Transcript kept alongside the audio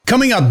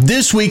Coming up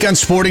this week on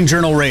Sporting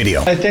Journal Radio.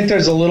 I think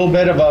there's a little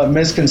bit of a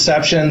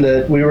misconception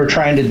that we were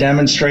trying to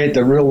demonstrate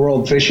that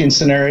real-world fishing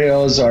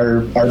scenarios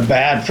are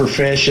bad for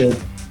fish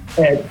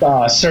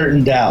at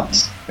certain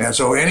depths. And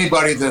so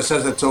anybody that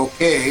says it's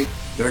okay,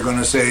 they're going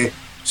to say,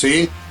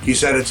 see, he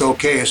said it's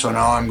okay, so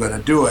now I'm going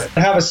to do it. I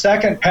have a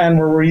second pen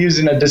where we're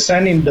using a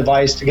descending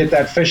device to get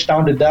that fish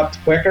down to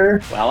depth quicker.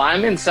 Well,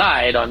 I'm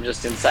inside. I'm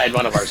just inside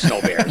one of our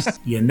snow bears.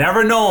 You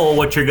never know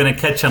what you're going to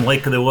catch on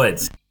Lake of the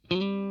Woods.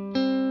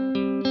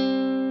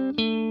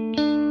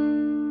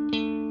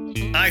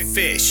 I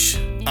fish,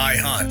 I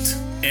hunt,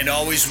 and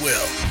always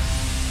will.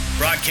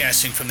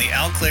 Broadcasting from the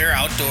Alclair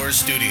Outdoor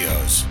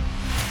Studios.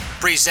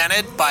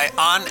 Presented by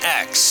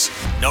OnX.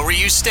 Know where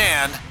you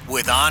stand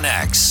with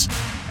OnX.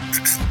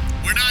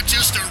 We're not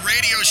just a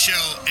radio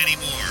show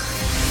anymore.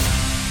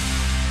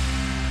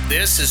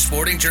 This is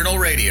Sporting Journal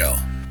Radio.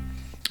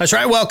 That's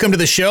right. Welcome to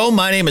the show.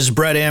 My name is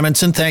Brett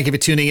Amundsen. Thank you for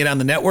tuning in on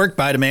the network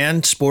by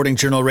demand,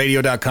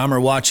 sportingjournalradio.com, or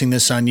watching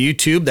this on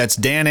YouTube. That's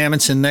Dan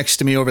Amundsen next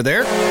to me over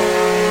there.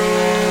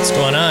 What's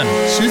going on?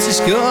 Shoots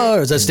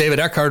scores. That's David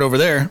Eckhart over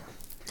there.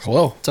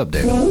 Hello. What's up,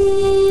 David? How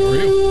are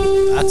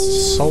you?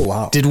 That's so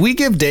loud. Did we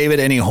give David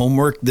any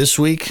homework this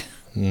week?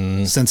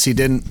 Since he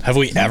didn't. Have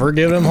we ever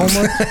given him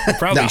homework?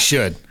 Probably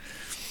should.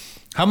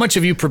 How much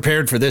have you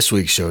prepared for this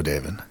week's show,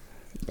 David?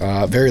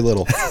 Very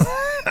little.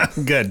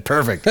 Good.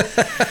 Perfect.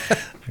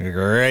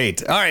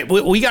 Great. All right.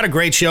 We got a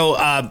great show.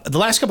 The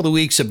last couple of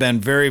weeks have been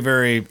very,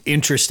 very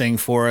interesting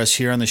for us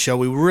here on the show.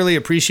 We really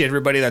appreciate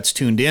everybody that's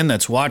tuned in,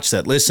 that's watched,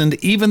 that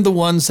listened, even the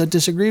ones that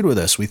disagreed with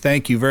us. We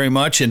thank you very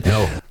much. And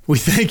we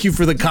thank you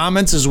for the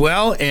comments as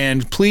well.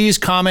 And please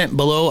comment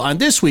below on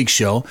this week's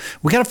show.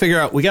 We got to figure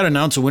out, we got to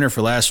announce a winner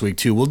for last week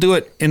too. We'll do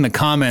it in the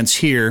comments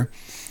here.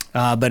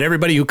 But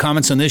everybody who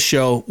comments on this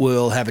show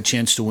will have a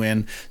chance to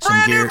win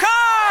some gear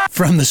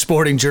from the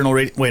Sporting Journal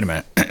Radio. Wait a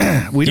minute.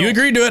 You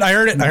agreed to it. I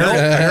heard it. I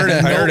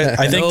heard it.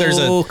 I think there's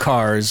a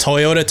cars.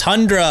 Toyota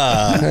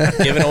Tundra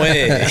given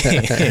away.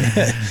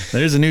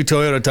 There's a new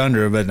Toyota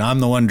Tundra, but I'm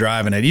the one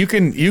driving it. You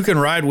can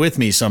ride with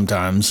me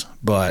sometimes,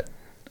 but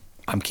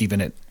I'm keeping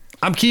it.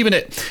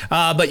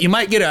 But you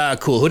might get a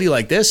cool hoodie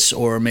like this,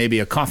 or maybe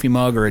a coffee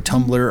mug, or a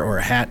tumbler, or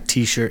a hat,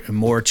 t-shirt, and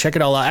more. Check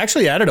it all out. I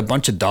actually added a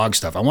bunch of dog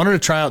stuff. I wanted to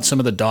try out some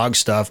of the dog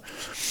stuff.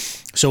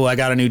 So I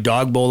got a new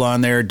dog bowl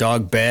on there,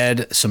 dog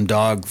bed, some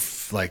dog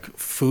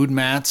food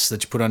mats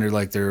that you put under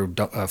like their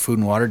food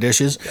and water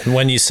dishes. And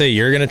when you say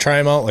you're going to try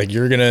them out, like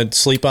you're going to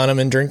sleep on them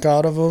and drink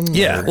out of them?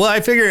 Yeah. Or? Well,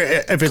 I figure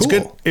if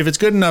it's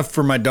good enough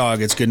for my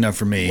dog, it's good enough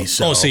for me.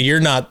 So you're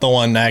not the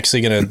one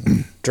actually going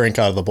to drink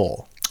out of the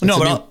bowl. No,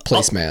 but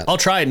I'll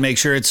try it and make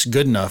sure it's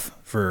good enough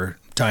for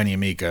Tiny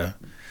Amika.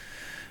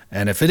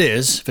 And if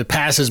it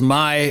passes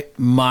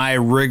my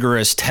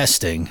rigorous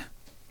testing,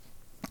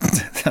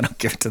 then I'll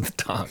give it to the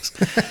dogs.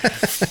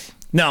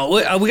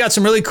 No, we got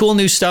some really cool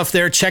new stuff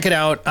there. Check it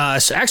out.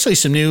 Actually,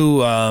 some new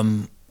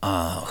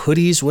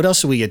hoodies. What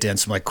else did we get, Dan?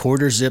 Some like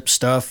quarter zip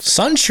stuff.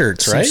 Sun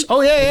shirts, right?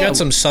 We got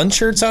some sun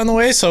shirts on the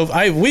way. So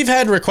we've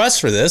had requests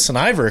for this, and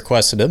I've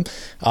requested them.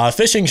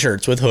 Fishing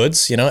shirts with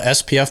hoods,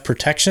 SPF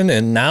protection,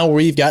 and now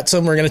we've got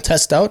some we're going to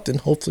test out and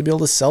hopefully be able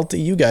to sell to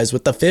you guys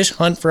with the Fish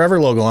Hunt Forever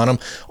logo on them.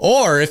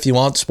 Or if you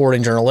want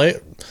Sporting Journal,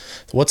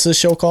 what's this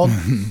show called?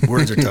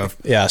 Words are tough.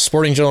 Yeah,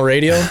 Sporting Journal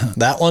Radio.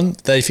 That one.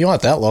 If you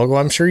want that logo,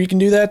 I'm sure you can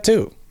do that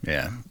too.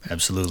 Yeah,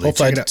 absolutely.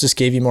 Hopefully I just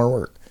gave you more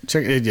work.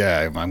 Check it.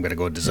 Yeah, I'm going to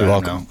go design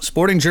it now.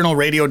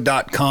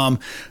 SportingJournalRadio.com.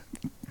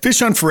 Fish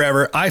Hunt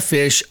Forever. I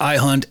fish, I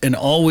hunt, and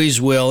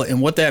always will.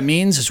 And what that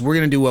means is we're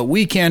going to do what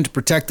we can to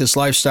protect this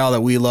lifestyle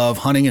that we love,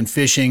 hunting and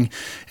fishing,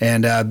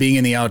 and being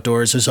in the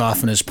outdoors as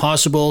often as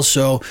possible.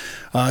 So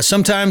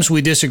sometimes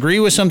we disagree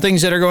with some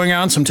things that are going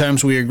on.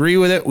 Sometimes we agree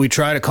with it. We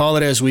try to call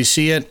it as we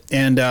see it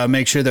and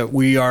make sure that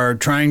we are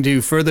trying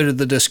to further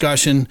the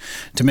discussion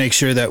to make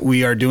sure that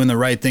we are doing the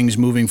right things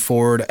moving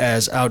forward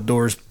as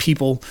outdoors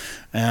people.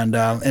 And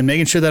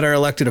making sure that our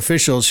elected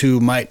officials who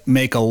might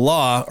make a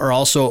law are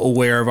also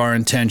aware of our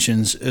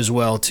intentions as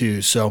well,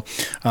 too. So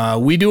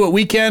we do what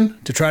we can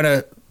to try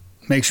to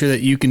make sure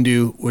that you can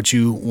do what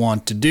you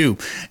want to do.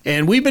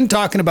 And we've been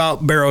talking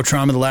about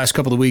barotrauma the last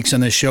couple of weeks on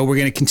this show. We're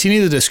going to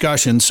continue the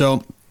discussion.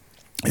 So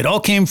it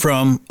all came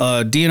from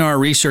a DNR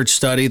research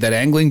study that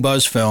Angling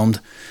Buzz filmed.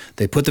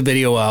 They put the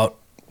video out.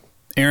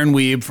 Aaron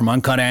Weeb from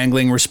Uncut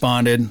Angling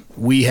responded.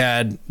 We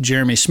had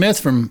Jeremy Smith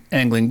from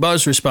Angling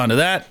Buzz respond to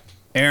that.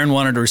 Aaron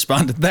wanted to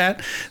respond to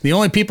that. The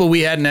only people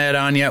we hadn't had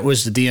on yet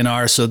was the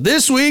DNR. So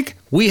this week,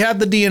 we have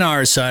the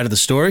DNR side of the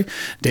story.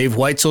 Dave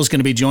Weitzel is going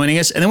to be joining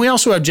us. And then we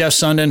also have Jeff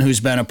Sundin, who's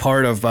been a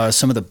part of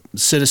some of the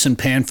citizen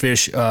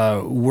panfish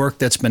work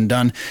that's been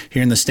done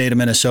here in the state of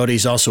Minnesota.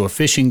 He's also a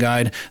fishing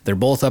guide. They're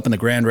both up in the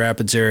Grand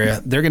Rapids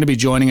area. They're going to be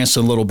joining us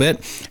in a little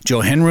bit.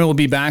 Joe Henry will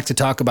be back to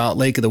talk about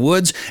Lake of the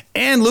Woods.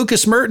 And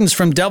Lucas Mertens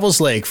from Devil's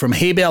Lake, from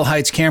Haybale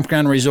Heights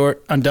Campground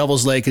Resort on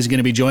Devil's Lake, is going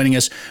to be joining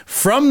us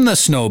from his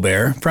Snow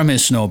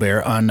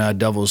Bear on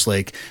Devil's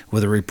Lake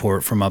with a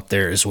report from up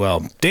there as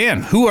well.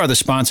 Dan, who are the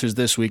sponsors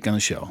this week on the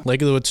show.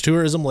 Lake of the Woods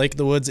Tourism. Lake of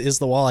the Woods is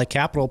the walleye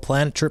capital.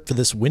 Plan a trip for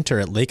this winter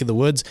at Lake of the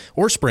Woods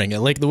or spring at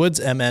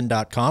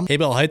lakeofthewoodsmn.com.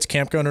 Haybell Heights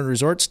Campground and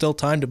Resort. Still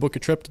time to book a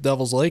trip to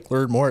Devil's Lake.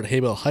 Learn more at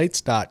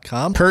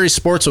haybellheights.com. Prairie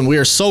Sportsman. We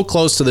are so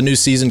close to the new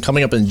season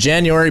coming up in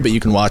January, but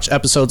you can watch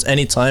episodes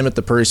anytime at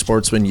the Prairie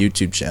Sportsman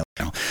YouTube channel.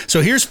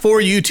 So here's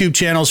 4 YouTube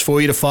channels for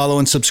you to follow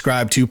and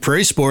subscribe to: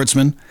 Prairie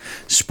Sportsman,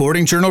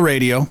 Sporting Journal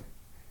Radio,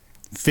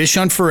 Fish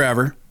Hunt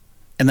Forever,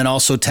 and then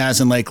also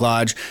Tazen Lake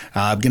Lodge.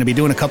 I'm going to be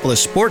doing a couple of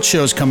sports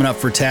shows coming up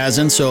for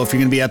Tazen. So if you're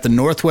going to be at the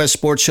Northwest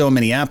Sports Show in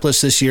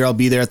Minneapolis this year, I'll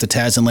be there at the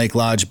Tazen Lake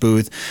Lodge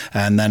booth.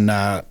 And then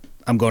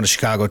I'm going to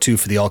Chicago, too,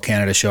 for the All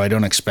Canada show. I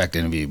don't expect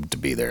any of you to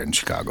be there in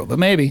Chicago, but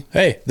maybe.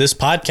 Hey, this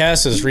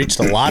podcast has reached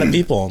a lot of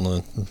people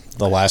in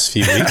the last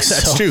few weeks.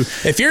 That's true.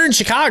 If you're in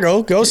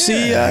Chicago, go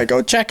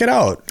go check it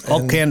out.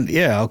 All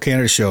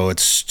Canada show.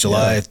 It's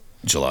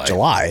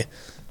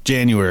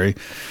January.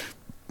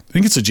 I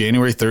think it's a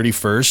January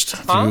 31st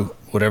through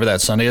whatever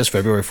that Sunday is,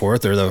 February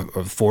 4th, or the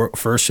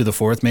 1st through the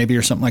 4th, maybe,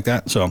 or something like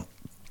that. So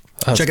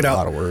check it out. A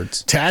lot of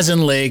words.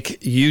 Tazen Lake,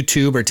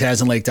 YouTube, or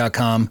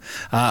TazenLake.com.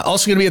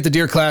 Also going to be at the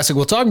Deer Classic.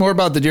 We'll talk more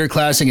about the Deer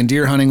Classic and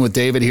deer hunting with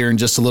David here in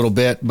just a little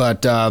bit,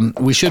 but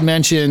we should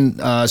mention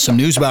some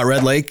news about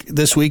Red Lake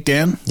this week,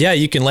 Dan. Yeah,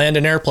 you can land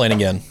an airplane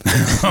again.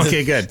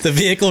 Okay, good. The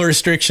vehicle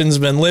restrictions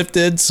been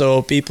lifted,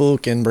 so people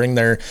can bring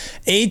their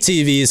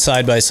ATVs,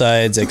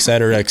 side-by-sides, et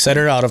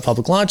cetera, out of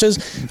public launches.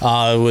 It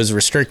was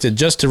restricted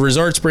just to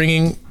resorts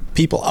bringing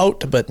people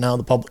out, but now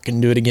the public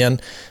can do it again.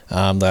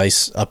 The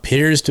ice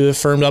appears to have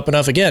firmed up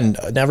enough. Again,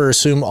 never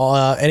assume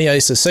any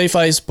ice is safe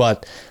ice,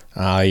 but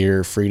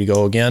you're free to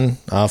go again.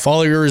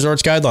 Follow your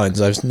resort's guidelines.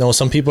 I know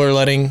some people are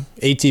letting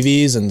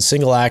ATVs and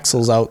single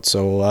axles out,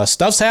 so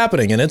stuff's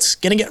happening, and it's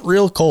going to get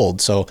real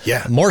cold, so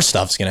more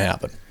stuff's going to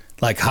happen.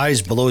 Like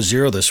highs below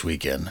 0 this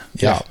weekend.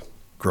 Yeah.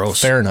 Gross.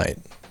 Fahrenheit.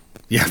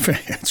 Yeah,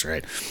 that's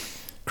right.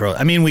 Gross.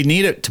 I mean, we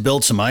need it to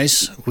build some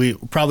ice. We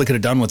probably could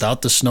have done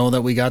without the snow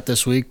that we got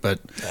this week, but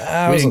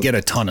we didn't get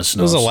a ton of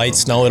snow. It was a light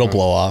snow. It'll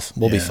blow off.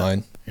 We'll be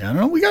fine. Yeah, I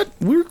don't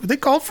know. They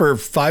called for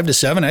 5 to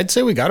 7. I'd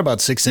say we got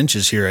about 6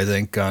 inches here, I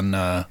think, on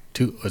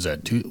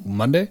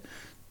Monday?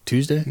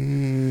 Tuesday? I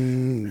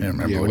don't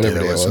remember what day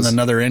that was. And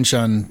another inch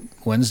on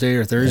Wednesday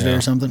or Thursday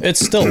or something.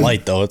 It's still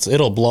light, though.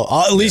 It'll blow.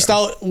 At least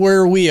out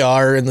where we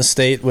are in the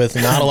state with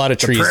not a lot of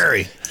trees. The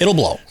prairie. It'll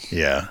blow.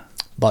 Yeah.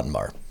 Button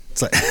bar.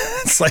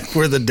 It's like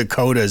we're the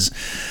Dakotas.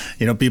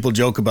 You know, people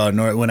joke about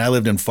when I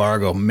lived in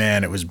Fargo,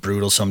 man, it was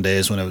brutal some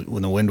days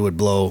when the wind would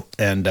blow.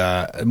 And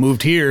I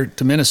moved here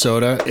to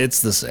Minnesota.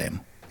 It's the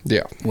same.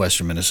 Yeah.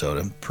 Western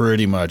Minnesota.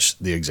 Pretty much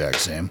the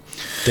exact same.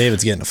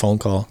 David's getting a phone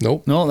call.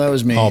 Nope. No, that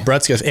was me. Oh,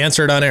 Brett's going to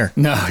answer it on air.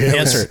 No,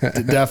 answer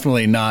it.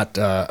 Definitely not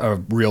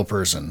a real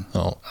person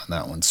on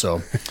that one.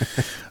 So,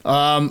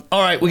 all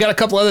right, we got a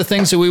couple other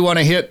things that we want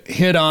to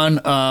hit on.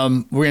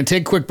 We're going to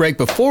take a quick break.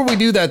 Before we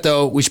do that,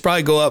 though, we should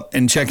probably go up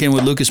and check in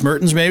with Lucas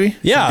Mertens, maybe?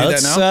 Yeah,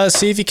 let's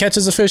see if he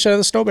catches a fish out of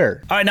the snow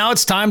bear. All right, now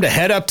it's time to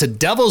head up to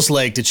Devil's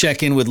Lake to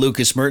check in with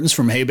Lucas Mertens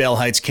from Haybell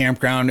Heights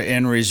Campground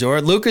and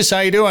Resort. Lucas,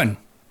 how you doing?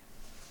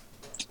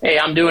 Hey,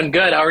 I'm doing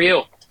good. How are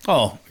you?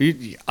 Oh,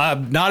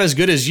 I'm not as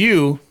good as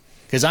you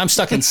because I'm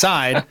stuck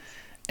inside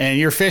and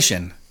you're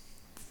fishing.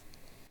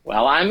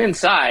 Well, I'm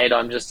inside.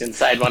 I'm just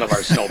inside one of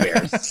our snow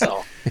bears.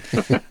 So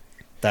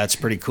That's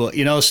pretty cool.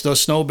 You know, those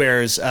snow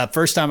bears,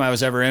 first time I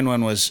was ever in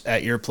one was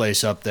at your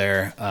place up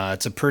there.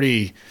 That's a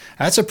pretty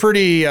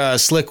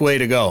slick way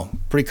to go.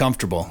 Pretty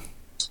comfortable.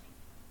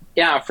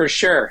 Yeah, for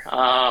sure.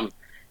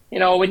 You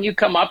know, when you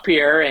come up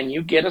here and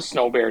you get a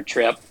snow bear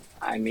trip,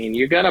 I mean,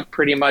 you're going to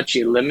pretty much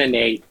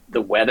eliminate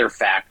the weather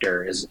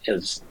factor is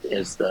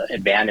the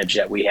advantage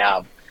that we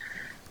have.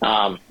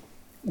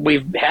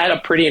 We've had a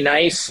pretty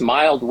nice,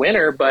 mild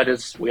winter, but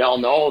as we all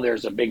know,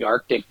 there's a big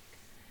Arctic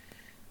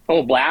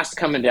blast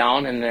coming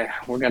down, and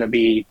we're going to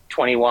be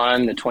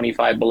 21 to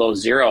 25 below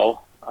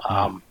 0.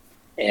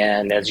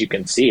 And as you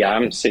can see,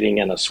 I'm sitting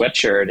in a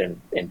sweatshirt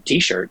and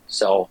T-shirt,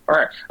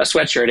 or a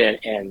sweatshirt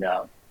and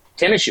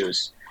tennis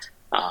shoes.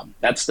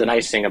 That's the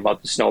nice thing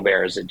about the snow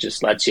bears. It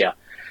just lets you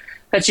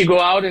go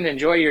out and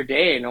enjoy your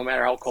day no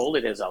matter how cold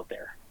it is out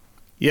there.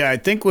 Yeah, I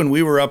think when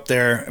we were up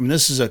there, I mean,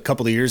 this is a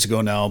couple of years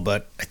ago now,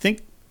 but I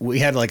think we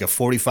had like a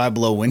 45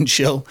 below wind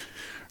chill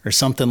or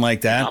something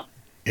like that. Yeah.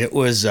 It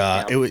was,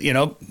 you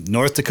know,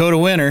 North Dakota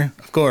winter,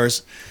 of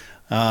course.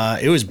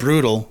 It was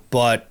brutal,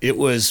 but it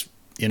was,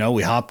 you know,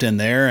 we hopped in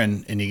there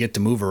and you get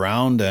to move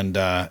around, and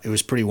it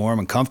was pretty warm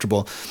and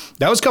comfortable.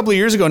 That was a couple of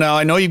years ago now.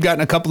 I know you've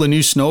gotten a couple of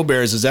new snow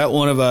bears. Is that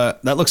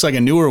that looks like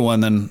a newer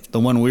one than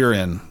the one we were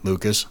in,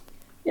 Lucas?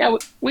 Yeah,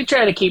 we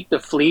try to keep the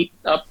fleet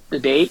up to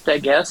date, I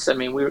guess. I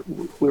mean,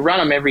 we run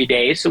them every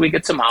day, so we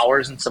get some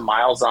hours and some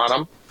miles on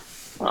them.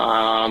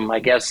 I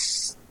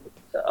guess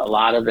a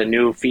lot of the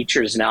new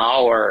features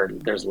now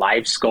there's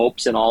live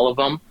scopes in all of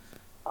them.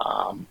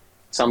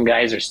 Some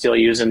guys are still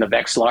using the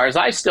Vexilars.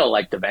 I still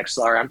like the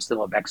Vexilar. I'm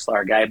still a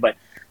Vexilar guy, but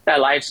that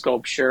live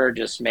scope sure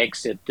just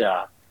makes it,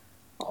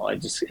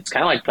 it's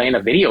kind of like playing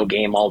a video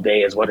game all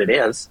day is what it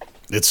is.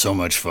 It's so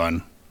much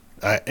fun.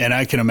 And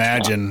I can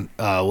imagine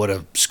what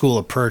a school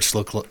of perch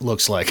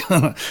looks like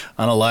on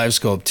a live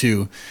scope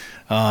too.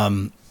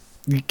 Can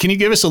you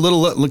give us a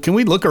little look? Can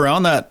we look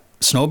around that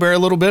snow bear a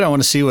little bit? I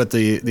want to see what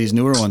these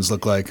newer ones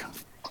look like.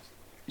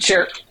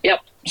 Sure. Yep.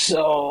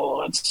 So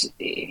let's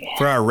see.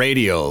 For our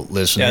radio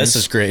listeners. Yeah, this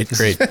is great.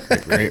 Great.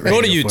 Great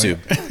Go to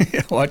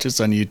YouTube. Watch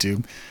us on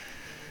YouTube.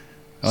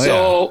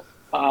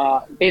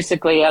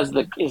 Basically, as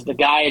the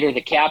guide or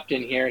the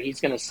captain here,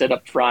 he's going to sit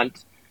up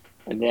front,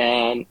 and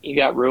then you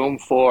got room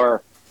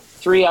for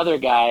 3 other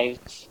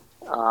guys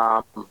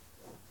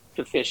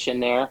to fish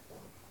in there.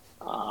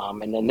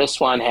 And then this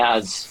one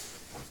has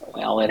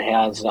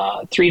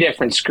 3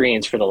 different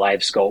screens for the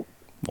live scope.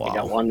 Wow. You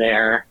got one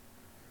there,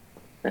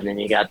 and then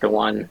you got the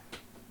one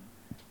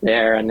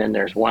there, and then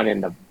there's one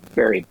in the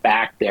very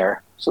back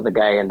there. So the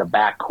guy in the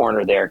back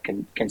corner there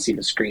can see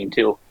the screen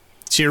too.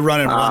 So you're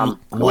running one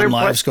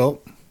live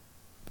scope?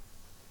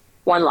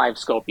 One live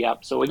scope,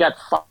 yep. So we got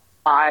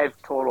 5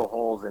 total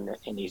holes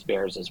in these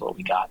bears is what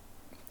we got.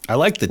 I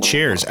like the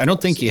chairs. I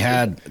don't think you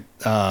had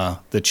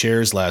the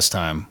chairs last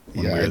time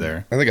when we were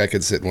there. I think I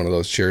could sit in one of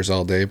those chairs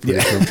all day pretty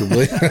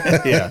comfortably.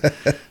 Yeah,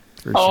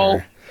 for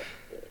sure.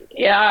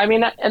 Yeah, I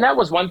mean, and that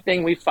was one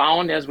thing we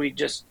found as we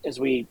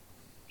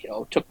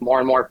took more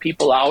and more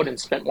people out and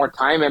spent more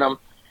time in them.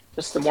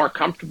 Just the more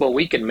comfortable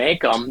we can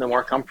make them, the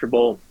more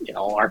comfortable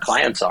our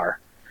clients are.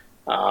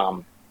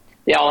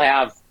 They all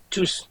have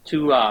two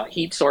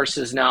heat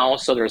sources now.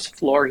 So there's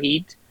floor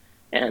heat,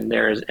 and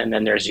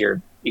then there's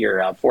your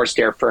forced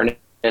air furnace.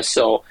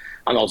 So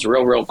on those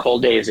real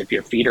cold days, if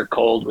your feet are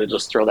cold, we'll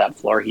just throw that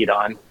floor heat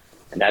on,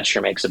 and that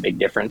sure makes a big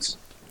difference.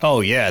 Oh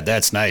yeah,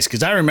 that's nice.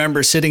 Because I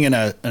remember sitting in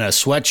a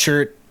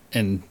sweatshirt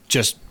and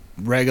just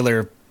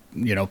regular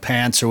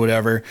pants or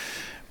whatever,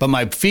 but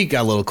my feet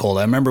got a little cold.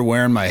 I remember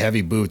wearing my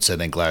heavy boots, I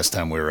think, last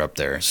time we were up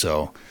there.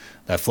 So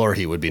that floor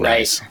heat would be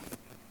nice.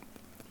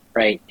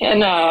 Right. And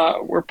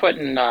we're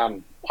putting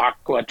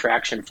aqua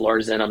traction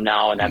floors in them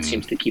now, and that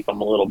seems to keep them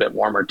a little bit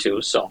warmer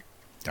too. So,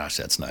 gosh,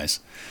 that's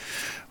nice.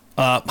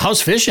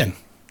 How's fishing?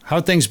 How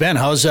have things been?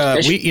 How's our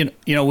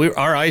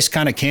ice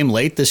kind of came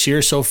late this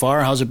year so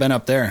far. How's it been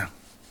up there?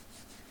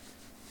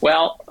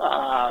 Well,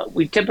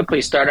 we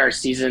typically start our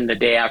season the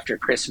day after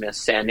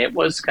Christmas, and it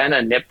was kind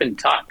of nip and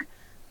tuck.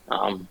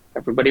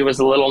 Everybody was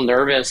a little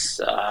nervous.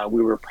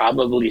 We were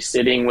probably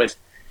sitting with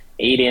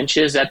 8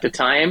 inches at the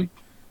time,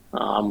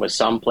 with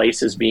some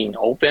places being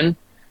open.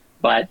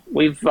 But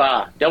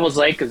Devil's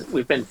Lake,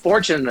 we've been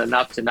fortunate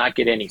enough to not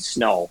get any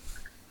snow,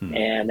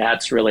 and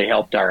that's really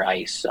helped our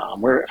ice.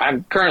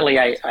 I'm currently,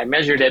 I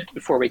measured it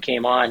before we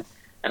came on,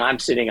 and I'm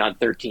sitting on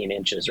 13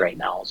 inches right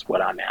now is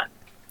what I'm at.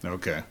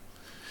 Okay.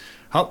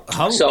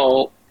 How?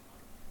 So,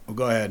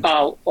 go ahead.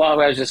 Well,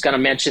 I was just going to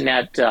mention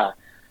that.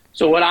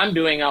 So what I'm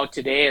doing out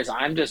today is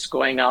I'm just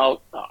going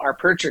out. Our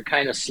perch are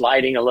kind of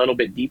sliding a little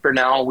bit deeper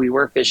now. We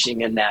were fishing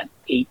in that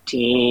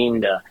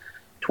 18 to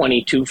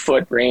 22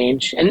 foot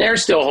range, and they're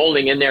still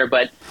holding in there.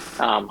 But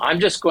I'm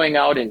just going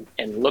out and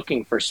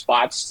looking for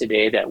spots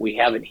today that we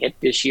haven't hit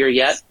this year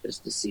yet,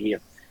 just to see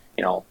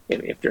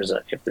if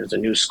there's a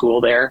new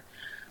school there.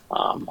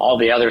 All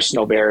the other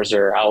snow bears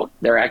are out.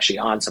 They're actually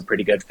on some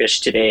pretty good fish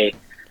today.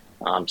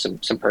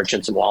 Some perch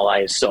and some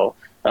walleyes. So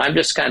but I'm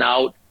just kind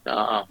of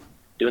out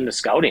doing the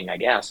scouting, I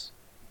guess.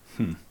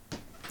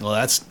 Well,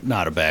 that's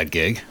not a bad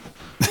gig.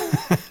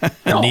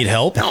 No, Need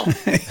help? No.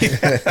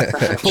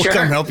 We'll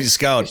come help you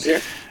scout. Sure.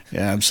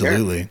 Yeah,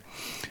 absolutely. Sure.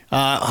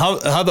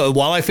 How the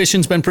walleye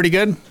fishing's been pretty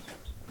good?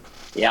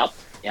 Yeah.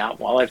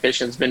 Walleye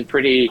fishing's been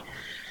pretty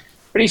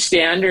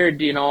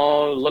standard.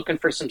 Looking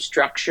for some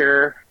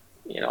structure.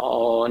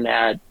 And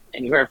that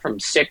anywhere from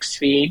 6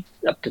 feet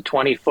up to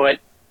 20 foot.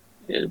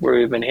 Where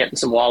we've been hitting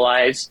some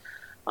walleyes,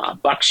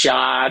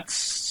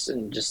 buckshots,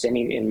 and just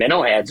and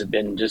minnow heads have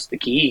been just the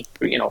key.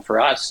 For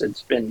us,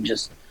 it's been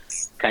just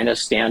kind of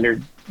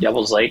standard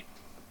Devil's Lake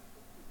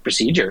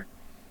procedure.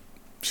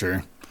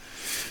 Sure.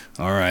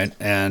 All right.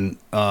 And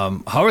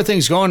how are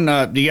things going?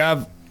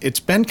 It's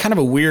been kind of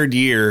a weird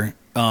year.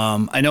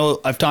 I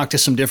know I've talked to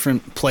some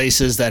different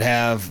places that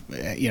have,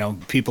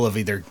 people have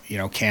either,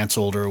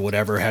 canceled or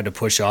whatever, had to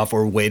push off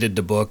or waited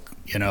to book.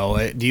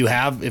 Do you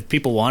have, if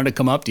people wanted to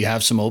come up, do you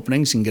have some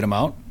openings and get them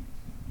out?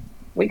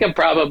 We could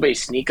probably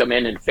sneak them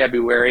in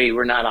February.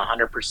 We're not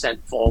 100%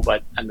 full,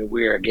 but I mean,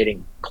 we are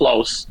getting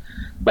close.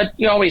 But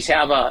you always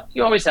have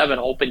an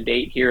open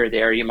date here or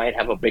there. You might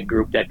have a big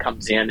group that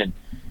comes in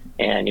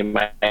and you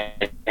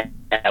might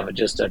have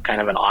just a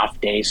kind of an off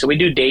day. So we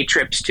do day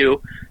trips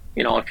too.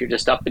 If you're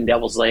just up in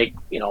Devil's Lake,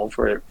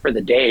 for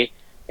the day,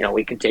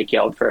 we can take you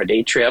out for a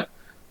day trip,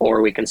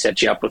 or we can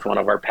set you up with one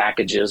of our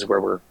packages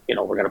where we're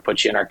going to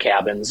put you in our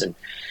cabins and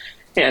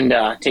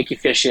take you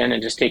fishing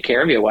and just take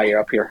care of you while you're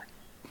up here.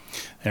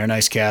 They're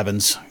nice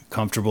cabins,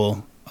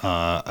 comfortable.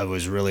 I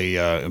was really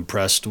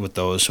impressed with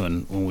those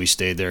when we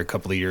stayed there a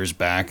couple of years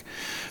back.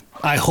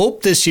 I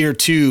hope this year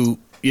too,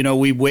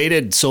 we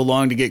waited so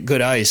long to get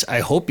good ice. I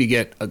hope you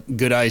get a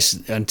good ice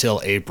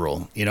until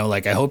April.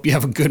 I hope you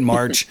have a good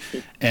March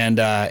and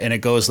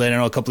it goes late. I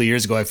know a couple of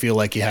years ago, I feel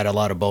like you had a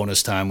lot of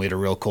bonus time. We had a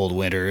real cold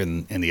winter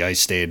and the ice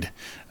stayed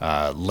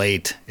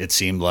late, it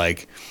seemed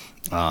like.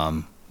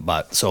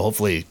 But so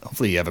hopefully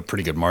you have a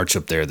pretty good March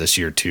up there this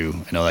year too.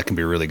 I know that can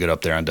be really good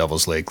up there on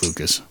Devil's Lake,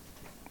 Lucas.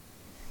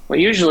 Well,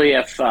 usually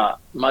if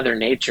Mother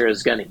Nature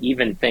is going to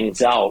even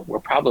things out, we're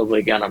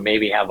probably going to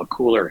maybe have a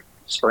cooler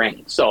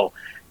spring. So,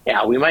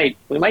 yeah, we might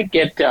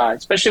get,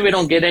 especially if we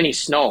don't get any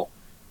snow,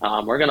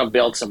 we're going to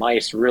build some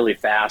ice really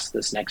fast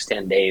this next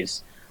 10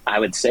 days. I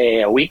would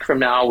say a week from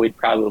now, we'd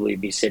probably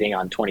be sitting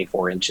on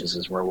 24 inches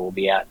is where we'll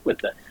be at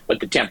with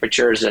the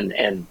temperatures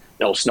and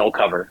no snow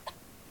cover.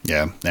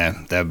 Yeah,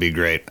 that'd be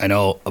great. I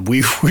know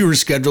we were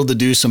scheduled to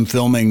do some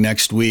filming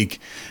next week,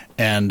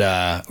 and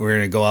we're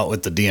going to go out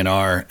with the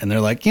DNR, and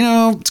they're like,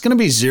 it's going to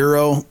be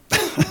 0. I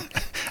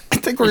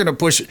think we're going to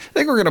push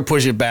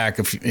it back,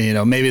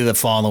 maybe the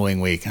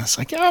following week. And I was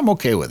like, yeah, I'm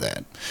okay with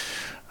that.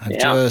 I'm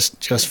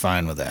just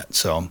fine with that.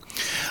 So,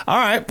 all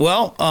right.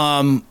 Well,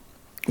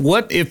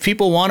 what if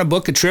people want to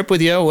book a trip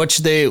with you? What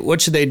should they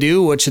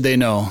do? What should they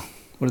know?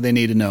 What do they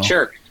need to know?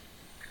 Sure.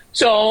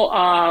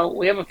 So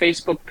we have a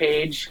Facebook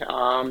page,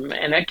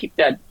 and I keep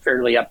that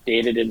fairly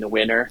updated in the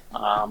winter.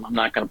 I'm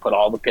not going to put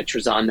all the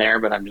pictures on there,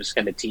 but I'm just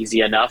going to tease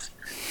you enough.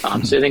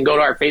 So then go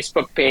to our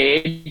Facebook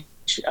page.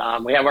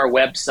 We have our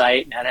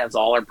website, and that has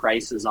all our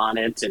prices on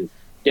it and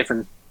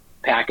different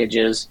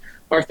packages.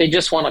 Or if they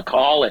just want to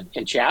call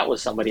and chat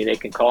with somebody, they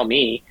can call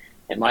me,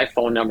 and my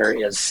phone number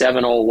is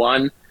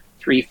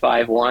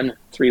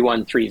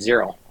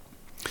 701-351-3130.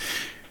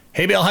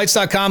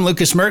 HeyBaleHeights.com,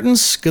 Lucas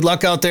Mertens. Good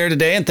luck out there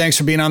today, and thanks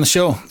for being on the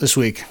show this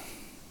week.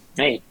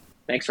 Hey,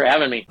 thanks for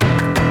having me.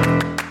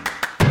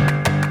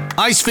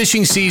 Ice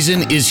fishing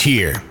season is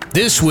here.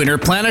 This winter,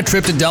 plan a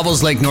trip to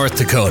Devil's Lake, North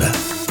Dakota.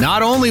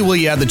 Not only will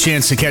you have the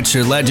chance to catch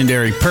their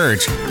legendary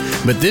perch,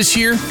 but this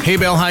year, Hay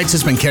Bale Heights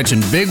has been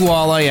catching big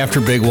walleye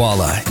after big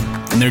walleye.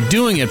 And they're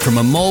doing it from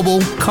a mobile,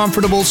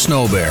 comfortable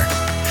snow bear.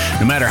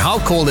 No matter how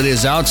cold it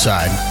is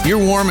outside, you're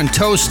warm and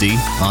toasty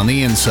on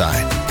the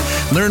inside.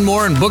 Learn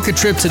more and book a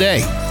trip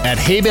today at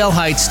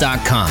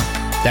HeyBaleHeights.com.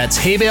 That's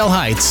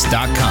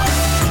HeyBaleHeights.com.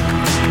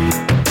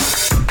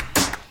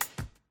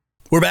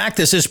 We're back.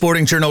 This is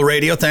Sporting Journal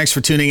Radio. Thanks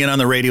for tuning in on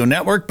the radio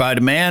network by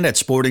demand at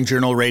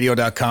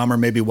sportingjournalradio.com or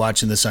maybe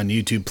watching this on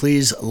YouTube.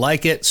 Please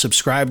like it,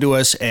 subscribe to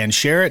us, and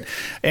share it,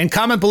 and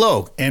comment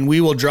below. And we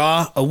will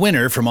draw a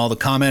winner from all the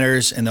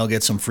commenters, and they'll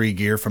get some free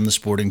gear from the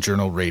Sporting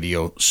Journal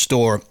Radio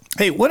store.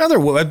 Hey, what other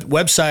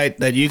website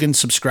that you can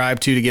subscribe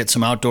to get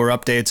some outdoor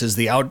updates is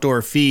the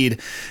Outdoor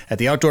Feed at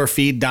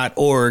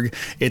theoutdoorfeed.org.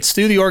 It's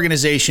through the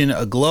organization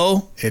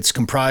Aglow. It's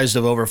comprised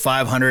of over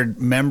 500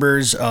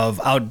 members of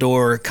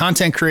outdoor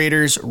content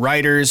creators,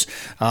 writers,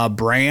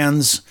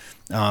 brands,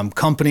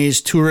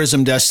 companies,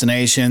 tourism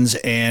destinations,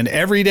 and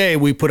every day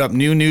we put up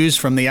new news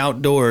from the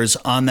outdoors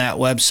on that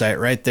website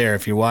right there.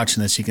 If you're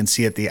watching this, you can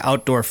see it at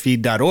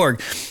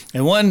theoutdoorfeed.org.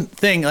 And one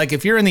thing, like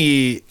if you're in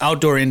the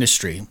outdoor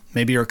industry,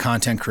 maybe you're a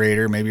content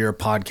creator, maybe you're a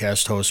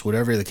podcast host,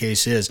 whatever the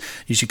case is,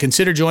 you should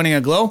consider joining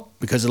Aglow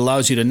because it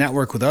allows you to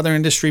network with other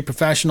industry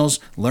professionals,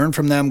 learn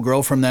from them,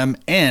 grow from them,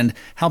 and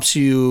helps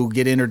you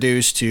get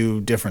introduced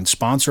to different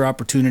sponsor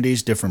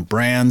opportunities, different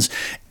brands.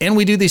 And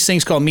we do these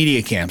things called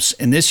media camps.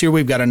 And this year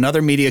we've got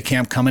another media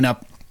camp coming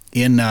up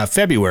in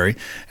February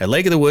at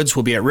Lake of the Woods.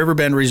 We'll be at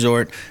Riverbend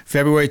Resort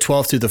February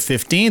 12th through the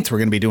 15th. We're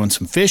going to be doing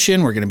some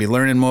fishing. We're going to be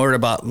learning more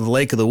about the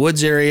Lake of the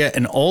Woods area,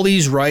 and all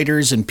these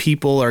writers and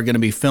people are going to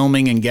be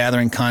filming and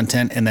gathering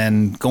content and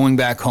then going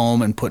back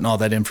home and putting all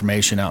that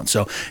information out.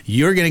 So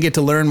you're going to get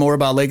to learn more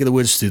about Lake of the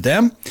Woods through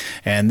them,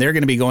 and they're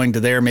going to be going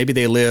to there. Maybe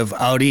they live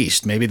out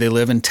east. Maybe they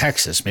live in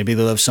Texas. Maybe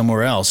they live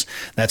somewhere else.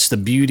 That's the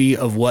beauty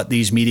of what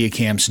these media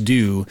camps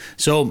do.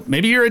 So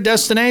maybe you're a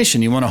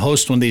destination. You want to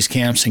host one of these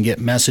camps and get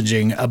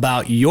messaging about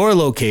your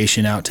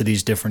location out to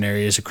these different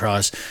areas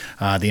across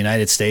the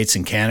United States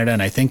and Canada.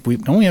 And I think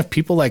we have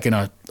people like in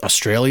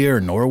Australia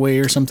or Norway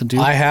or something too.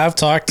 I have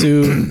talked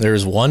to,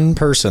 there's one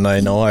person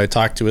I know I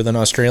talked to with an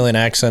Australian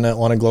accent at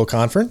one Aglow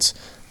conference.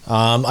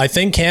 I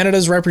think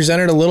Canada's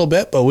represented a little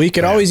bit, but we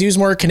could always use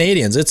more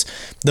Canadians. It's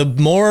the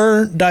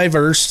more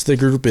diverse the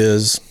group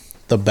is,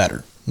 the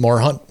better.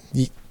 More hunt.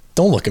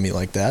 Don't look at me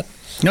like that.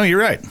 No,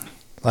 you're right.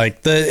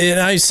 And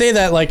I say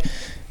that like,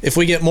 if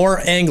we get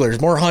more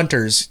anglers, more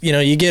hunters,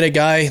 you get a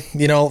guy,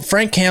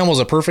 Frank Campbell's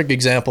a perfect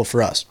example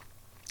for us.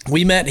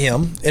 We met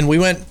him and we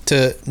went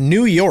to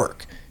New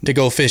York to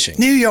go fishing.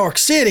 New York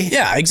City.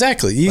 Yeah,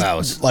 exactly. That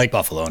was like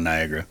Buffalo and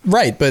Niagara.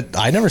 Right, but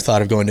I never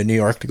thought of going to New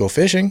York to go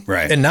fishing.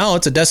 Right. And now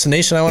it's a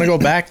destination I want to go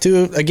back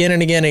to again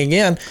and again and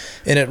again.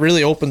 And it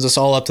really opens us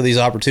all up to these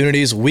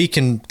opportunities. We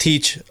can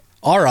teach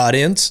our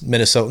audience,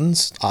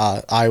 Minnesotans,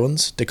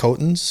 Iowans,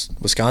 Dakotans,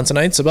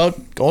 Wisconsinites,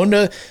 about going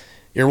to...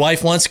 Your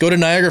wife wants to go to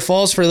Niagara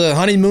Falls for the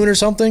honeymoon or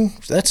something.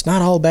 That's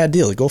not all a bad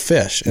deal. Go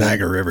fish.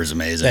 Niagara River's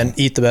amazing. And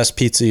eat the best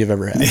pizza you've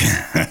ever had.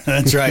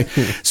 That's right.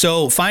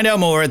 So find out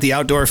more at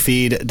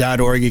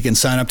theoutdoorfeed.org. You can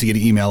sign up to get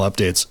email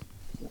updates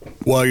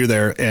while you're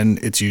there, and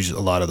it's usually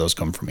a lot of those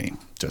come from me.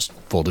 Just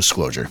full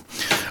disclosure.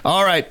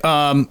 All right.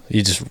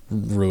 You just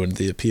ruined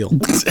the appeal.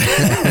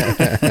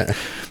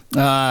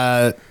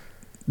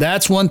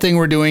 That's one thing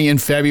we're doing in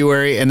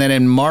February. And then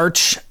in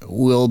March,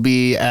 we'll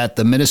be at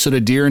the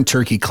Minnesota Deer and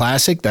Turkey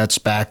Classic. That's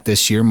back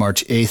this year,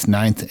 March 8th,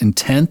 9th, and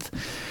 10th.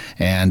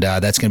 And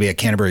that's going to be at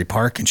Canterbury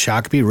Park in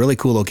Shakopee. Really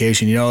cool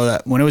location. You know,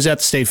 when it was at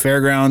the State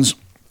Fairgrounds,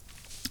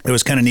 it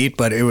was kind of neat,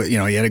 but it was, you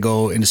know, you had to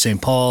go into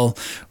St. Paul.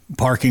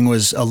 Parking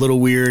was a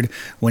little weird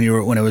when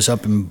it was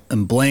up in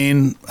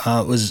Blaine.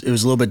 It was a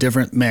little bit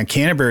different. Man,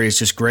 Canterbury is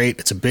just great.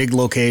 It's a big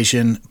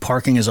location.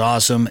 Parking is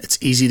awesome. It's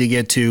easy to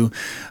get to.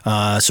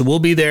 So we'll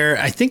be there.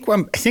 I think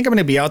I'm going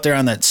to be out there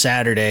on that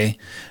Saturday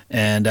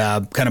and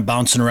kind of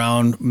bouncing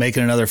around,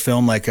 making another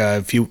film. Like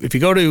if you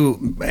go to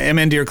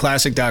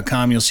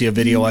mndeerclassic.com, you'll see a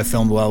video I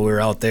filmed while we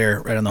were out there,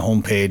 right on the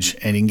homepage,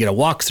 and you can get a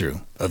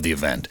walkthrough of the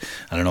event.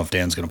 I don't know if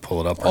Dan's going to pull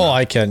it up or not.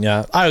 I can.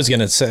 Yeah, I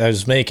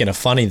was making a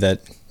funny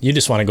that. You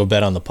just want to go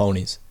bet on the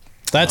ponies.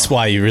 That's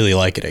why you really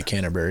like it at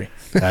Canterbury.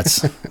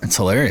 That's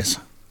hilarious.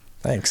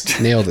 Thanks.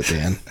 Nailed it,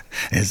 Dan.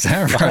 Is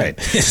that right?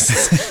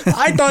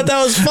 I thought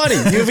that was funny.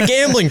 You have a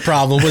gambling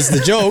problem was the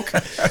joke.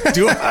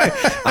 Do I?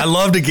 I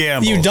love to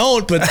gamble. You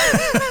don't, but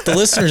the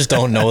listeners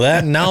don't know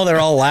that. And now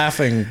they're all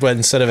laughing, but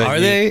instead of at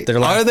you, they're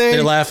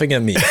laughing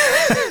at me.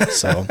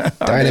 So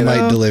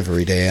dynamite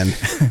delivery, Dan.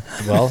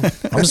 Well,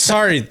 I'm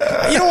sorry.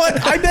 You know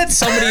what? I bet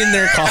somebody in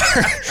their car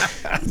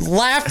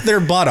laughed their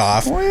butt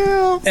off.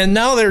 Well, and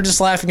now they're just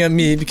laughing at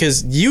me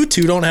because you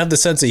two don't have the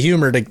sense of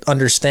humor to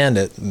understand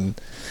it. And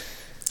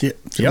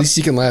at least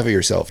you can laugh at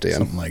yourself, Dan.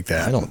 Something like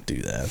that. I don't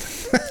do that.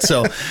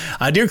 So,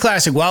 Deer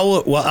Classic,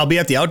 I'll be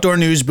at the outdoor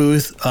news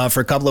booth for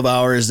a couple of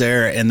hours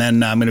there, and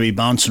then I'm going to be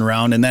bouncing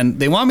around. And then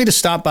they want me to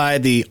stop by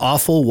the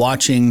Awful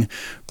Watching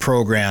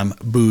Program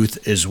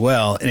booth as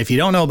well. And if you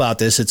don't know about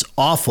this, it's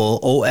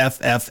Awful,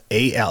 OFFAL.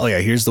 Oh, yeah,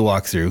 here's the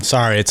walkthrough.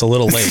 Sorry, it's a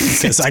little late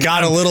because I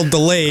got a little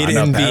delayed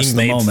in being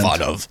made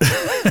fun of.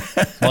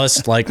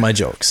 Must like my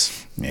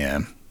jokes.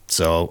 Yeah.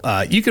 So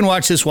you can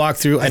watch this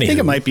walkthrough. I think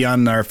it might be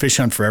on our Fish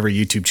Hunt Forever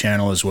YouTube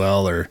channel as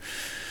well, or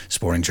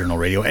Sporting Journal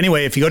Radio.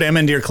 Anyway, if you go to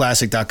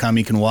mndeerclassic.com,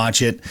 you can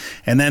watch it.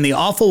 And then the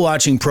Awful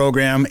Watching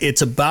Program,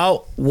 it's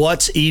about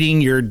what's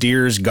eating your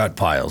deer's gut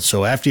piles.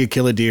 So after you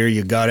kill a deer,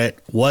 you gut it.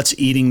 What's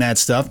eating that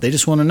stuff? They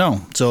just want to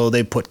know. So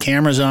they put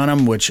cameras on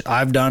them, which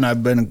I've done.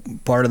 I've been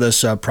part of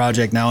this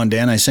project now. And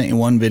Dan, I sent you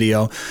one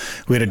video.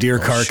 We had a deer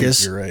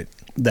carcass. Shoot, you're right.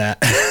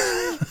 That.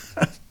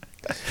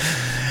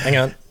 Hang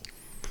on.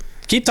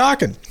 Keep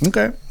talking.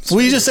 Okay.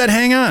 Well, you just said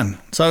hang on.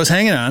 So I was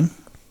hanging on.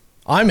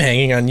 I'm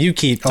hanging on. You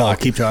keep talking. Oh,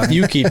 keep talking.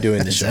 You keep doing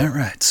this. Is that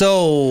right?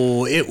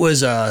 So it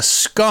was a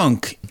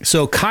skunk.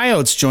 So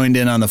coyotes joined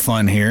in on the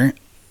fun here,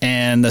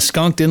 and the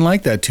skunk didn't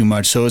like that too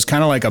much. So it was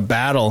kind of like a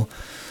battle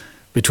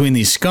between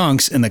these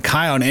skunks and the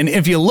coyote. And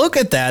if you look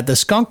at that, the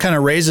skunk kind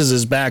of raises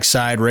his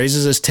backside,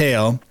 raises his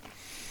tail,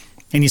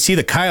 and you see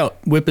the coyote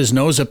whip his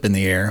nose up in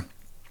the air.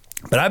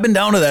 But I've been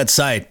down to that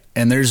site,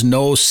 and there's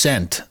no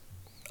scent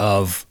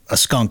of a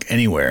skunk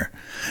anywhere.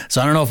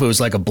 So I don't know if it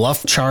was like a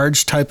bluff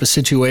charge type of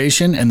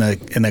situation, and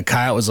the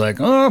coyote was like,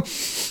 "Oh,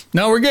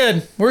 no, we're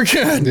good. We're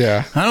good.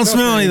 Yeah. I don't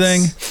smell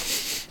anything.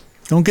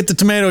 Don't get the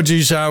tomato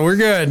juice out. We're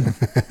good.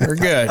 We're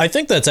good." I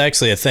think that's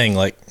actually a thing.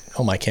 Like,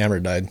 oh, my camera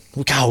died.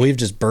 God, we've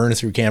just burned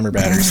through camera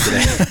batteries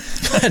today.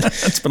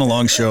 It's been a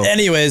long show.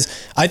 Anyways,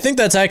 I think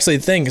that's actually a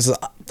thing because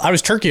I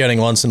was turkey hunting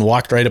once and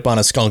walked right up on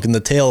a skunk, and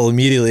the tail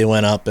immediately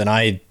went up, and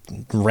I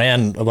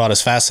ran about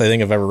as fast as I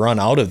think I've ever run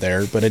out of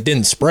there, but it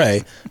didn't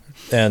spray.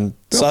 And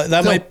so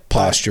that might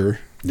posture.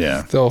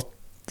 Yeah.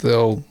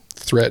 They'll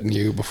threaten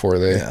you before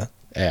they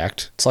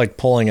act. It's like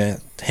pulling a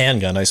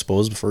handgun, I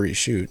suppose, before you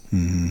shoot.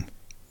 Mm-hmm.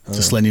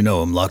 Just letting you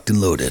know I'm locked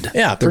and loaded.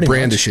 Yeah, they're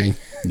brandishing.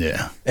 Much.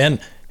 Yeah. And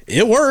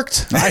it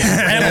worked. I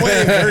ran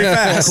away very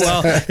fast.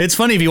 Well, it's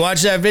funny if you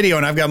watch that video,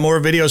 and I've got more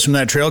videos from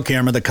that trail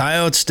camera. The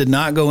coyotes did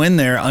not go in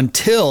there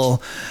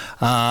until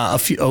a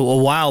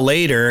while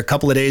later, a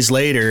couple of days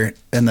later,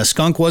 and the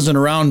skunk wasn't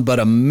around, but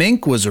a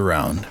mink was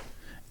around,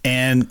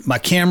 and my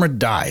camera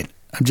died.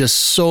 I'm just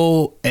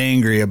so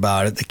angry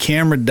about it. The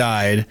camera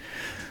died,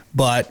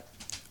 but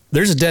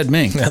there's a dead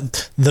mink.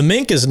 The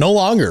mink is no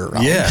longer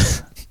around. Yeah.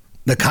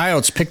 The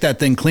coyotes picked that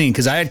thing clean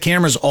because I had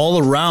cameras all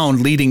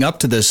around leading up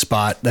to this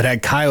spot that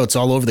had coyotes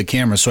all over the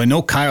camera. So I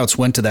know coyotes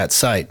went to that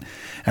site,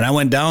 and I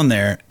went down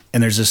there,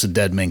 and there's just a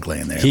dead mink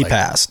laying there. He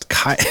passed.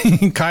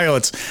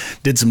 Coyotes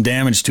did some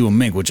damage to a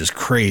mink, which is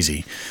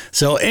crazy.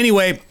 So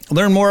anyway,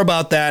 learn more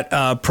about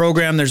that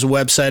program. There's a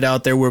website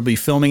out there. We'll be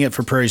filming it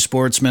for Prairie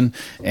Sportsman,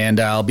 and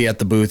I'll be at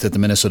the booth at the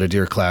Minnesota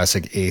Deer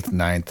Classic 8th,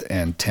 9th,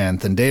 and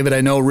 10th. And David,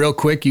 I know real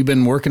quick, you've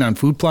been working on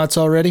food plots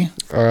already?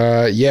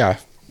 Yeah.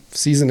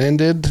 Season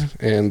ended,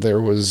 and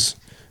there was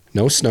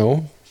no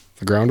snow.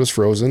 The ground was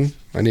frozen.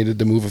 I needed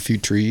to move a few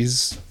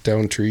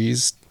down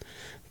trees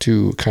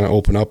to kind of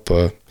open up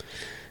a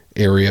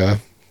area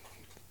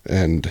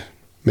and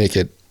make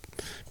it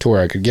to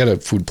where I could get a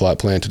food plot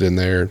planted in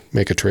there,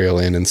 make a trail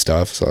in and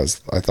stuff. So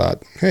I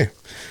thought, hey,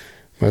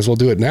 might as well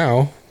do it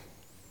now.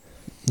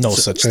 No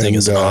such thing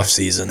as an off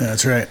season.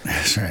 That's right.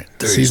 That's right.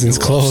 Season's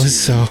closed,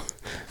 so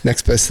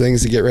next best thing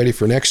is to get ready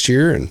for next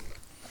year. And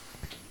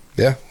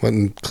yeah, went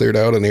and cleared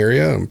out an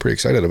area. I'm pretty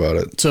excited about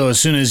it. So as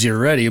soon as you're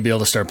ready, you'll be able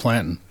to start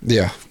planting.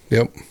 Yeah.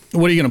 Yep.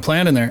 What are you going to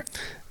plant in there?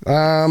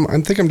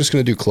 I think I'm just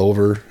going to do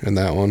clover in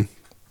that one.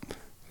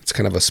 It's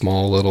kind of a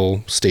small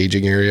little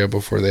staging area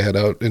before they head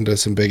out into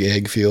some big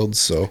egg fields.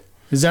 So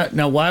is that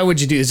now? Why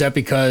would you do? Is that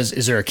because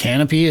is there a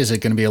canopy? Is it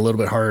going to be a little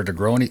bit harder to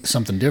grow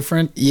something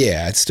different?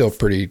 Yeah, it's still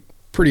pretty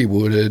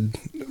wooded,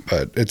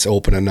 but it's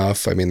open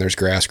enough. I mean, there's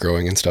grass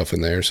growing and stuff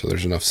in there, so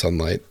there's enough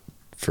sunlight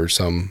for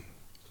some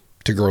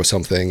to grow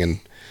something. And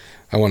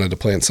I wanted to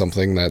plant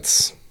something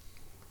that's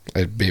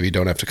I maybe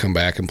don't have to come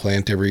back and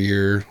plant every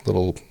year.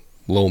 Little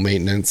low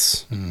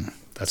maintenance.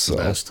 That's the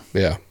best.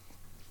 Yeah.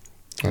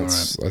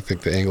 That's, I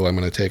think, the angle I'm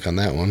going to take on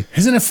that one.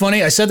 Isn't it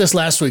funny? I said this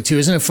last week too.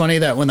 Isn't it funny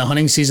that when the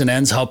hunting season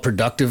ends, how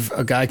productive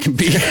a guy can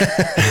be?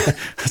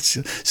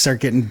 Start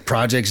getting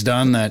projects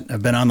done that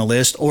have been on the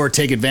list, or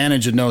take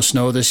advantage of no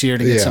snow this year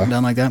to get something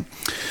done like that.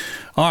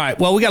 All right.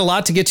 Well, we got a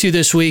lot to get to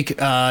this week.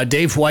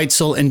 Dave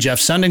Weitzel and Jeff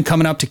Sundin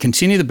coming up to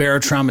continue the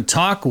Barotrauma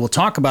talk. We'll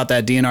talk about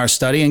that DNR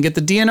study and get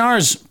the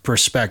DNR's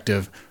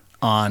perspective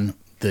on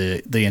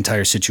the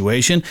entire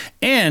situation.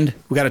 And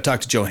we got to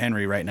talk to Joe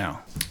Henry right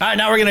now. All right,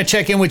 now we're going to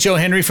check in with Joe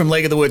Henry from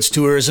Lake of the Woods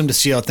Tourism to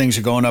see how things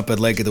are going up at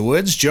Lake of the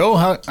Woods. Joe,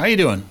 how you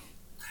doing?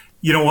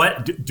 You know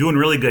what? Doing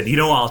really good.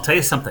 I'll tell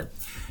you something.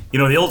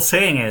 The old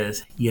saying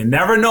is, you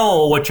never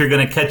know what you're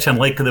going to catch on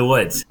Lake of the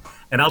Woods.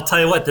 And I'll tell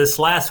you what, this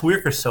last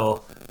week or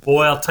so,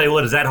 boy, I'll tell you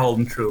what, is that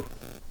holding true?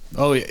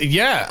 Oh,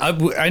 yeah.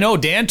 I know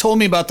Dan told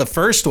me about the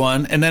first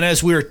one, and then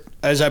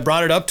as I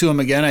brought it up to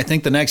him again, I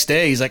think the next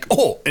day, he's like,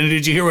 oh, and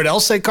did you hear what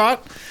else they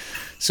caught?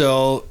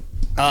 So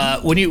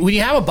when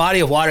you have a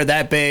body of water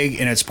that big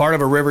and it's part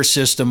of a river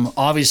system,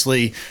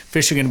 obviously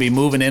fish are going to be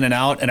moving in and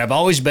out. And I've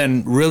always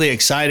been really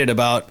excited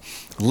about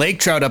lake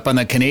trout up on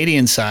the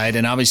Canadian side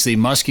and obviously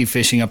muskie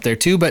fishing up there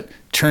too. But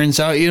turns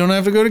out you don't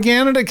have to go to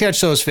Canada to catch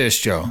those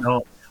fish, Joe.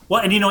 No.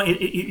 Well, and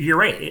you're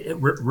right,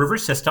 river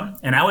system.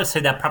 And I would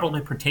say that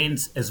probably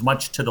pertains as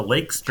much to the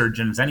lake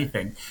sturgeon as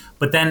anything.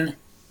 But then,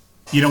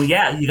 you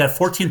got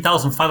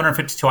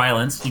 14,552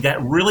 islands. You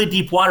got really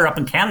deep water up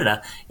in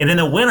Canada. And in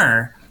the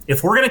winter,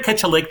 if we're going to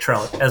catch a lake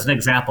trout, as an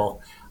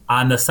example,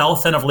 on the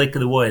south end of Lake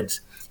of the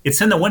Woods, it's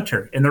in the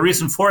winter. And the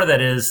reason for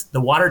that is the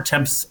water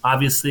temps,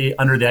 obviously,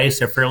 under the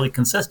ice are fairly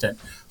consistent.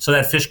 So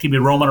that fish can be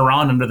roaming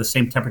around under the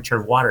same temperature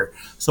of water.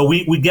 So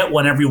we get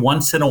one every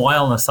once in a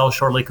while in the South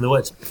Shore Lake of the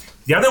Woods.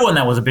 The other one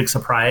that was a big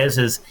surprise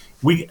is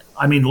Lake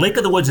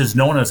of the Woods is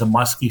known as a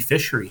muskie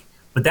fishery.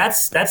 But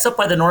that's up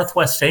by the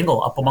northwest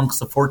angle, up amongst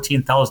the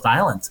 14,000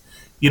 islands.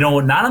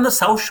 Not on the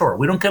South Shore.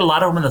 We don't get a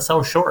lot of them in the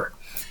South Shore.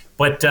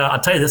 But I'll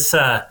tell you, this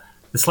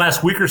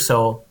last week or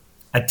so,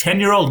 a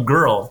 10-year-old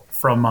girl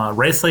from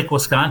Rice Lake,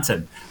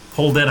 Wisconsin,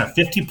 pulled in a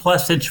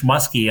 50-plus inch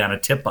muskie on a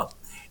tip-up.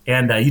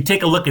 And you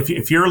take a look,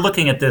 if you're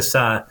looking at this,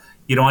 on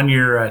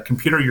your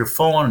computer, your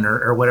phone,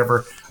 or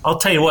whatever, I'll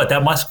tell you what,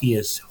 that muskie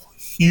is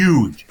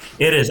huge.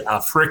 It is a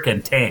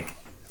frickin' tank.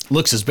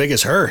 Looks as big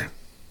as her.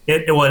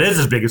 It is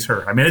as big as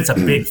her. I mean, it's a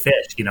big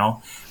fish,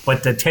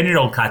 But the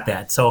 10-year-old caught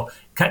that. So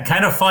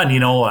kind of fun,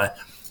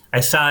 I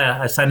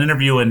saw an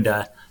interview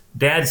and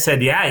Dad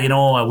said,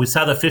 yeah, we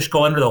saw the fish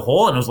go under the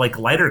hole and it was like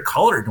lighter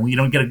colored. And we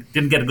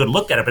didn't get a good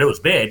look at it, but it was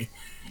big.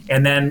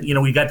 And then,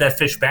 we got that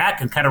fish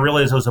back and kind of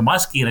realized it was a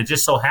muskie. And it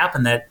just so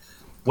happened that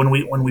when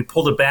we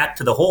pulled it back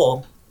to the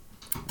hole,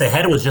 the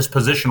head was just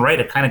positioned right.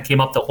 It kind of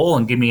came up the hole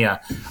and gave me a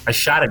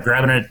shot at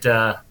grabbing it,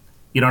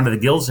 under the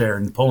gills there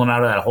and pulling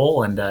out of that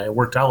hole, and it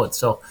worked out.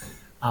 So,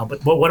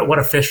 but what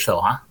a fish,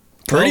 though, huh?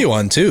 Pretty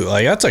one too.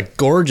 Like that's a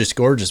gorgeous,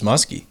 gorgeous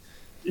muskie.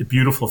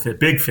 Beautiful fish,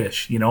 big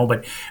fish,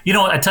 But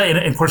I tell you,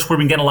 and of course, we've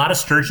been getting a lot of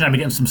sturgeon. I've been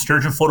getting some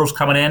sturgeon photos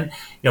coming in.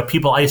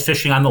 People ice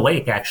fishing on the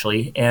lake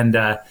actually, and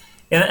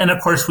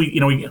of course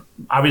we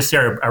obviously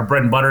our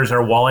bread and butter is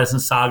our walleyes and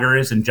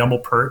saugers and jumbo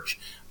perch.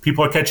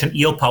 People are catching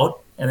eel pout.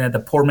 And then the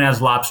poor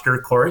man's lobster,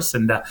 of course,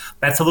 and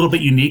that's a little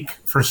bit unique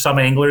for some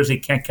anglers. They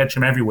can't catch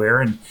them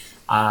everywhere, and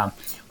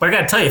but I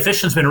got to tell you,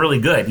 fishing's been really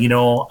good.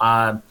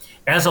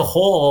 As a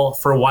whole,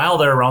 for a while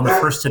there, around the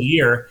first of the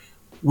year,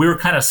 we were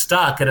kind of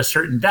stuck at a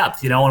certain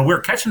depth, and we were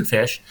catching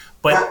fish.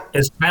 But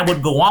as time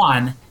would go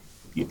on,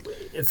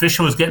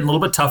 fishing was getting a little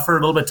bit tougher.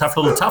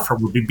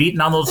 We'd be beating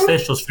on those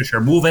fish. Those fish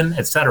are moving,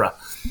 etc.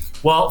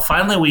 Well,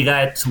 finally, we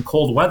got some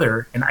cold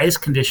weather, and ice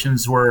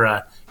conditions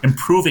were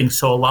improving,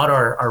 so allowed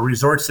our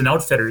resorts and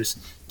outfitters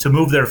to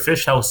move their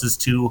fish houses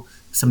to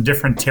some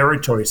different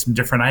territories, some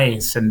different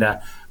ice, and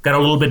got a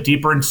little bit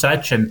deeper and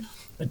such. And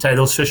I tell you,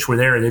 those fish were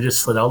there; they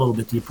just slid out a little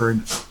bit deeper.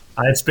 And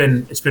it's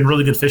been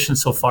really good fishing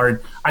so far. And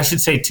I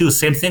should say too,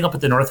 same thing up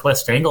at the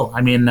northwest angle.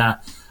 I mean, I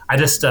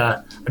just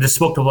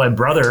spoke to my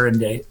brother,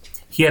 and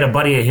he had a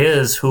buddy of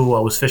his who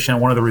was fishing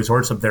at one of the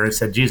resorts up there. He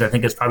said, "Geez, I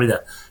think it's probably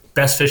the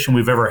best fishing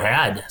we've ever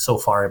had so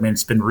far. I mean,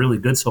 it's been really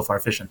good so far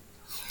fishing."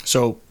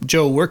 So,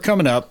 Joe, we're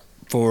coming up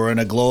for an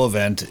Aglow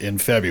event in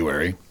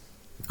February.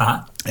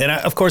 Uh-huh. And,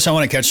 of course, I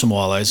want to catch some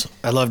walleyes.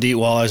 I love to eat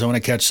walleyes. I want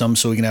to catch some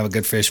so we can have a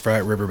good fish fry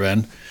at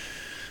Riverbend.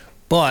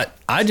 But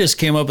I just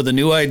came up with a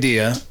new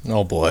idea.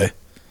 Oh, boy.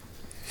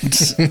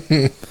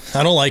 I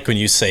don't like when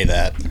you say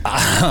that.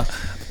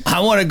 I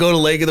want to go to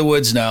Lake of the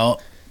Woods now,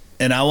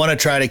 and I want to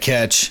try to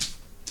catch.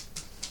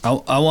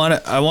 I want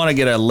to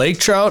get a lake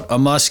trout, a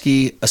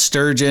muskie, a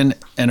sturgeon,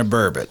 and a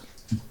burbot.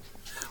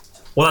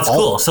 Well, that's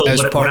cool. So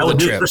what I would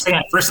do first thing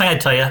I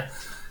tell you,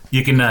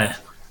 you can. I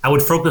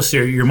would focus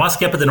your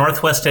muskie up at the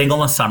northwest angle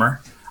in the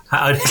summer.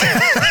 I'd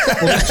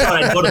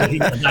go to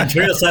the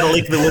Ontario side of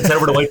Lake of the Woods, head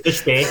over to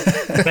Whitefish Bay,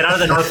 head out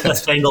of the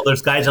northwest angle.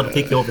 There's guys that'll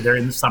take you over there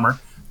in the summer.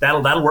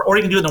 That'll work. Or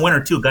you can do it in the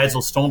winter too. Guys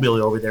will snowmobile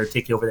you over there,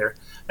 take you over there.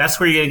 That's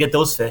where you're gonna get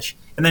those fish.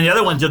 And then the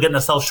other ones you'll get in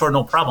the South Shore,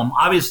 no problem.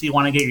 Obviously, you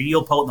want to get your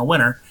eel pout in the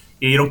winter.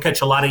 You don't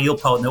catch a lot of eel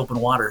pout in the open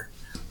water.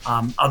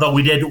 Although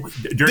we did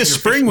during this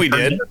spring, we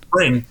did.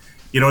 Spring,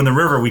 in the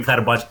river we caught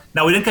a bunch.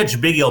 Now we didn't catch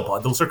big eel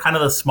pout. Those are kind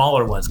of the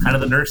smaller ones, kind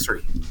of the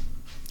nursery.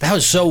 That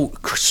was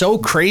so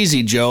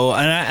crazy, Joe,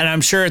 and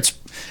I'm sure it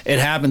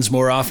happens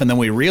more often than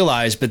we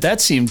realize. But that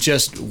seemed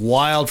just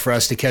wild for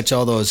us to catch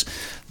all those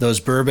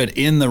burbot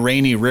in the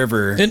Rainy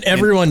River, and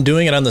everyone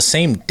doing it on the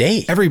same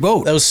day. Every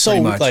boat. That was so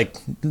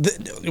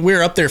we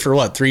were up there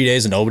for 3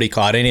 days and nobody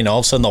caught any, and all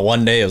of a sudden the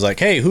one day it was like,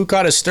 hey, who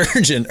caught a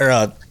sturgeon or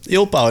a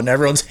eel pout? And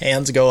everyone's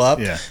hands go up.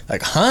 Yeah.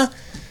 Like, huh?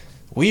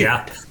 Weird.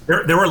 Yeah,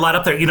 there were a lot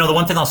up there. The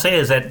one thing I'll say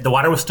is that the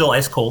water was still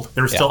ice cold.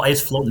 There was still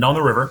ice floating down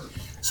the river.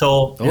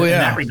 So in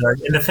that regard,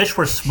 and the fish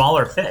were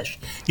smaller fish.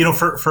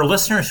 For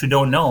listeners who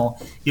don't know,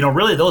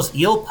 really those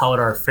eel pout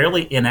are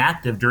fairly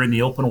inactive during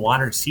the open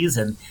water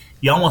season.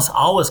 You almost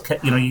always,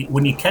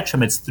 when you catch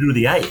them, it's through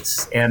the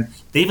ice, and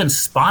they even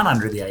spawn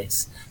under the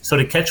ice. So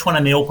to catch one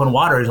in the open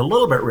water is a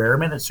little bit rare. I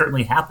mean, it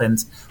certainly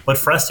happens, but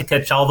for us to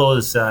catch all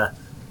those, eel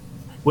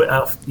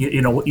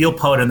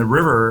pout in the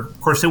river,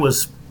 of course, it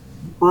was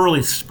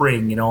early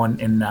spring,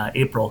 in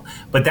April.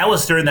 But that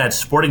was during that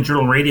Sporting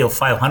Journal Radio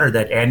 500,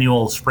 that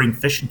annual spring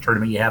fishing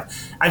tournament you have.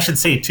 I should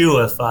say,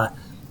 too,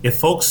 if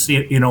folks,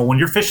 when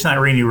you're fishing that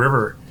Rainy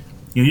River,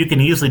 you can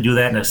easily do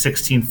that in a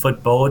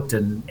 16-foot boat,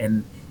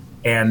 and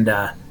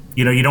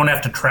you don't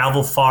have to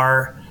travel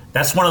far.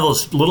 That's one of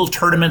those little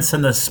tournaments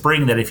in the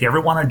spring that if you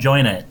ever want to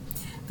join it,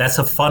 that's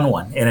a fun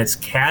one. And it's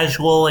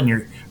casual, and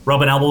you're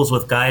rubbing elbows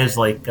with guys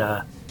like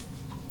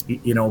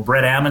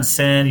Brett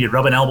Amundsen. You're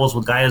rubbing elbows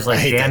with guys like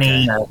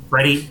Danny,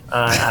 Freddie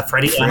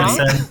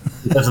Amundsen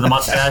because of the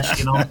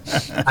mustache.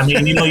 I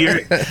mean,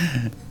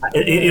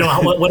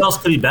 what else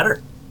could be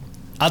better?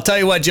 I'll tell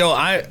you what, Joe.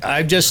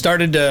 I've just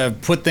started to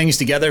put things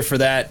together for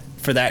that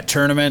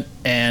tournament,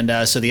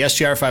 and so the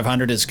SJR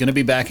 500 is going to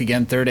be back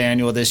again, third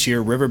annual this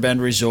year,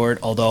 Riverbend Resort.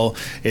 Although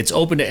it's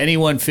open to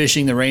anyone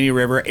fishing the Rainy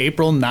River,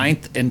 April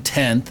 9th and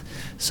 10th.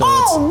 So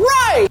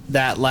it's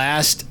that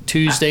last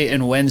Tuesday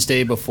and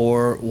Wednesday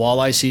before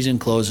walleye season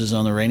closes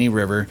on the Rainy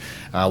River.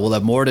 We'll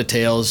have more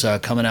details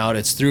coming out.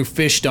 It's through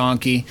Fish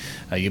Donkey.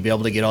 You'll be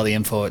able to get all the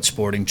info at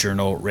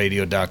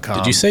sportingjournalradio.com.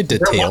 Did you say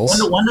details?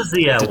 When does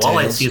the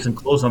walleye season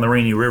close on the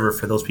Rainy River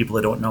for those people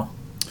that don't know?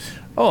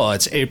 Oh,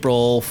 it's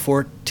April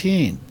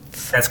 14th.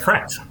 That's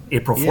correct.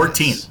 April 14th.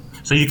 Yes.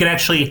 So you can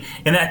actually,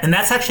 and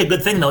that's actually a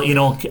good thing, though.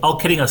 All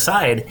kidding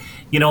aside,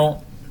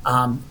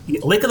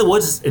 Lake of the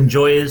Woods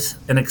enjoys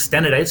an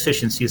extended ice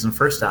fishing season.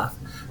 First off,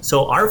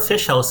 so our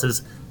fish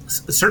houses,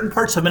 certain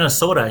parts of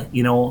Minnesota,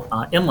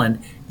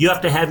 inland, you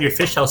have to have your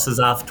fish houses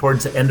off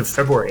towards the end of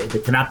February. They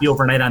cannot be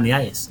overnight on the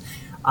ice.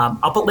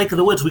 Up at Lake of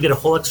the Woods, we get a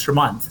whole extra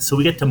month, so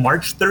we get to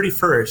March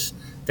 31st.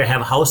 To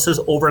have houses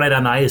overnight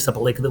on the ice up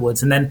at Lake of the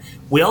Woods. And then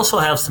we also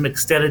have some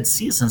extended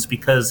seasons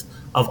because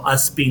of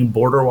us being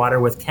border water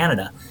with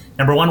Canada.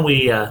 Number one, our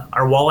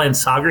walleye and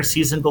sauger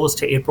season goes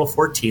to April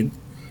 14th,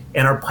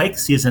 and our pike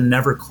season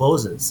never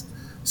closes.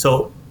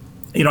 So,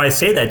 I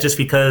say that just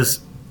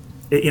because,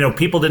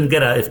 people didn't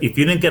get if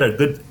you didn't get a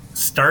good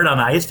start on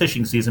the ice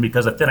fishing season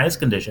because of thin ice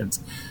conditions,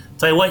 I'll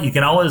tell you what, you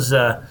can always,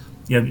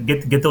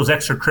 get those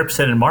extra trips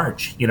in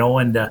March,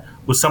 and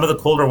with some of the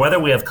colder weather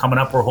we have coming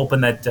up, we're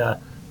hoping that,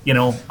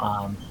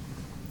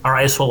 our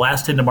ice will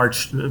last into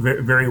March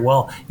very, very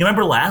well. You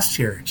remember last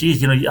year?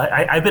 Geez,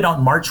 I've been out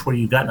in March where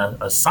you got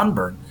a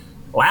sunburn.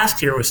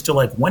 Last year it was still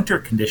like winter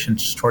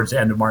conditions towards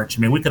the end of March.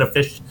 I mean, we could have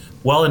fished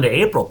well into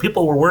April.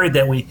 People were worried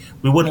that we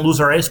wouldn't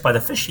lose our ice by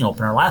the fishing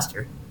opener last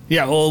year.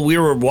 Yeah, well, we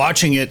were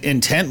watching it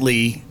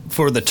intently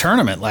for the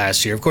tournament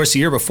last year. Of course, the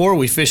year before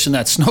we fished in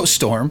that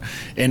snowstorm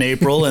in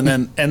April, and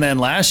then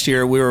last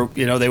year we were,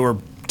 they were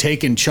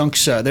taking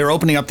chunks. They were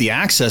opening up the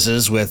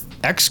accesses with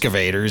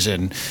excavators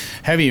and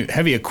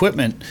heavy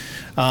equipment.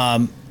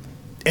 And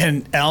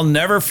I'll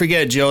never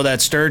forget, Joe,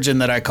 that sturgeon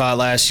that I caught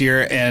last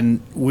year,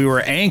 and we were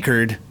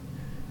anchored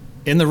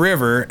in the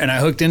river, and I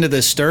hooked into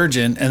this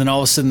sturgeon, and then all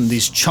of a sudden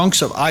these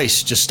chunks of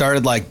ice just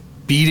started like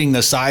beating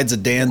the sides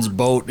of Dan's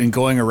boat and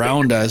going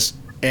around us.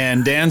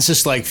 And Dan's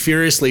just like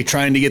furiously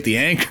trying to get the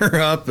anchor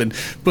up and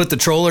put the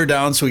troller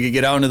down so we could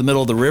get out into the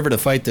middle of the river to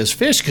fight this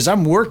fish, because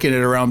I'm working it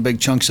around big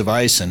chunks of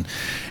ice. And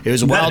it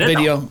was a wild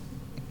video.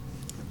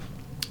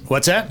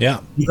 What's that?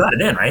 Yeah. You got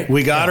it in, right?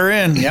 We got her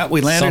in. Yeah,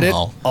 we landed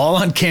Somehow. it all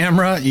on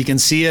camera. You can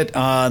see it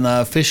on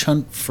the Fish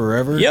Hunt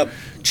Forever Yep.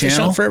 channel. Fish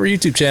Hunt Forever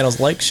YouTube channels.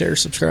 Like, share,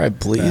 subscribe,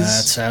 please.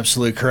 That's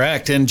absolutely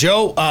correct. And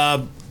Joe,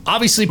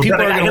 obviously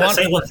people are going to want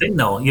to say one thing,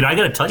 though. You know, I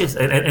got to tell you,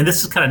 and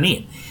this is kind of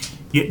neat.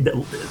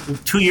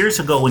 2 years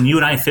ago, when you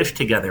and I fished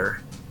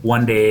together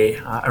one day,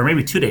 or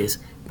maybe 2 days,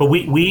 but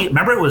we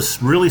remember it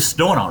was really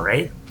snowing out,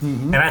 right?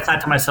 Mm-hmm. And I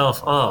thought to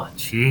myself, oh,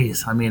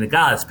 geez, I mean,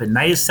 God, it's been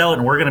nice out,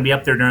 and we're going to be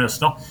up there during the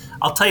snow.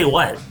 I'll tell you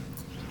what,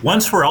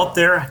 once we're out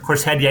there, of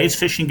course, had the ice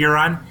fishing gear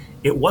on,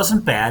 it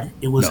wasn't bad.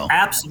 It was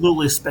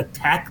absolutely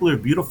spectacular,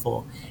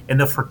 beautiful. And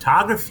the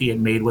photography it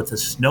made with the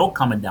snow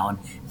coming down,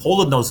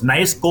 holding those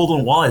nice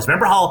golden walleyes.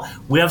 Remember how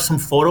we have some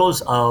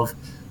photos of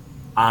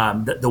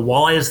the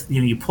walleyes, you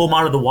know, you pull them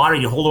out of the water,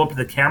 you hold them up to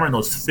the camera, and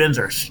those fins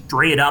are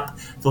straight up.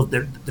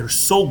 They're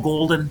so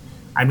golden.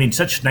 I mean,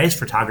 such nice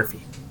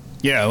photography.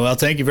 Yeah, well,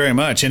 thank you very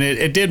much. And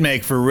it did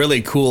make for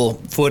really cool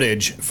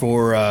footage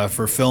for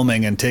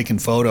filming and taking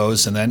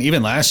photos. And then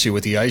even last year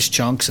with the ice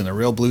chunks and the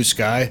real blue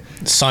sky.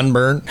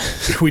 Sunburn.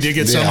 We did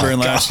get sunburn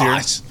last year.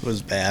 It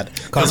was bad.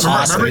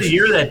 Remember the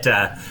year that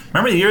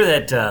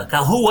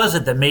God, who was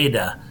it that made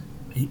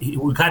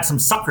we got some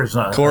suckers,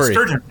 Corey.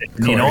 sturgeon,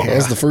 you know? That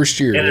was the first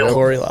year.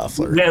 Corey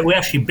Loeffler. Yeah, we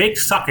actually baked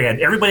sucker.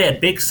 Everybody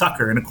had baked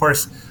sucker, and of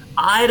course,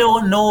 I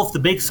don't know if the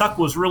baked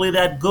sucker was really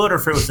that good or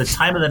if it was the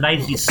time of the night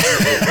he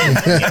served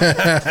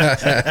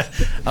it.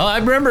 Oh, I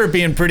remember it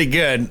being pretty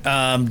good.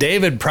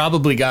 David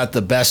probably got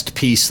the best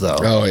piece, though.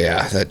 Oh,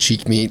 yeah, that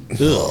cheek meat.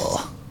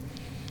 Ugh.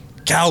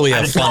 God, we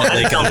have fun at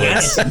Lake of the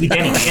Woods.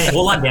 Danny,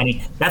 hold on,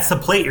 Danny. That's the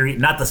plate you're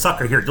eating, not the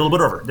sucker. Here, a little bit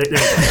over. There you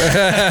go.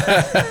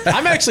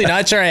 I'm actually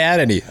not sure I had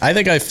any. I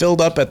think I filled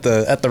up at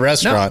the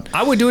restaurant. No,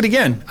 I would do it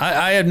again.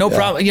 I had no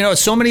problem. You know,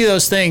 so many of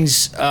those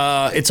things,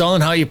 it's all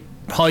in how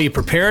you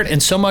prepare it,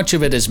 and so much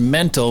of it is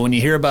mental. When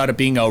you hear about it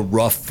being a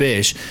rough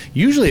fish,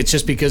 usually it's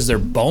just because they're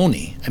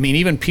bony. I mean,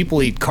 even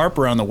people eat carp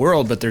around the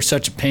world, but they're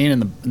such a pain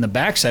in the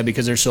backside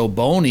because they're so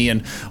bony.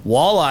 And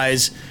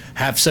walleyes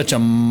have such a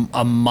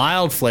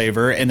mild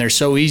flavor, and they're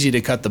so easy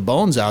to cut the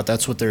bones out.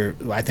 That's what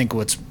I think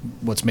what's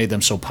made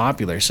them so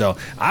popular. So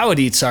I would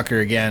eat sucker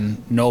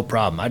again, no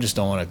problem. I just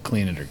don't want to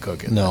clean it or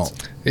cook it. No.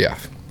 Yeah.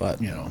 But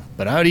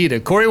I would eat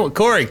it.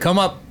 Corey, come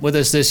up with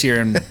us this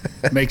year and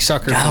make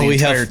sucker for the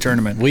entire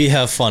tournament. We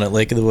have fun at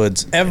Lake of the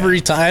Woods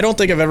every time. I don't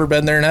think I've ever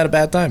been there and had a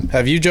bad time.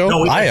 Have you, Joe?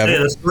 No, I have.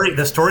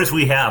 The stories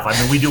we have.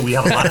 I mean, we do. We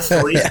have a lot of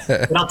stories.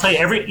 And I'll tell you,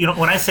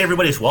 when I say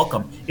everybody's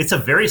welcome, it's a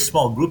very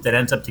small group that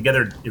ends up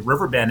together at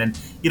Riverbend. And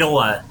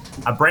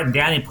Brett and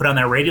Danny put on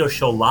that radio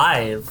show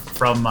live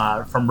from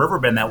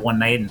Riverbend that one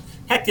night. And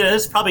heck,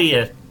 there's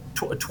probably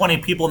 20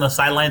 people in the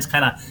sidelines,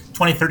 kind of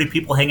 20, 30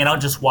 people hanging out,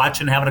 just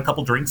watching, having a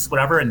couple drinks,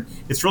 whatever. And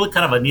it's really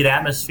kind of a neat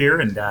atmosphere.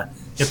 And of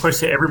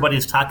course,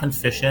 everybody's talking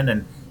fishing,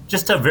 and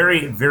just a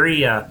very,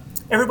 very,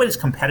 everybody's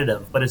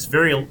competitive, but it's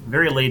very,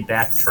 very laid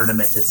back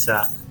tournament. It's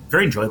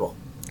very enjoyable.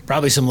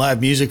 Probably some live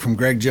music from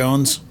Greg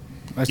Jones,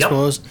 I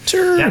suppose.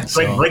 Sure. Yeah,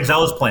 Greg's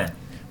always playing.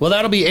 Well,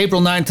 that'll be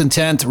April 9th and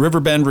 10th,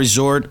 Riverbend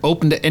Resort,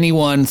 open to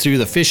anyone through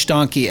the Fish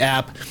Donkey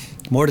app.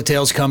 More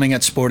details coming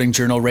at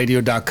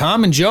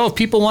sportingjournalradio.com. And Joe, if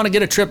people want to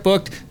get a trip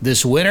booked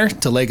this winter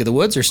to Lake of the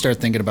Woods or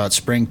start thinking about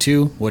spring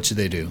too, what should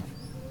they do?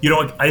 You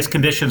know, ice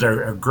conditions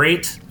are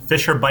great.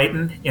 Fish are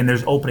biting, and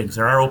there's openings.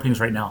 There are openings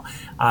right now.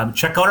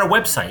 Check out our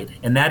website,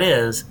 and that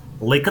is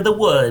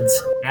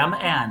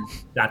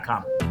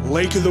lakeofthewoodsmn.com.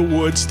 Lake of the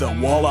Woods, the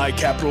walleye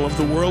capital of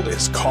the world,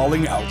 is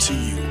calling out to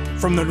you.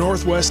 From the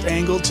Northwest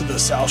Angle to the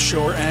South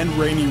Shore and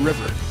Rainy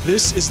River,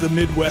 this is the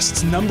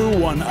Midwest's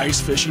 #1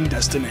 ice fishing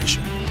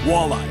destination.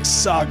 Walleyes,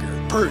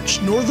 sauger,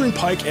 perch, northern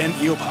pike, and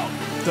eelpout.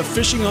 The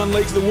fishing on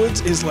Lake of the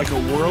Woods is like a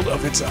world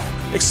of its own.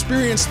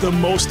 Experience the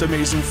most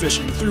amazing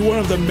fishing through one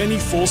of the many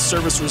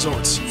full-service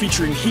resorts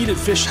featuring heated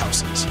fish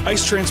houses,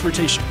 ice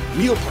transportation,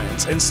 meal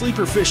plans, and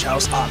sleeper fish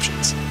house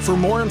options. For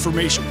more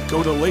information,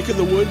 go to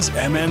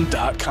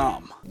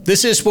lakeofthewoodsmn.com.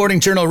 This is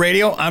Sporting Journal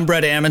Radio. I'm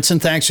Brett Amundsen.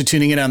 Thanks for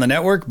tuning in on the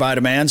network, by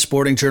demand,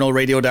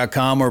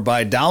 sportingjournalradio.com, or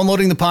by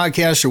downloading the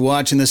podcast or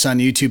watching this on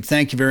YouTube.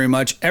 Thank you very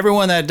much.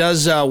 Everyone that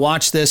does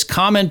watch this,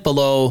 comment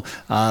below,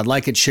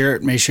 like it, share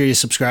it. Make sure you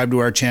subscribe to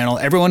our channel.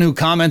 Everyone who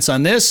comments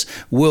on this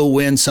will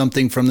win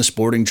something from the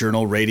Sporting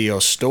Journal Radio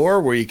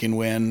store, where you can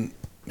win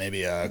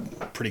maybe a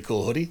pretty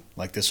cool hoodie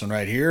like this one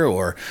right here,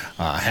 or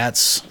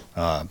hats,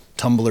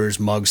 tumblers,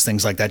 mugs,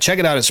 things like that. Check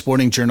it out at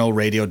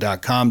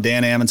sportingjournalradio.com.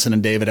 Dan Amundsen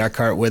and David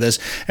Eckhart with us.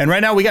 And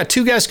right now we got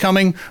two guests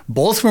coming,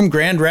 both from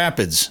Grand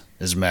Rapids,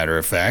 as a matter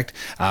of fact.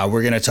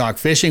 We're going to talk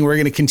fishing. We're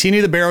going to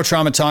continue the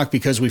Barotrauma talk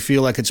because we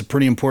feel like it's a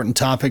pretty important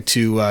topic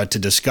to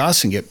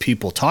discuss and get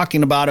people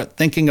talking about it,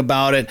 thinking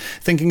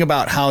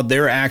about how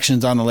their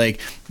actions on the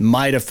lake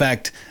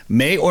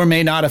may or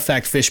may not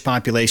affect fish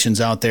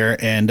populations out there.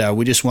 And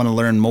we just want to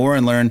learn more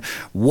and learn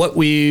what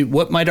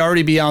might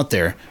already be out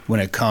there when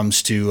it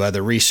comes to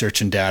the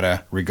research and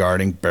data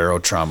regarding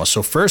barotrauma.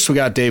 So first we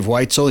got Dave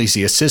Weitzel. He's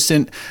the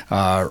assistant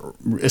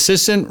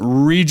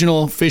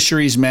regional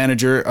fisheries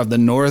manager of the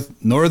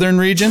northern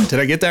region. Did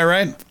I get that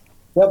right?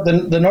 Yep,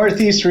 the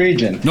Northeast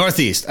region.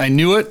 Northeast. I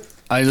knew it.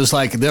 I just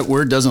like that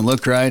word doesn't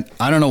look right.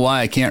 I don't know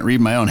why I can't read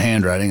my own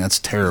handwriting. That's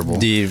terrible.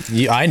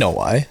 I know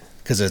why.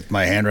 Because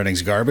my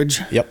handwriting's garbage?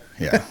 Yep.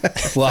 Yeah.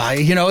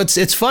 Well,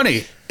 it's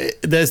funny.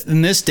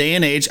 In this day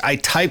and age, I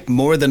type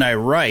more than I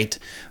write.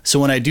 So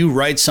when I do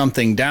write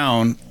something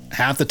down,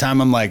 half the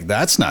time I'm like,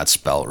 that's not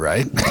spelled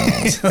right.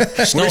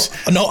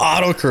 no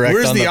autocorrect.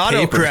 Where's on the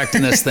paper. autocorrect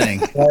in this thing?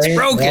 It's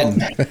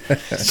broken.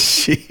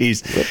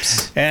 Jeez.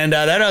 Whoops. And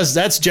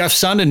that's Jeff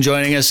Sundin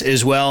joining us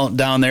as well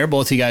down there.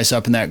 Both of you guys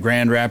up in that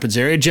Grand Rapids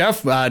area.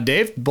 Jeff,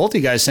 Dave, both of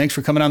you guys, thanks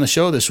for coming on the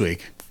show this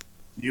week.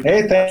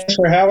 Hey, thanks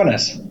for having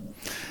us.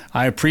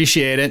 I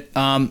appreciate it.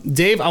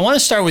 Dave, I want to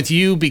start with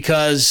you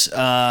because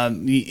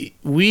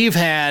we've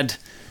had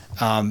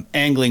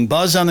Angling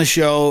Buzz on the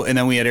show, and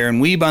then we had Aaron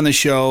Weeb on the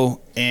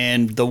show,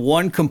 and the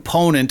one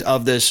component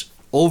of this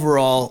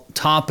overall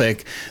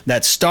topic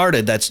that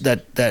started,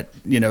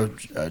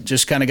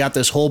 just kind of got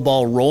this whole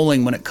ball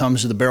rolling when it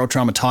comes to the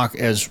Barotrauma talk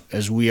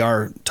as we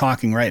are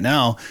talking right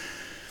now,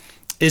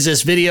 is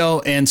this video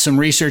and some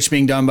research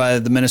being done by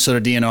the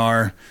Minnesota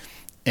DNR.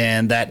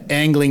 And that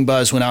Angling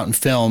Buzz went out and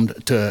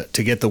filmed to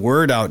get the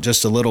word out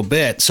just a little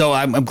bit. So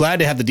I'm glad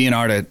to have the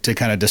DNR to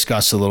kind of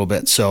discuss a little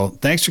bit. So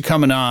thanks for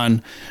coming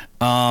on.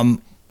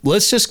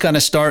 Let's just kind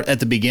of start at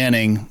the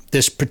beginning.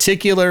 This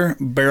particular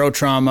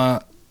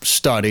barotrauma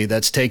study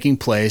that's taking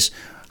place,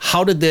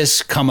 how did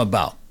this come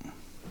about?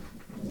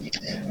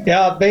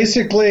 Yeah,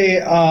 basically,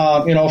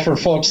 for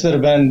folks that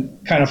have been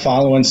kind of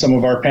following some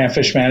of our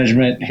panfish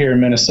management here in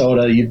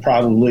Minnesota, you've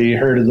probably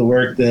heard of the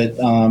work that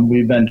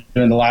we've been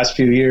doing the last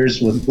few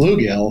years with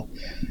bluegill.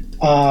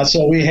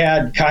 So we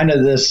had kind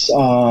of this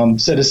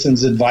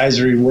citizens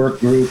advisory work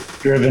group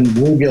driven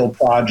bluegill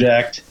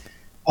project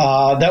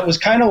that was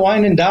kind of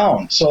winding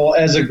down. So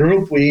as a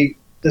group, we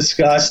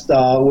discussed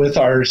with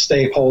our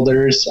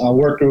stakeholders,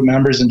 work group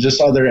members, and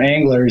just other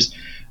anglers,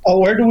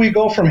 where do we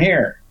go from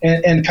here?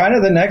 And kind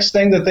of the next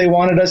thing that they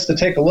wanted us to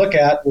take a look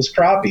at was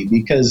crappie,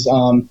 because,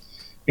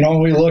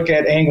 when we look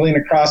at angling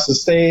across the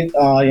state,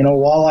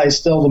 walleye is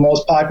still the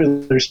most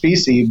popular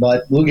species,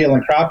 but bluegill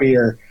and crappie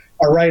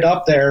are right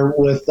up there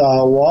with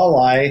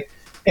walleye.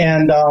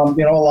 And,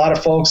 a lot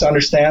of folks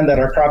understand that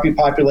our crappie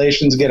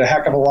populations get a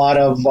heck of a lot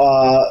of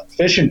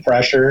fishing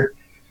pressure.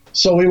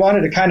 So we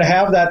wanted to kind of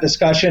have that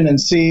discussion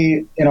and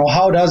see,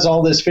 how does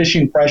all this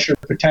fishing pressure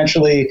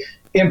potentially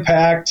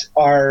impact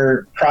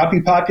our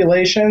crappie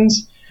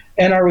populations,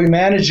 and are we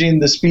managing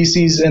the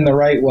species in the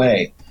right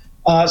way?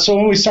 So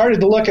when we started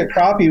to look at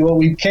crappie, what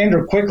we came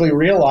to quickly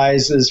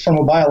realize is, from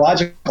a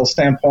biological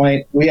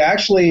standpoint, we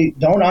actually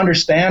don't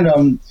understand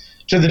them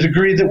to the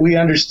degree that we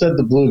understood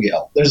the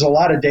bluegill. There's a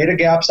lot of data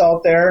gaps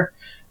out there.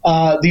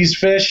 These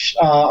fish,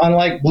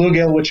 unlike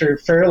bluegill, which are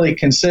fairly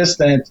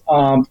consistent,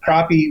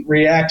 crappie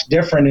react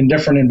different in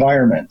different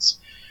environments.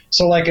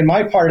 So like in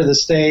my part of the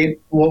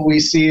state, what we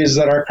see is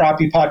that our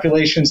crappie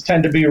populations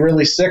tend to be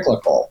really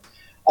cyclical.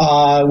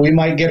 We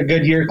might get a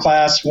good year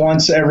class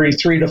once every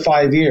 3 to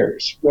 5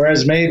 years,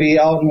 whereas maybe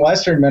out in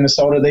western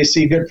Minnesota, they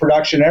see good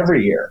production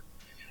every year.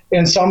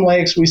 In some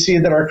lakes, we see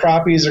that our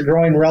crappies are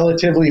growing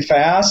relatively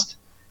fast.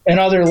 In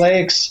other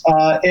lakes,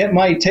 it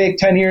might take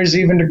 10 years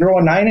even to grow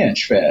a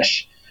 9-inch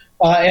fish.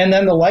 And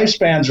then the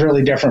lifespan's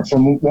really different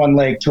from one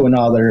lake to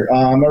another.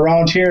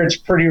 Around here, it's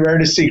pretty rare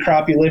to see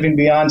crappie living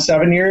beyond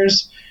 7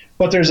 years.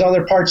 But there's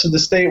other parts of the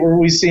state where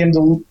we see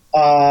them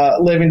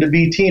living to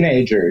be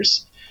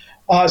teenagers.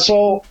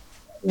 So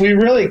we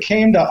really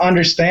came to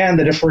understand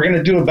that if we're going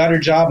to do a better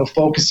job of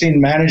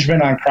focusing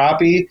management on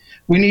crappie,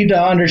 we need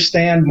to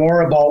understand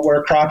more about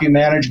where crappie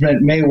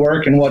management may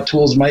work and what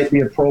tools might be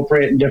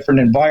appropriate in different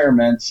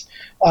environments.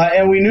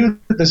 And we knew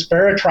that this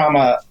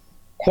barotrauma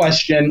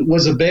question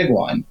was a big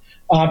one,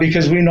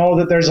 because we know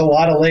that there's a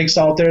lot of lakes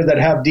out there that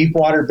have deep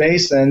water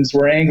basins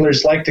where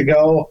anglers like to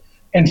go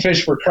and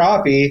fish for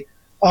crappie.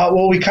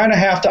 Well, we kind of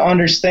have to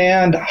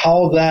understand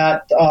how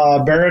that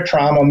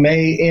barotrauma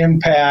may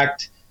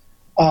impact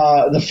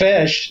the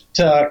fish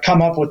to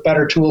come up with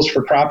better tools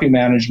for crappie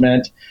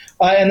management.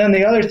 And then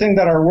the other thing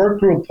that our work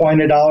group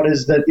pointed out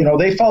is that,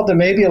 they felt that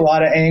maybe a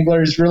lot of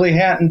anglers really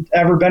hadn't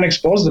ever been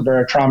exposed to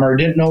barotrauma or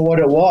didn't know what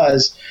it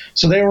was.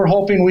 So they were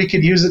hoping we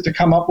could use it to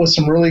come up with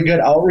some really good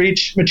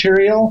outreach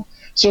material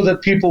so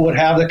that people would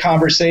have the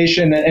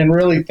conversation and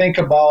really think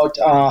about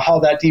how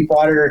that deep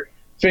water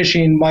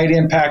fishing might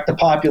impact the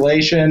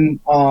population,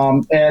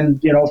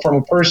 and from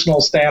a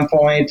personal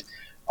standpoint,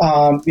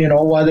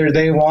 whether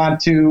they want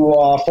to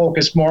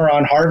focus more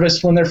on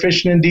harvest when they're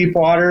fishing in deep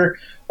water,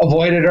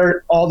 avoid it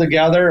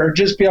altogether, or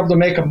just be able to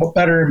make a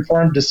better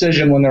informed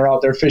decision when they're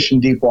out there fishing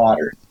deep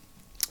water.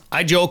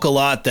 I joke a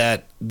lot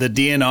that the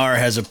DNR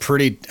has a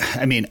pretty,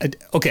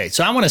 okay,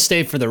 so I want to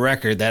state for the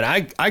record that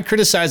I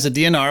criticize the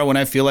DNR when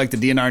I feel like the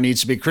DNR needs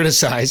to be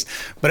criticized,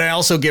 but I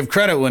also give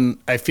credit when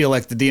I feel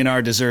like the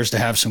DNR deserves to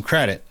have some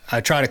credit.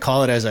 I try to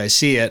call it as I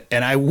see it,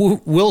 and I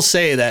will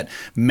say that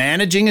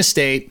managing a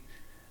state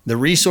the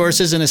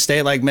resources in a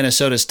state like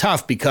Minnesota is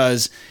tough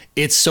because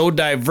it's so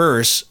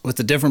diverse with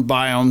the different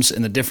biomes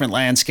and the different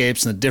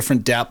landscapes and the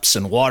different depths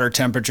and water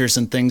temperatures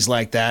and things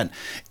like that.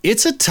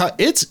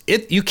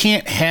 You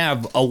can't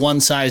have a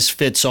one size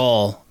fits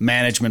all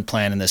management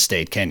plan in this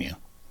state, can you?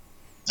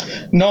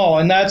 No,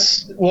 and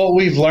that's what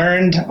we've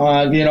learned,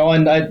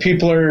 and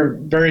people are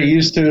very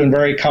used to and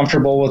very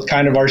comfortable with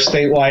kind of our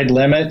statewide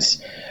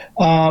limits.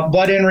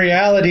 But in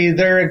reality,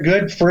 they're a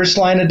good first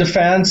line of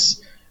defense.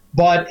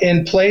 But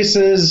in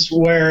places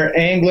where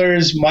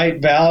anglers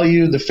might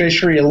value the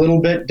fishery a little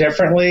bit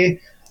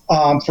differently,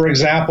 for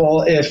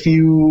example, if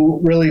you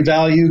really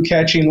value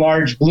catching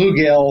large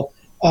bluegill,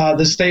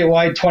 the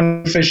statewide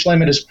 20 fish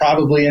limit is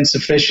probably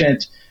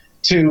insufficient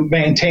to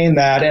maintain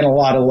that in a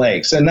lot of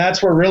lakes. And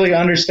that's where really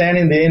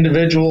understanding the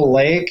individual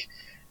lake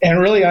and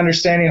really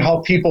understanding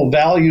how people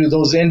value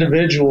those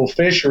individual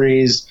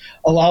fisheries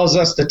allows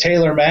us to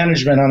tailor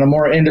management on a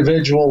more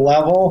individual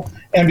level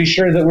and be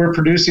sure that we're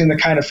producing the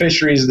kind of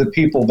fisheries that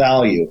people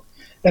value.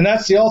 And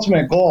that's the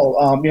ultimate goal.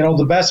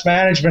 The best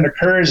management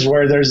occurs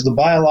where there's the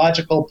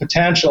biological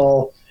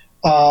potential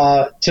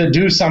to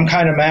do some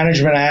kind of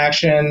management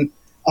action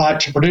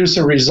to produce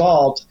a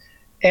result,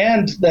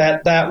 and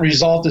that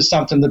result is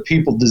something that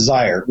people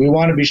desire. We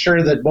want to be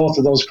sure that both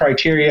of those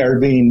criteria are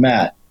being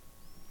met.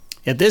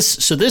 Yeah,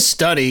 this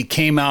study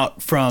came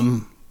out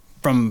from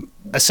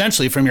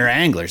essentially from your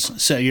anglers,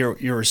 so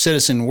your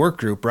citizen work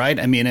group, right?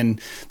 I mean,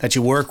 and that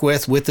you work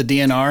with the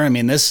DNR. I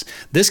mean, this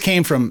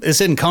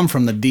didn't come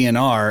from the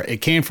DNR. It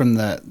came from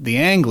the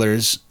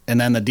anglers, and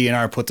then the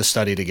DNR put the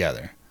study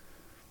together.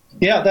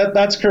 Yeah,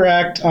 that's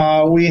correct.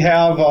 We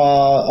have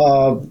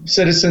a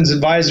citizens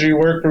advisory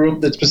work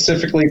group that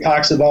specifically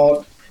talks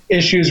about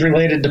issues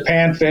related to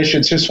panfish.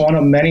 It's just one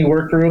of many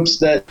work groups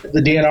that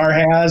the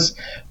DNR has.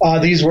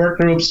 These work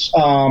groups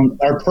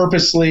are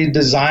purposely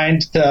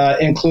designed to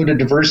include a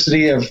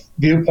diversity of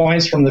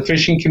viewpoints from the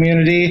fishing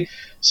community.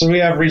 So we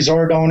have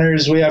resort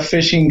owners, we have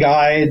fishing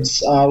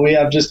guides, we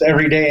have just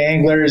everyday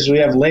anglers, we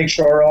have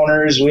lakeshore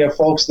owners, we have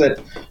folks that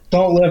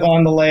don't live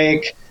on the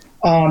lake.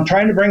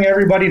 Trying to bring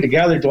everybody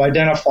together to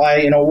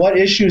identify, what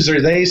issues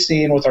are they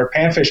seeing with our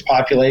panfish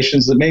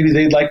populations that maybe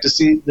they'd like to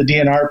see the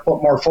DNR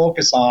put more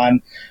focus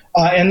on.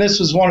 And this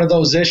was one of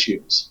those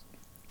issues.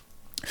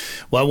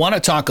 Well, I want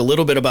to talk a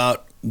little bit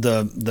about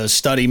the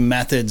study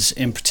methods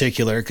in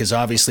particular, because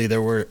obviously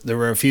there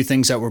were a few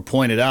things that were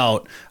pointed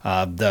out.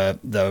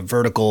 The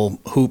vertical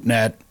hoop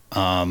net,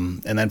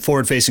 and then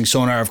forward-facing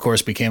sonar, of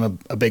course, became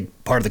a big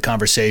part of the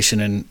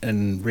conversation. And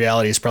in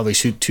reality, it's probably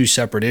two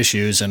separate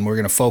issues, and we're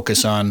going to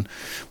focus on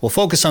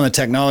the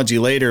technology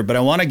later. But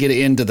I want to get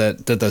into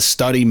the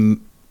study,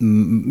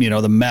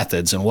 the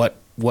methods and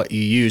what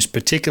you use,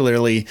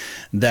 particularly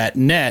that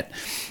net.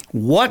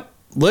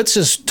 Let's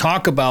just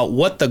talk about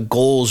what the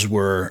goals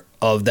were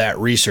of that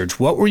research.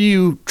 What were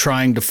you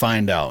trying to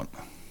find out?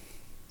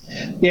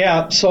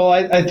 Yeah, so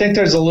I think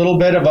there's a little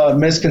bit of a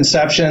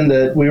misconception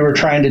that we were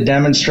trying to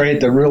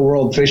demonstrate that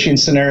real-world fishing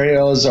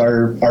scenarios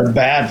are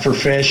bad for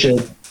fish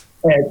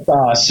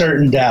at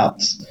certain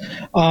depths.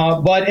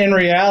 But in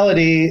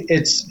reality,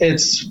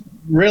 it's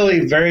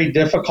really very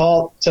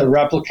difficult to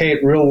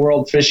replicate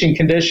real-world fishing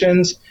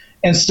conditions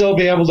and still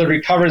be able to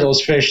recover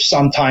those fish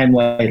sometime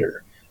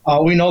later.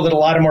 We know that a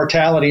lot of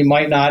mortality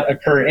might not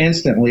occur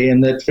instantly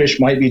and that fish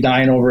might be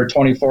dying over a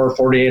 24 or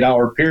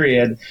 48-hour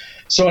period.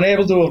 So in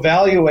able to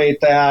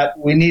evaluate that,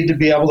 we need to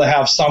be able to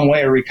have some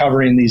way of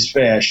recovering these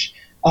fish.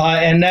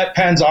 And net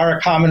pens are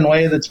a common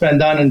way that's been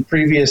done in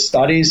previous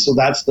studies, so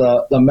that's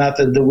the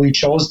method that we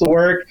chose to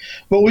work.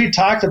 But we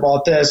talked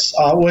about this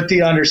with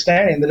the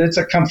understanding that it's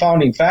a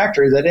confounding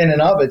factor that in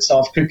and of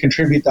itself could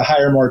contribute to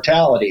higher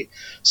mortality.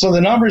 So the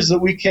numbers that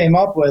we came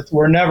up with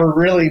were never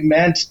really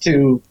meant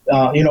to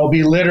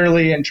be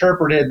literally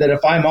interpreted that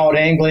if I'm out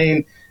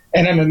angling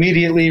and I'm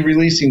immediately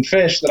releasing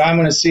fish, that I'm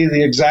going to see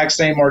the exact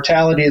same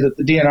mortality that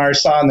the DNR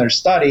saw in their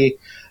study.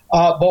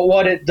 But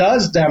what it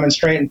does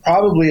demonstrate, and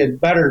probably a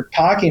better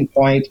talking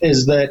point,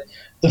 is that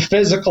the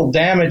physical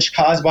damage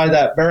caused by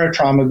that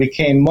barotrauma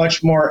became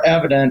much more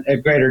evident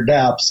at greater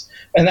depths.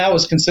 And that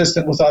was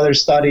consistent with other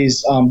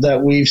studies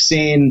that we've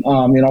seen,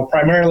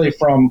 primarily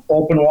from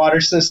open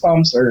water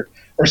systems or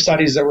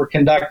studies that were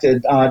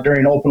conducted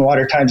during open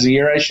water times of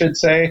year, I should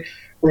say,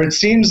 where it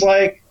seems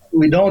like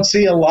we don't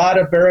see a lot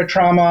of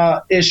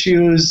barotrauma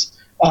issues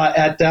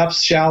at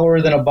depths shallower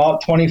than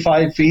about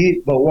 25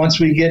 feet. But once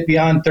we get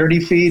beyond 30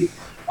 feet,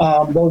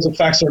 those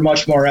effects are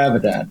much more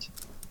evident.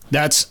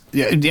 I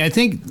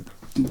think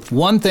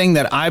one thing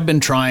that I've been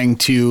trying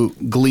to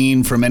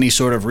glean from any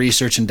sort of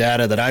research and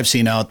data that I've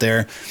seen out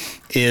there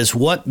is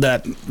what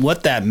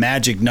that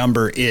magic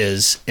number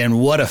is and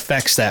what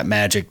affects that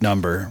magic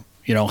number.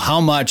 How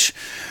much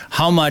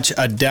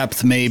a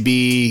depth may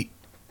be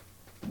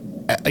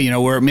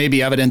where it may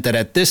be evident that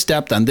at this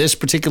depth on this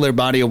particular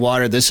body of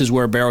water, this is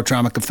where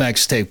barotraumatic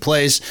effects take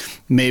place.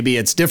 Maybe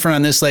it's different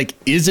on this lake.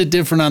 Is it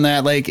different on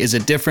that lake? Is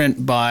it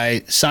different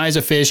by size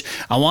of fish?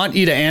 I want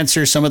you to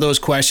answer some of those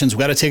questions. We've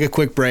got to take a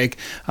quick break,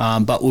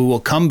 but we will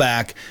come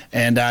back,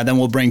 and then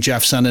we'll bring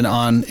Jeff Sundin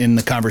on in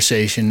the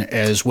conversation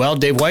as well.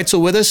 Dave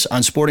Weitzel with us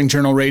on Sporting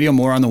Journal Radio.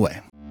 More on the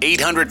way.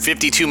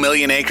 852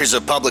 million acres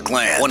of public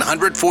land,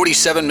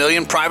 147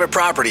 million private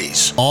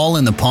properties, all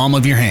in the palm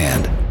of your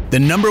hand. The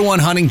 #1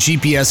 hunting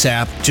GPS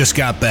app just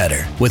got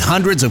better. With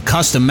hundreds of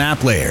custom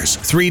map layers,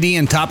 3D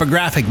and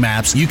topographic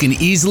maps, you can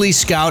easily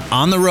scout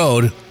on the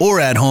road or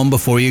at home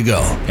before you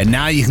go. And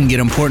now you can get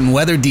important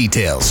weather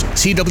details,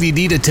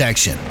 CWD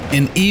detection,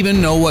 and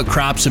even know what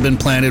crops have been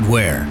planted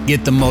where.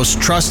 Get the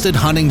most trusted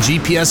hunting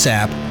GPS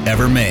app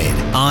ever made.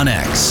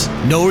 OnX.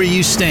 Know where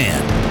you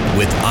stand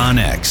with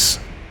OnX.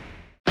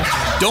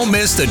 Don't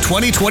miss the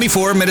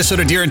 2024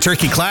 Minnesota Deer and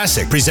Turkey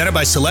Classic, presented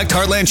by Select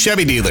Heartland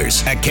Chevy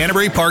Dealers at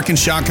Canterbury Park in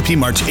Shakopee,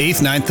 March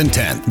 8th, 9th, and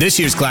 10th. This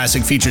year's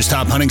Classic features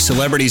top hunting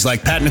celebrities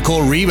like Pat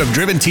Nicole Reeve of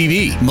Driven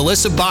TV,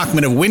 Melissa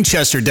Bachman of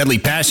Winchester Deadly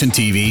Passion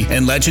TV,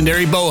 and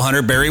legendary bow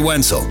hunter Barry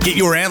Wenzel. Get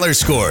your antlers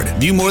scored,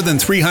 view more than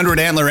 300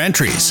 antler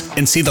entries,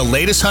 and see the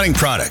latest hunting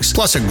products,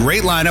 plus a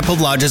great lineup of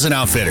lodges and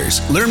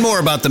outfitters. Learn more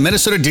about the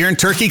Minnesota Deer and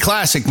Turkey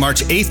Classic,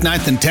 March 8th,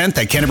 9th, and 10th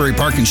at Canterbury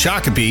Park in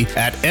Shakopee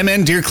at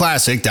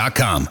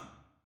mndeerclassic.com.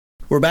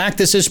 We're back.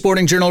 This is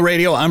Sporting Journal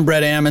Radio. I'm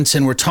Brett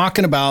Amundsen. We're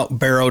talking about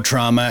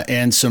barotrauma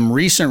and some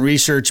recent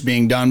research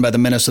being done by the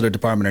Minnesota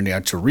Department of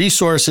Natural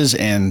Resources,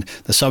 and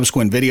the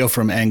subsequent video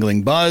from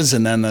Angling Buzz,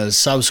 and then the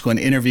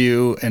subsequent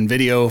interview and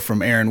video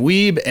from Aaron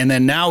Wiebe. And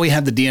then now we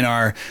have the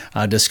DNR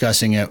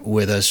discussing it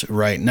with us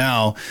right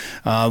now.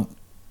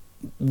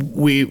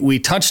 We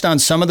touched on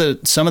some of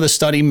the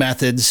study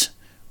methods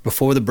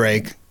before the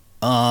break.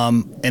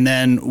 And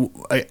then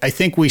I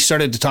think we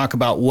started to talk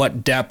about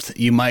what depth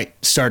you might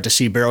start to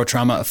see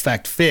barotrauma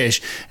affect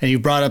fish. And you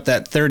brought up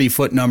that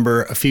 30-foot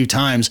number a few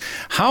times.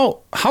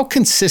 How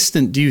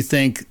consistent do you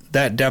think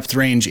that depth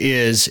range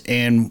is?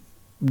 And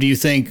do you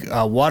think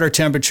water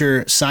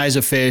temperature, size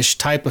of fish,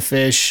 type of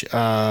fish,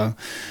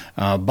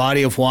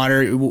 body of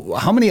water,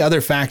 how many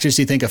other factors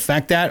do you think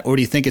affect that? Or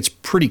do you think it's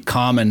pretty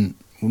common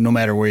no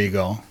matter where you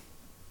go?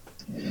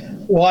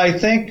 Well, I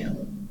think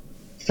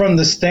from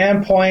the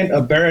standpoint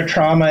of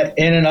barotrauma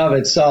in and of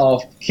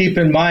itself, keep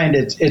in mind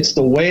it's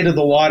the weight of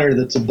the water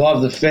that's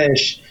above the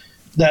fish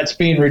that's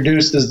being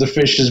reduced as the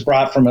fish is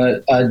brought from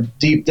a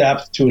deep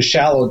depth to a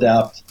shallow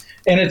depth.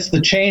 And it's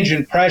the change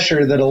in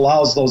pressure that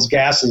allows those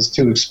gases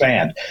to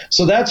expand.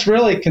 So that's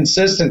really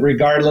consistent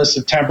regardless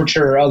of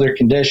temperature or other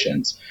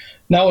conditions.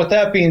 Now, with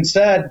that being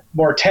said,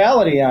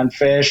 mortality on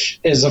fish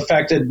is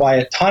affected by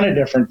a ton of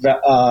different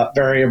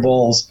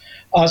variables.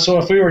 So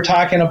if we were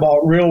talking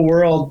about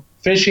real-world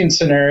fishing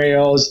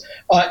scenarios,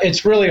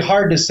 it's really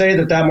hard to say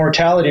that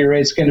mortality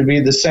rate is going to be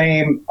the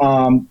same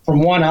from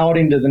one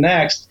outing to the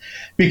next,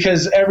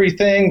 because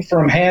everything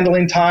from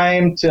handling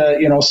time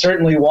to,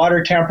 certainly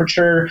water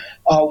temperature,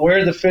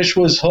 where the fish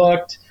was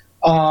hooked,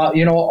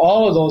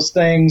 all of those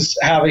things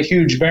have a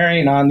huge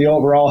bearing on the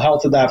overall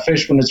health of that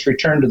fish when it's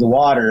returned to the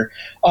water.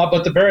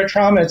 But the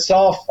barotrauma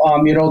itself,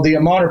 the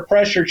amount of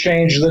pressure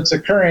change that's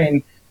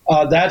occurring,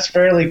 that's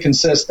fairly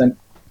consistent.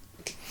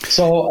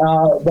 So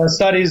the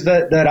studies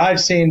that I've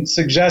seen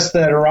suggest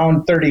that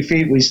around 30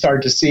 feet we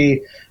start to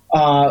see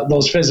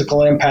those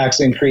physical impacts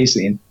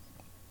increasing.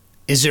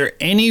 Is there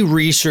any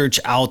research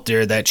out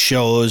there that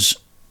shows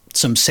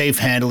some safe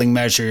handling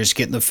measures,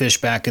 getting the fish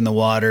back in the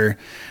water,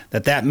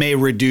 that may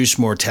reduce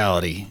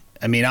mortality?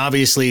 I mean,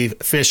 obviously,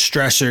 fish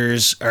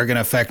stressors are going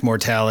to affect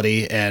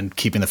mortality, and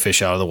keeping the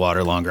fish out of the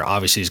water longer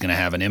obviously is going to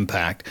have an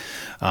impact.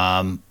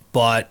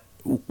 But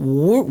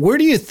where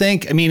do you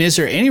think, is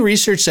there any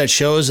research that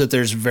shows that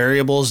there's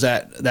variables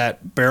that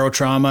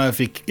barotrauma,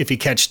 if you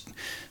catch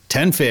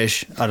 10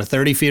 fish out of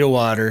 30 feet of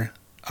water,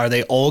 are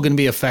they all going to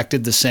be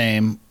affected the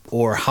same?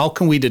 Or how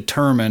can we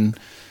determine,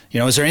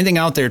 is there anything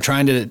out there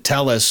trying to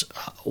tell us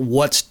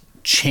what's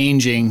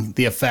changing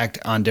the effect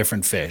on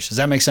different fish? Does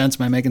that make sense?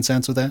 Am I making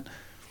sense with that?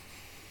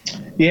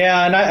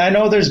 Yeah, and I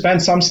know there's been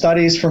some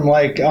studies from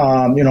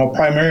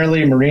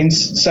primarily marine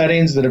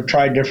settings that have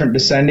tried different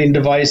descending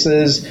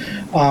devices.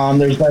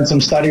 There's been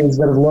some studies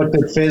that have looked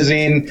at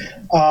fizzing,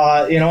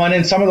 and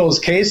in some of those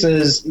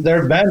cases, there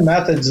have been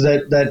methods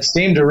that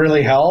seem to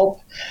really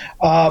help.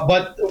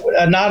 But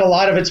not a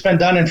lot of it's been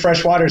done in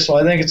freshwater, so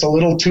I think it's a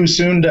little too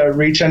soon to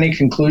reach any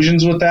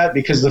conclusions with that,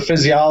 because the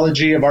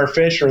physiology of our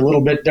fish are a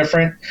little bit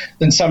different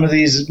than some of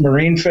these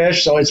marine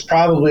fish, so it's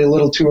probably a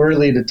little too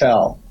early to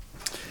tell.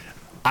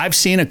 I've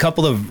seen a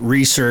couple of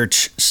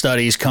research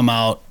studies come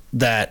out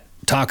that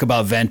talk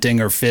about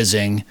venting or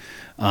fizzing.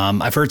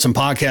 I've heard some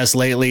podcasts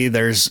lately.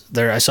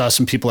 I saw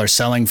some people are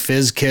selling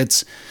fizz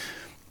kits.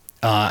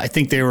 I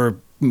think they were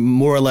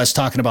more or less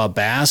talking about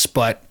bass,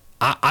 but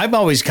I've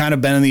always kind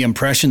of been in the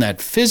impression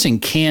that fizzing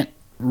can't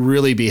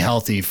really be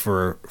healthy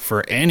for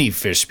any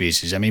fish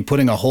species. I mean,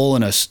 putting a hole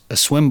in a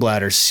swim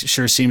bladder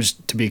sure seems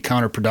to be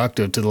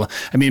counterproductive to the.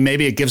 I mean,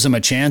 maybe it gives them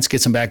a chance,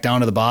 gets them back down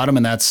to the bottom,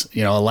 and that's,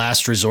 you know, a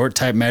last resort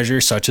type measure,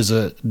 such as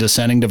a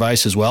descending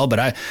device as well. But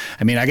I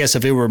mean, I guess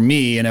if it were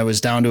me and I was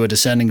down to a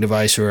descending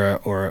device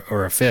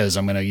or a fizz,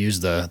 I'm going to use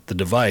the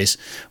device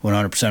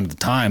 100% of the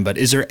time. But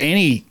is there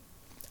any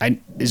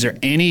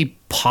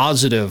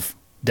positive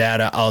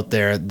data out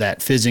there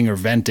that fizzing or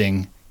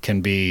venting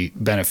can be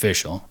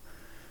beneficial?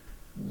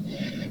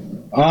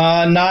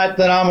 Not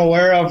that I'm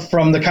aware of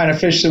from the kind of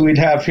fish that we'd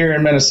have here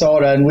in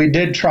Minnesota. And we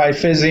did try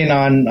fizzing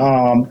on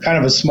kind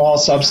of a small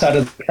subset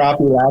of the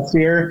crappie last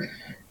year.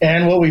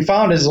 And what we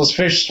found is those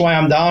fish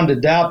swam down to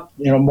depth,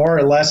 you know, more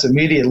or less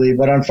immediately.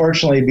 But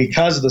unfortunately,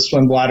 because the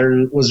swim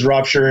bladder was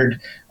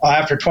ruptured,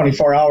 after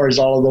 24 hours,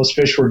 all of those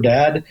fish were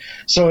dead.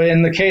 So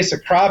in the case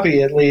of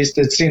crappie, at least,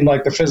 it seemed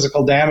like the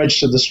physical damage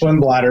to the swim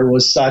bladder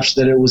was such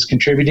that it was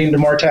contributing to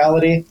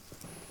mortality.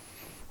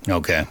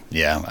 Okay,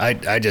 yeah.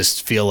 I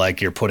just feel like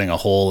you're putting a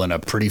hole in a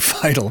pretty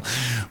vital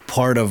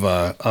part of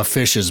a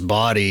fish's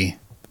body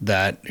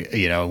that,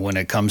 you know, when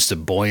it comes to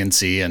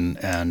buoyancy and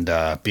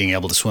being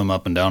able to swim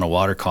up and down a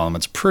water column,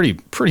 it's a pretty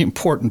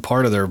important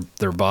part of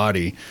their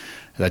body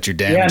that you're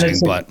damaging.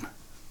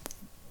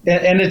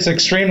 And it's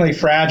extremely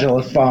fragile.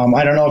 If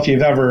I don't know if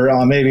you've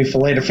ever maybe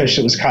filleted a fish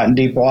that was caught in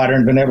deep water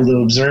and been able to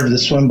observe the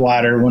swim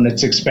bladder when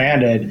it's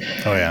expanded.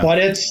 Oh yeah. But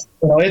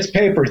it's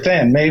paper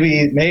thin,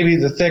 maybe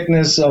the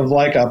thickness of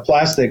like a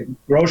plastic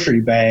grocery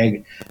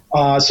bag.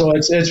 So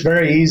it's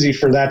very easy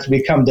for that to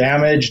become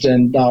damaged,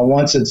 and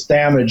once it's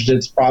damaged,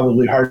 it's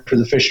probably hard for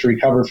the fish to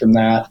recover from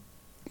that.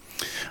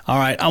 All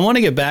right, I want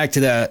to get back to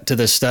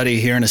the study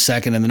here in a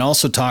second, and then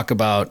also talk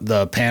about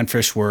the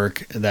panfish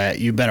work that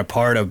you've been a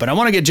part of. But I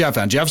want to get Jeff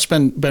on. Jeff's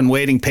been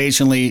waiting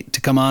patiently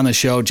to come on the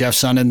show. Jeff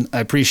Sundin, I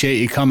appreciate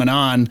you coming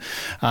on.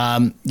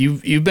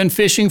 You've been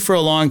fishing for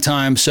a long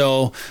time,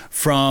 so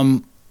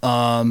from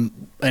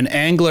an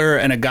angler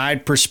and a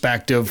guide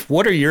perspective,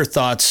 what are your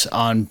thoughts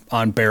on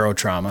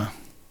Barotrauma?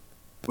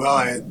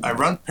 Well, I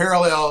run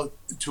parallel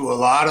to a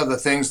lot of the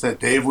things that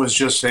Dave was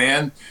just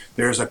saying.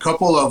 There's a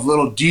couple of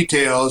little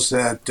details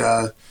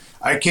that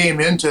I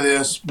came into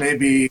this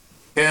maybe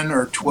 10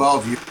 or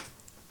 12 years,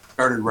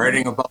 started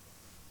writing about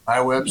my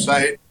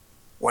website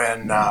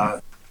when I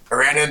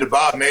ran into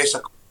Bob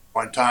Mesa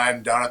one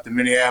time down at the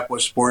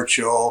Minneapolis Sports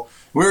Show.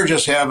 We were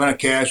just having a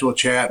casual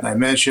chat, and I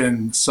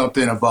mentioned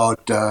something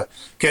about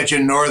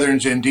catching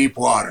northerns in deep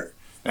water.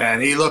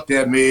 And he looked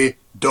at me,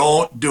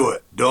 don't do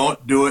it.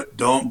 Don't do it.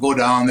 Don't go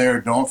down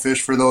there. Don't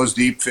fish for those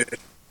deep fish.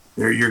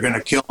 You're going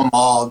to kill them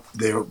all.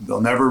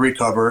 They'll never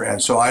recover.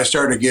 And so I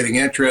started getting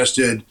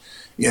interested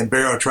in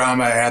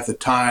barotrauma at the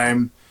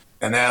time,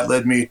 and that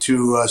led me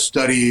to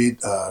study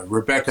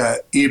Rebecca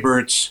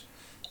Eberts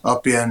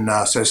up in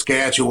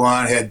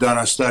Saskatchewan, had done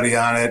a study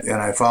on it,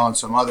 and I found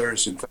some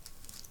others. In fact,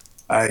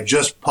 I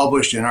just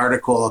published an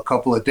article a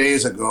couple of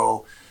days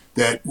ago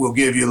that will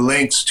give you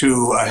links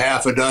to a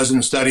half a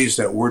dozen studies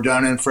that were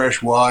done in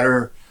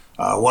freshwater.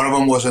 One of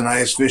them was an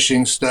ice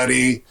fishing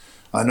study.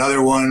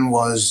 Another one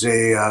was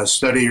a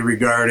study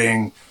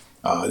regarding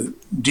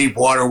deep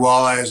water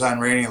walleyes on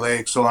Rainy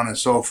Lake, so on and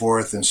so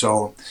forth. And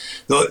so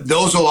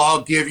those will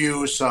all give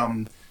you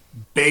some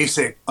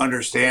basic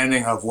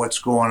understanding of what's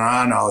going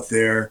on out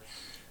there.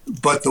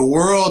 But the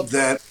world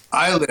that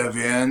I live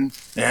in,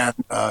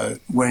 and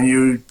when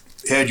you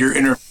had your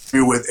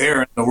interview with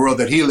Aaron, the world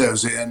that he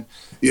lives in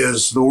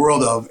is the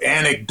world of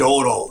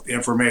anecdotal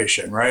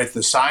information, right?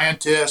 The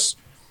scientists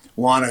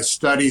want to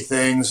study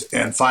things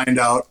and find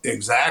out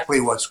exactly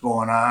what's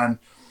going on.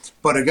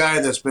 But a guy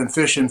that's been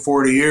fishing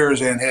 40 years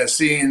and has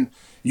seen,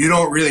 you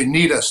don't really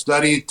need a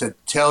study to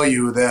tell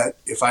you that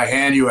if I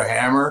hand you a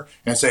hammer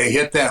and say,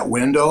 hit that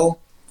window,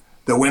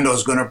 the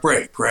window's going to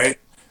break, right?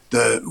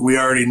 We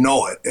already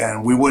know it,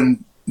 and we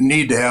wouldn't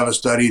need to have a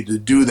study to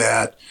do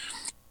that.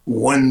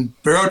 When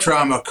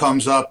barotrauma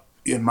comes up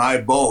in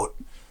my boat,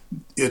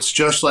 it's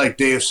just like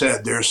Dave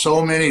said, there's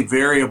so many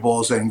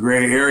variables and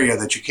gray area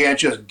that you can't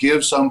just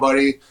give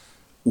somebody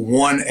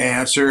one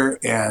answer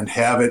and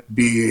have it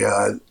be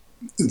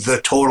the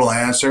total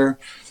answer.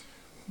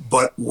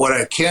 But what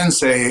I can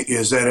say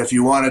is that if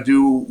you want to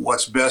do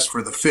what's best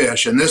for the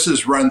fish, and this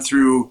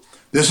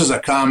is a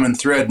common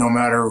thread no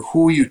matter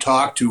who you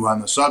talk to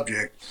on the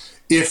subject,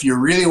 if you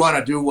really want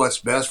to do what's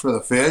best for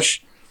the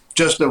fish,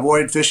 just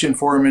avoid fishing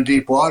for them in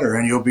deep water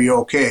and you'll be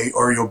okay,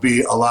 or you'll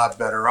be a lot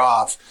better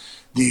off.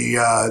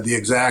 The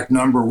exact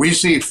number, we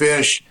see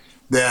fish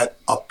that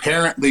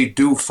apparently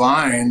do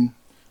fine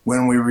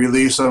when we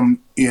release them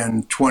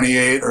in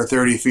 28 or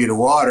 30 feet of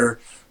water,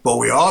 but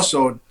we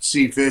also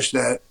see fish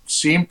that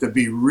seem to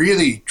be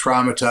really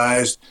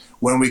traumatized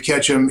when we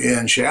catch them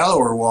in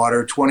shallower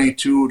water,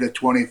 22 to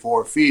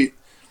 24 feet.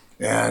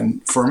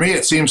 And for me,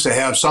 it seems to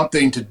have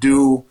something to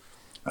do,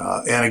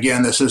 and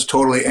again, this is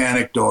totally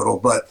anecdotal,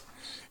 but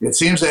it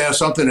seems to have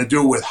something to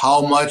do with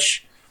how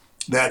much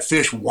that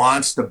fish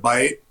wants to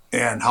bite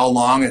and how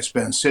long it's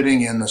been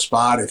sitting in the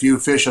spot. If you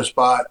fish a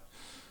spot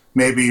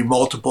maybe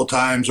multiple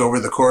times over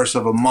the course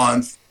of a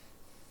month,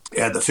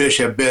 and the fish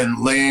have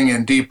been laying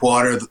in deep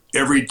water.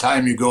 Every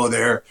time you go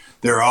there,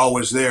 they're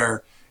always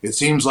there. It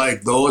seems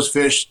like those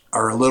fish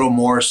are a little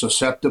more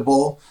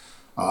susceptible.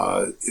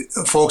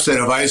 Folks that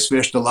have ice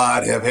fished a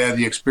lot have had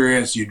the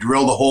experience. You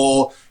drill the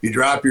hole, you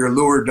drop your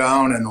lure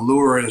down, and the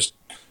lure is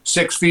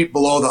 6 feet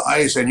below the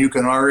ice, and you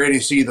can already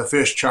see the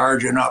fish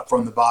charging up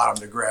from the bottom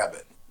to grab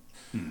it.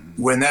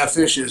 Mm-hmm. When that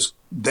fish is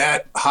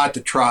that hot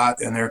to trot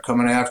and they're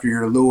coming after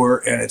your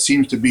lure, and it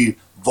seems to be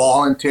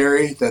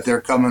voluntary that they're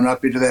coming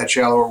up into that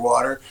shallower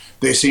water,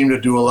 they seem to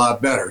do a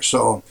lot better.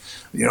 So,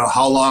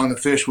 how long the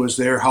fish was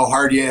there, how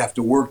hard you have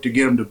to work to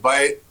get them to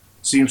bite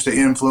seems to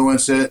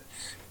influence it,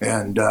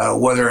 and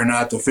whether or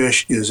not the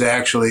fish is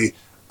actually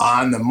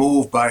on the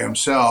move by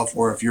himself,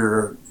 or if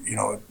you're,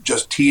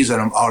 just teasing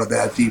them out of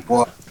that deep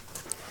water.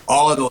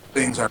 All of those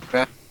things are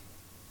bad.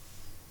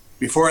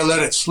 Before I let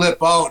it slip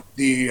out,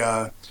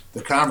 the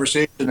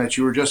conversation that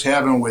you were just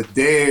having with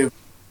Dave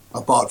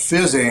about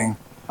fizzing,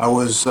 I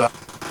was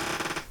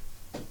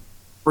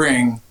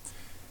spring,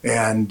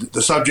 and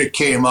the subject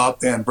came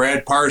up, and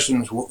Brad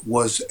Parsons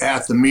was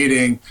at the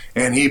meeting,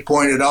 and he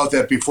pointed out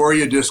that before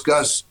you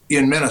discuss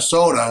in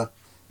Minnesota,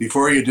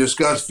 before you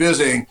discuss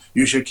fizzing,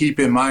 you should keep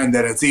in mind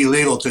that it's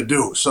illegal to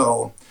do.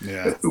 So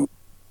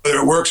whether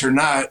it works or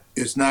not,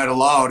 it's not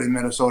allowed in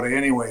Minnesota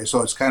anyway,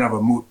 so it's kind of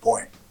a moot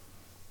point.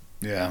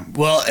 Yeah.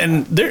 Well,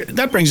 and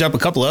that brings up a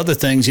couple of other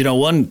things.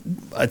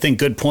 One, I think,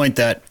 good point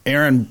that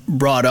Aaron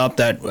brought up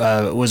that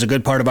was a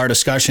good part of our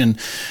discussion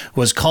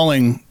was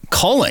calling.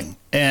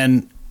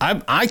 And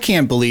I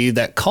can't believe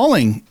that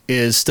calling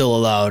is still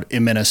allowed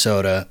in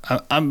Minnesota.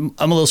 I'm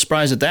a little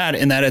surprised at that,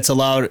 in that it's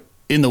allowed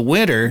in the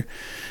winter.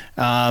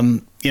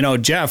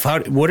 Jeff,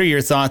 what are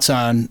your thoughts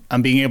on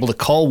being able to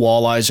call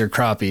walleyes or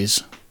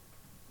crappies?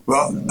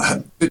 Well,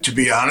 to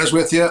be honest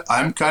with you,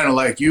 I'm kind of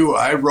like you.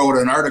 I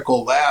wrote an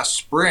article last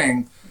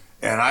spring,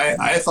 and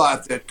I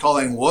thought that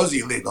culling was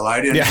illegal. I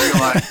didn't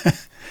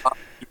realize how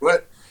to do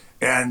it.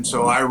 And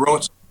so I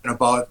wrote something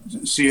about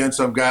seeing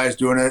some guys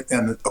doing it.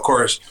 And, of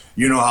course,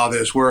 you know how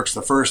this works.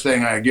 The first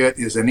thing I get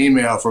is an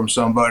email from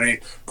somebody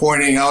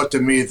pointing out to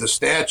me the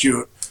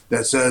statute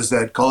that says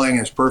that culling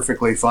is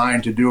perfectly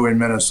fine to do in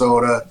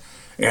Minnesota.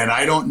 And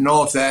I don't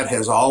know if that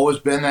has always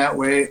been that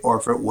way or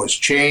if it was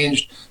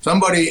changed.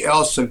 Somebody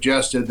else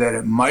suggested that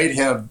it might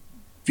have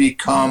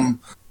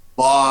become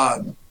law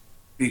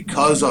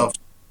because of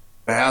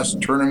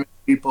past tournament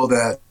people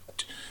that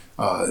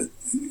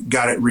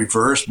got it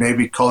reversed.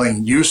 Maybe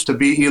culling used to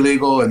be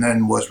illegal and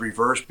then was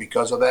reversed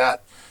because of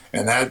that.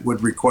 And that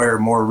would require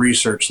more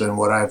research than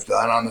what I've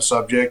done on the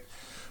subject.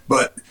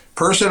 But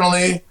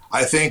personally,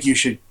 I think you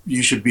should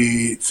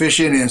be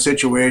fishing in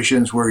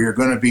situations where you're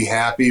going to be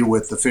happy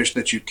with the fish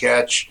that you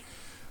catch.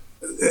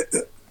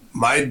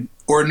 My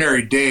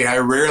ordinary day, I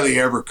rarely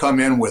ever come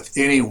in with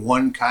any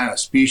one kind of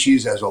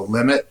species as a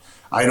limit.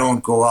 I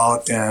don't go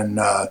out and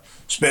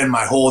spend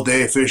my whole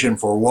day fishing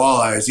for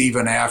walleyes,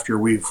 even after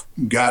we've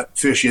got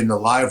fish in the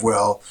live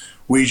well.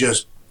 We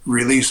just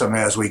release them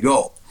as we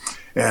go.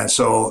 And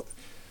so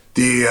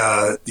the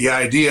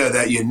idea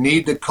that you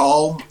need to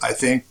cull, I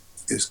think,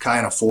 is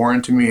kind of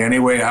foreign to me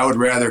anyway. I would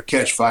rather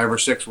catch 5 or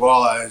 6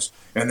 walleyes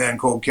and then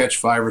go catch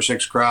 5 or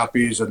 6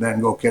 crappies and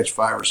then go catch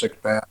 5 or 6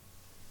 bass.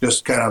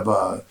 Just kind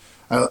of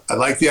I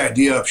like the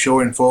idea of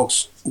showing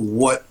folks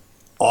what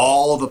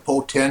all the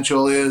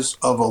potential is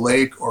of a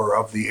lake or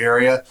of the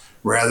area,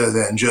 rather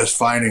than just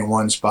finding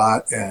one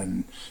spot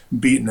and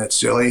beating it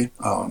silly.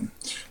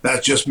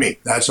 That's just me.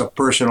 That's a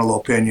personal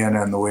opinion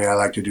and the way I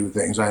like to do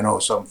things. I know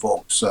some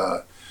folks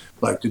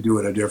like to do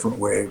it a different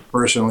way.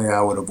 Personally,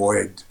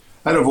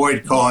 I'd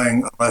avoid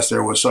calling unless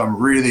there was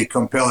some really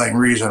compelling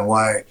reason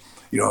why,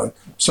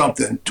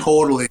 something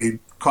totally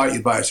caught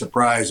you by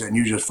surprise and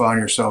you just found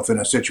yourself in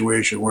a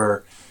situation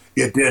where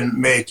it didn't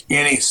make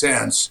any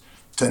sense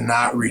to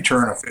not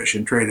return a fish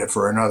and trade it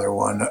for another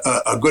one.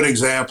 A good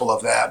example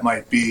of that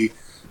might be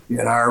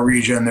in our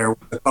region. There were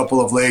a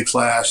couple of lakes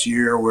last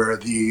year where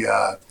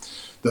the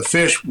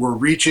fish were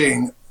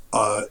reaching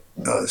a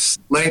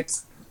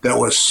length that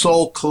was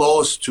so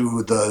close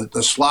to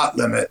the slot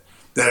limit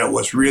that it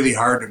was really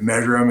hard to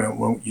measure them. And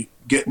when you're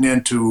getting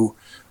into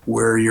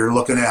where you're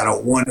looking at a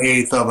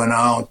 1/8 of an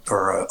ounce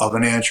or of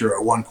an inch or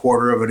a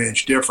 1/4 of an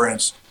inch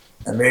difference,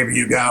 and maybe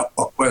you got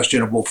a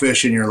questionable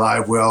fish in your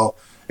live well,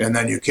 and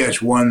then you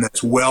catch one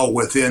that's well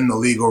within the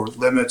legal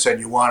limits and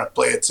you want to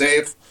play it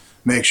safe,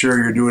 make sure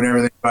you're doing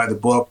everything by the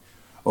book.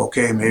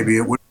 Okay, maybe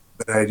it would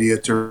be a good idea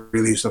to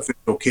release a fish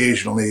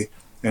occasionally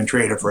and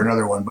trade it for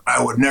another one. But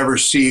I would never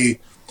see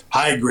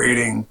high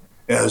grading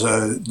as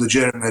a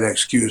legitimate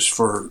excuse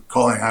for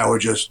culling. I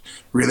would just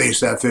release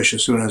that fish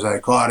as soon as I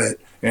caught it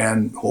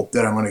and hope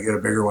that I'm going to get a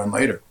bigger one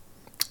later.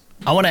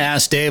 I want to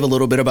ask Dave a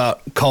little bit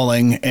about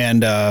culling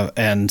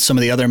and some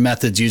of the other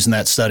methods using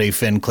that study,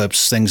 fin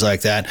clips, things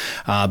like that.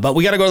 But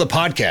we got to go to the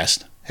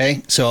podcast.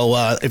 Hey, so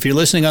if you're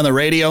listening on the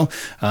radio,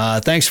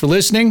 thanks for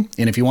listening.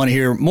 And if you want to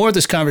hear more of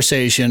this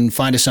conversation,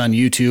 find us on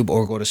YouTube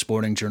or go to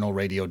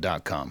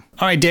sportingjournalradio.com.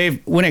 All right,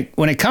 Dave, when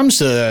it comes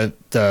to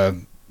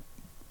the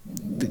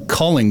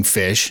culling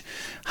fish.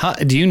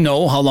 Do you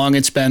know how long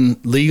it's been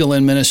legal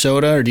in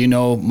Minnesota, or do you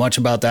know much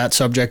about that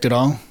subject at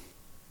all?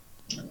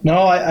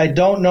 No, I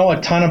don't know a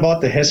ton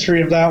about the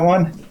history of that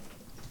one.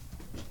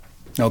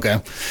 Okay.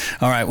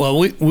 All right. Well,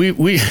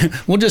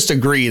 we'll just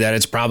agree that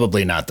it's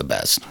probably not the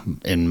best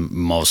in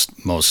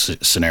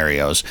most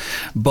scenarios.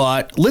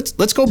 But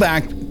let's go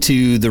back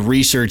to the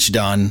research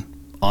done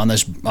on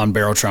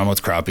barotrauma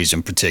with crappies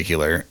in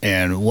particular.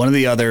 And one of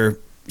the other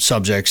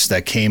subjects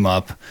that came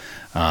up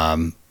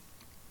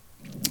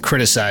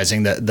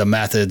criticizing the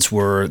methods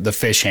were the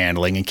fish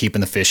handling and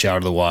keeping the fish out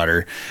of the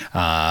water,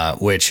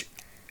 which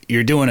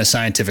you're doing a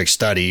scientific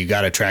study. You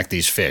got to track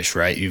these fish,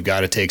 right? You've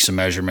got to take some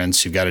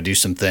measurements. You've got to do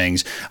some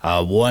things.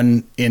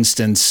 One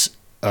instance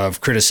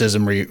of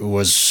criticism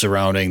was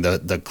surrounding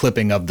the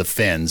clipping of the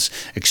fins.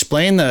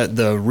 Explain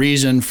the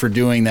reason for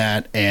doing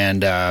that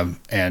and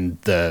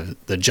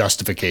the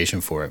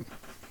justification for it.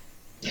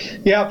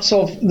 Yeah,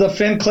 so the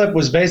fin clip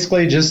was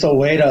basically just a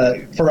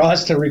way for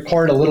us to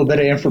record a little bit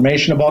of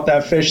information about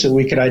that fish that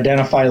we could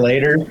identify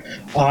later.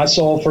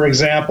 So, for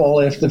example,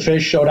 if the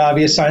fish showed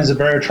obvious signs of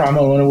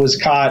barotrauma when it was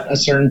caught, a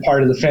certain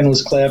part of the fin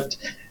was clipped.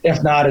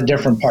 If not, a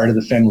different part of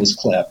the fin was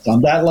clipped.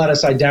 That let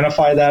us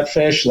identify that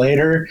fish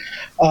later.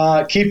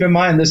 Keep in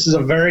mind, this is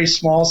a very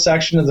small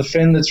section of the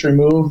fin that's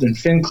removed, and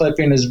fin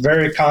clipping is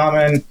very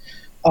common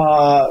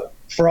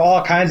for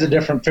all kinds of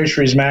different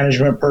fisheries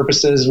management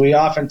purposes. We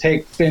often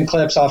take fin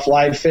clips off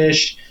live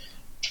fish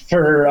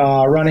for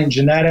running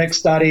genetic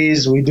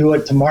studies. We do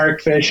it to mark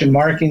fish and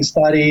marking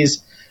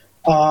studies.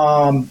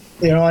 And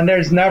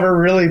there's never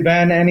really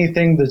been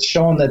anything that's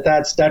shown that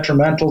that's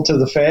detrimental to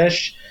the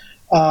fish.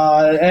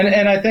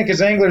 And I think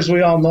as anglers,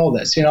 we all know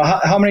this.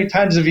 How many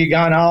times have you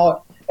gone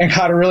out and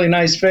caught a really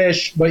nice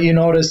fish, but you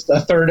noticed a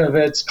third of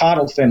its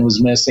caudal fin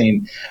was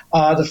missing?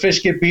 The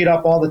fish get beat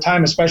up all the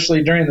time,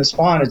 especially during the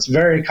spawn. It's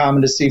very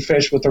common to see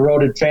fish with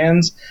eroded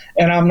fins,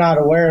 and I'm not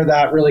aware of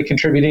that really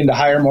contributing to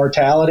higher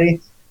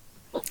mortality.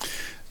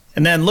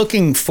 And then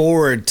looking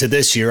forward to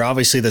this year,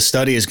 obviously the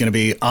study is going to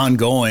be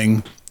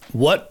ongoing.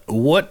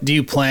 What do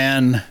you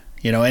plan?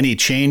 Any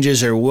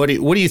changes, or what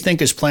do you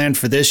think is planned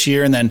for this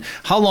year? And then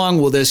how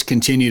long will this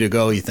continue to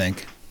go, you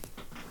think?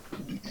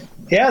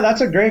 Yeah,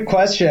 that's a great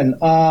question.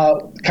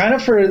 Kind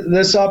of for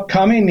this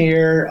upcoming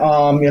year,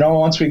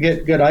 once we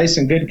get good ice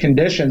and good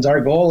conditions, our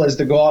goal is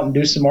to go out and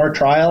do some more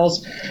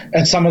trials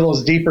at some of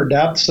those deeper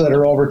depths that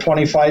are over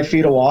 25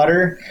 feet of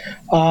water.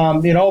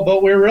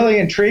 But we're really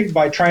intrigued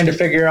by trying to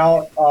figure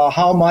out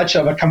how much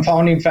of a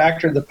confounding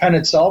factor the pen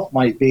itself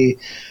might be.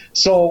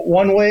 So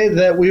one way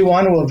that we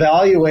want to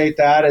evaluate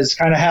that is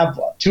kind of have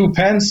two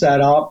pens set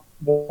up,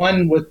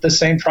 one with the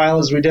same trial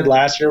as we did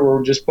last year, where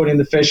we're just putting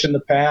the fish in the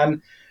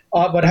pen,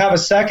 but have a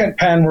second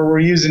pen where we're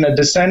using a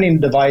descending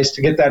device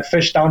to get that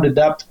fish down to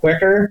depth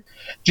quicker,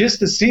 just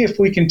to see if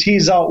we can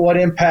tease out what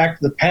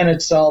impact the pen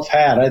itself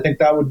had. I think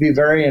that would be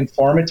very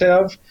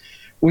informative.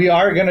 We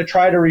are going to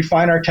try to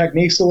refine our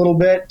techniques a little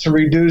bit to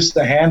reduce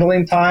the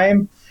handling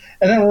time.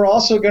 And then we're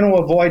also going to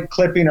avoid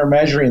clipping or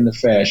measuring the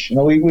fish.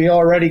 We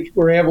already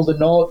were able to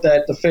note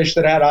that the fish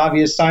that had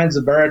obvious signs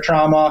of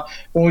barotrauma,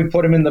 when we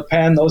put them in the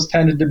pen, those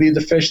tended to be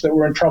the fish that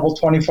were in trouble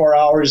 24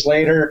 hours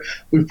later.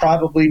 We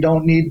probably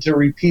don't need to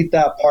repeat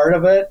that part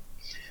of it.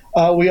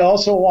 We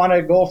also want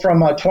to go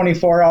from a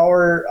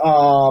 24-hour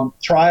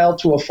trial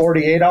to a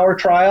 48-hour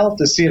trial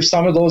to see if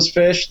some of those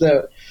fish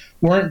that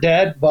weren't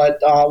dead but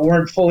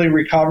weren't fully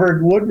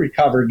recovered would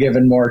recover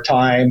given more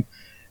time.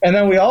 And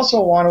then we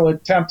also want to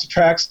attempt to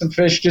track some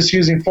fish just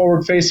using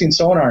forward-facing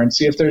sonar and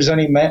see if there's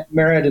any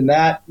merit in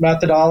that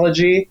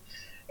methodology.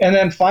 And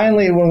then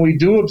finally, when we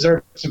do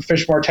observe some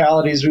fish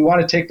mortalities, we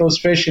want to take those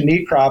fish and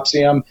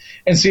necropsy them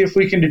and see if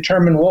we can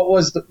determine what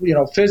was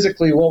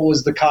physically what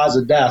was the cause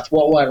of death,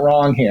 what went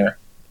wrong here.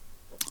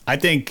 I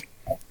think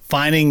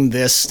finding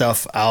this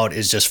stuff out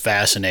is just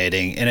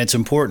fascinating, and it's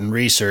important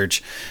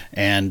research.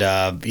 And,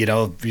 you're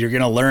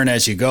going to learn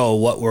as you go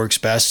what works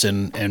best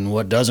and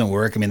what doesn't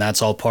work. I mean,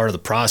 that's all part of the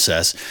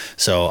process.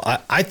 So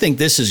I think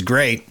this is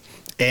great.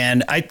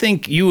 And I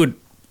think you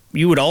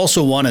would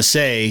also want to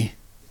say,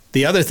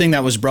 the other thing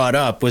that was brought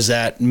up was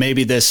that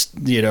maybe this,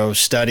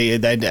 study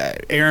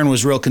that Aaron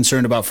was real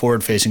concerned about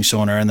forward-facing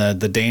sonar and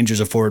the dangers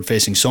of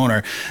forward-facing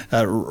sonar.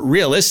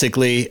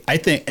 Realistically,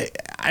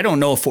 I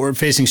don't know if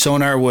forward-facing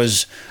sonar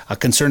was a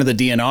concern of the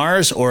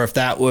DNRs or if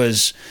that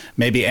was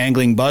maybe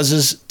Angling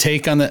Buzz's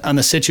take on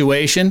the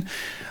situation.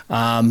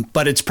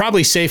 But it's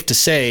probably safe to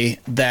say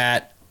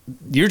that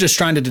you're just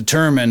trying to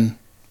determine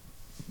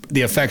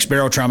the effects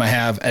barotrauma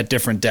have at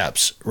different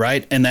depths,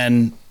 right? And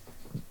then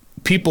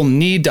people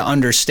need to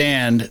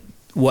understand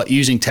what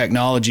using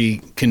technology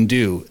can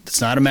do. It's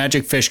not a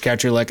magic fish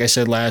catcher, like I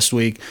said last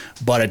week,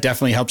 but it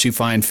definitely helps you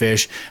find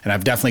fish. And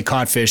I've definitely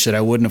caught fish that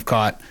I wouldn't have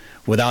caught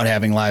without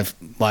having live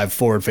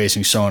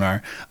forward-facing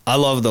sonar. I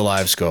love the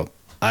live scope.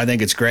 I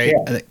think it's great,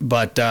 yeah.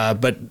 But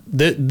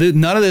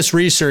none of this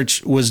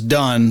research was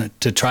done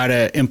to try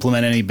to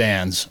implement any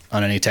bans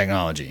on any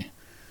technology.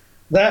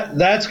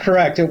 That's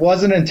correct. It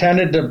wasn't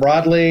intended to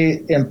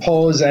broadly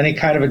impose any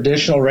kind of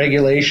additional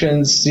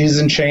regulations,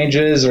 season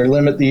changes, or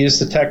limit the use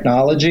of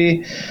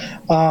technology.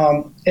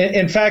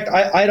 In fact,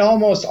 I'd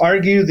almost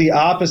argue the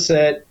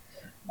opposite.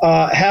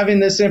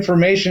 Having this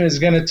information is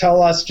going to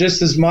tell us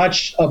just as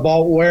much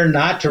about where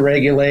not to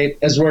regulate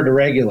as where to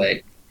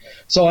regulate.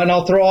 So, and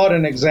I'll throw out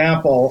an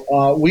example.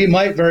 We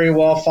might very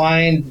well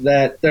find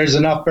that there's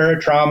enough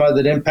barotrauma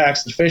that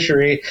impacts the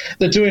fishery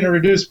that doing a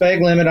reduced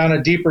bag limit on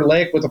a deeper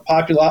lake with a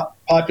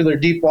popular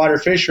deep water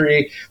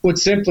fishery would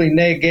simply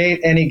negate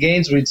any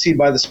gains we'd see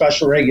by the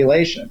special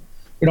regulation.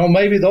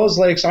 Maybe those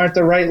lakes aren't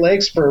the right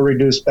lakes for a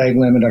reduced bag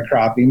limit of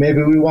crappie.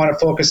 Maybe we want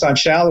to focus on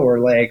shallower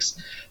lakes.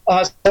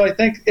 So I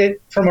think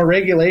from a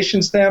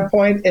regulation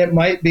standpoint, it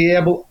might be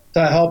able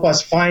to help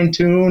us fine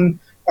tune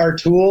our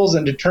tools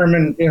and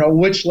determine,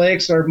 which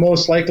lakes are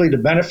most likely to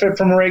benefit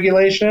from a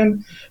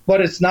regulation,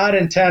 but it's not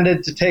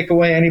intended to take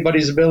away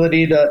anybody's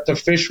ability to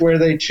fish where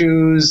they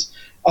choose,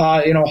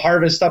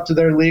 harvest up to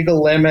their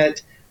legal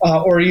limit,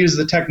 or use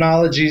the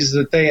technologies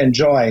that they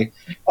enjoy.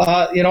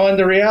 And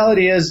the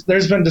reality is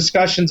there's been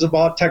discussions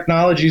about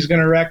technology is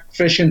going to wreck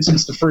fishing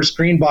since the first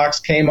green box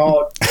came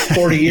out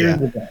 40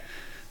 years ago.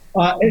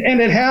 And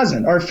it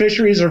hasn't. Our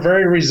fisheries are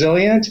very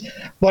resilient,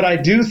 but I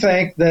do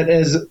think that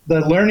as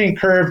the learning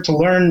curve to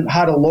learn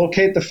how to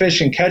locate the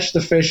fish and catch the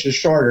fish is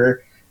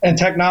shorter, and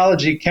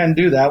technology can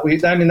do that.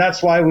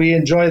 That's why we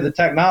enjoy the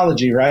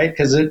technology, right?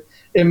 Because it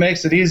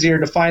makes it easier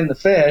to find the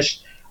fish.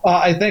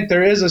 I think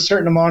there is a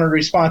certain amount of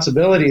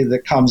responsibility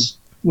that comes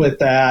with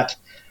that.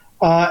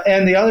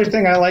 And the other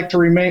thing I like to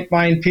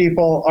remind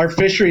people, our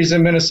fisheries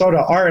in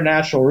Minnesota are a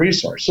natural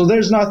resource. So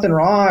there's nothing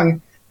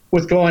wrong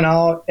with going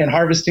out and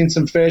harvesting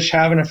some fish,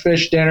 having a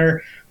fish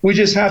dinner. We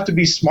just have to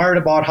be smart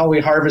about how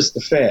we harvest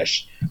the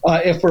fish.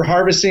 If we're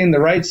harvesting the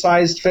right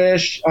sized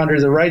fish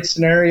under the right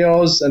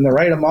scenarios and the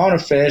right amount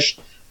of fish,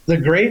 the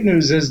great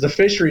news is the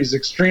fishery is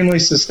extremely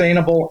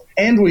sustainable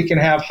and we can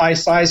have high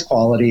size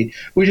quality.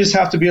 We just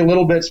have to be a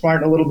little bit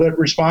smart and a little bit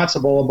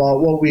responsible about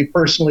what we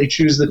personally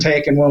choose to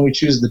take and when we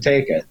choose to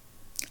take it.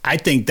 I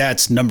think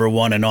that's number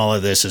one in all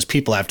of this is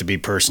people have to be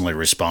personally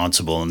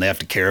responsible and they have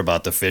to care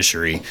about the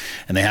fishery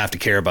and they have to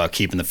care about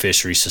keeping the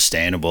fishery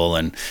sustainable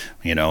and,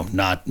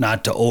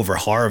 not to over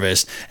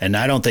harvest. And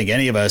I don't think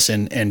any of us,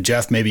 and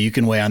Jeff, maybe you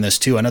can weigh on this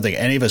too. I don't think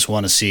any of us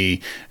want to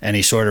see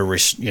any sort of,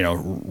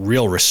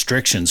 real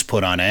restrictions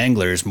put on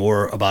anglers,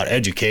 more about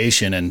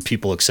education and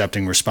people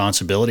accepting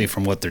responsibility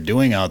from what they're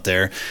doing out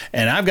there.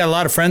 And I've got a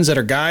lot of friends that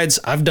are guides.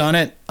 I've done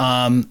it.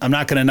 I'm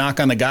not going to knock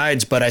on the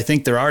guides, but I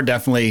think there are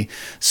definitely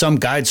some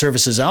guide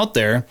services out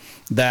there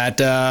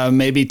that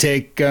maybe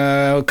take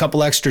a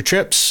couple extra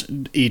trips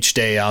each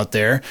day out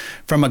there.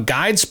 From a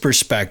guide's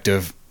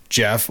perspective,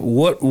 Jeff,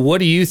 what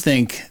do you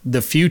think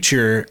the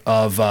future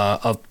of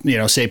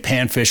say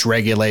panfish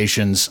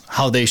regulations,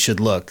 how they should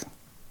look?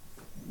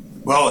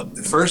 Well,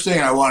 the first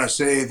thing I want to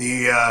say,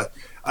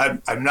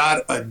 I'm not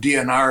a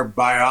DNR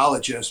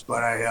biologist,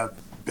 but I have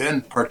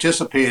been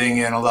participating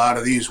in a lot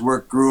of these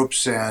work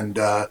groups, and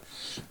I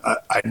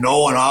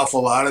know an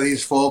awful lot of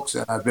these folks,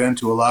 and I've been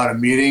to a lot of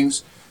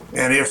meetings.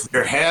 And if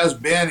there has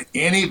been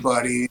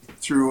anybody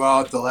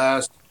throughout the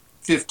last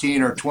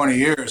 15 or 20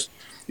 years,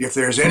 if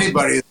there's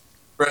anybody that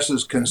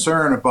expresses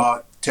concern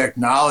about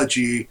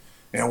technology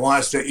and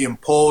wants to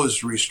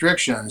impose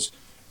restrictions,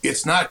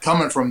 it's not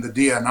coming from the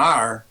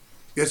DNR.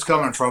 It's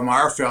coming from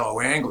our fellow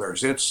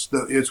anglers.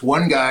 It's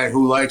one guy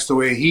who likes the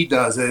way he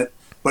does it,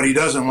 but he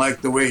doesn't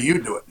like the way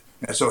you do it.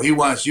 And so he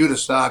wants you to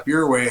stop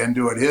your way and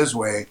do it his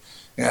way.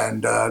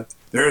 And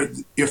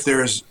if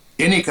there's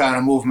any kind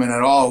of movement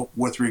at all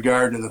with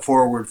regard to the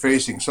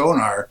forward-facing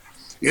sonar,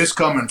 it's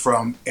coming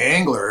from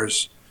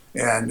anglers,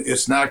 and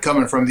it's not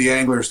coming from the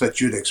anglers that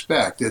you'd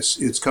expect.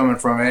 It's coming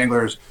from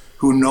anglers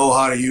who know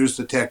how to use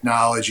the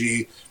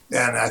technology.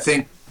 And I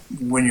think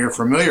when you're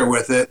familiar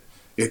with it,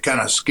 it kind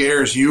of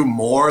scares you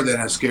more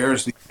than it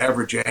scares the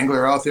average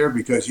angler out there,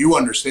 because you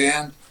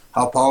understand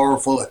how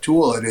powerful a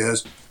tool it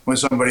is when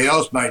somebody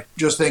else might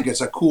just think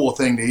it's a cool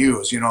thing to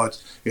use.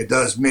 It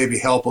does maybe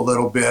help a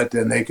little bit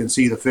and they can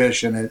see the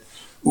fish and it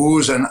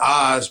oohs and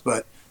ahs,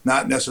 but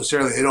not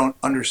necessarily, they don't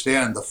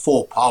understand the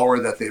full power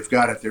that they've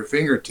got at their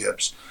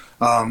fingertips.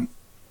 And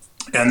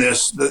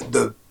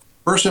the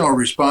personal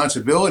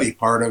responsibility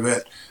part of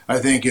it, I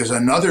think, is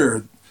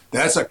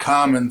that's a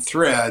common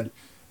thread.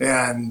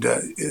 And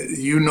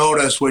you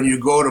notice when you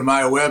go to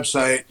my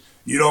website,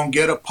 you don't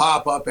get a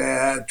pop-up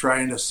ad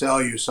trying to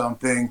sell you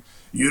something.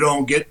 You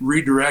don't get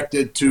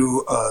redirected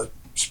to a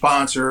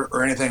sponsor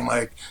or anything.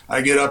 Like,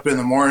 I get up in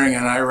the morning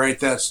and I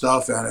write that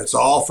stuff and it's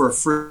all for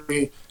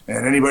free,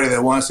 and anybody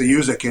that wants to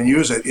use it can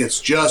use it.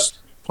 It's just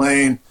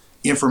plain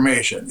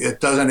information. It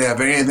doesn't have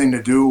anything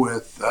to do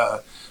with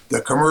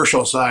the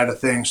commercial side of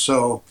things.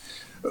 So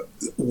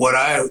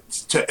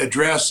to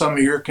address some of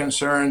your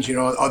concerns,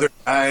 other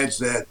guides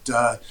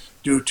that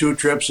do 2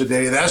 trips a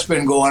day, that's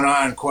been going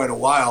on quite a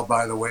while,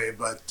 by the way,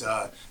 but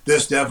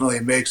this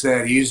definitely makes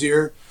that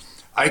easier.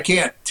 I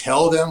can't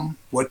tell them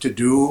what to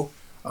do.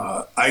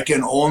 I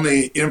can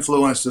only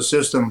influence the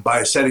system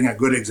by setting a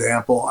good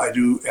example. I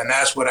do, and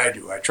that's what I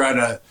do. I try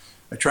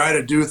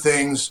to do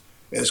things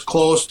as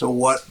close to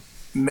what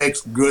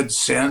makes good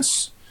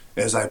sense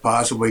as I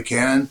possibly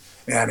can.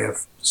 And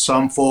if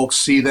some folks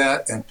see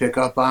that and pick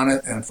up on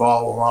it and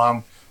follow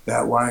along,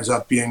 that winds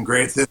up being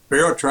great. This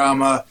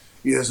Barotrauma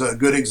is a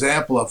good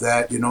example of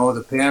that. The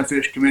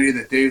Panfish Committee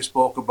that Dave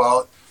spoke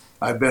about,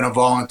 I've been a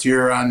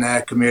volunteer on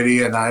that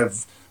committee, and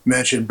I've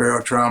mentioned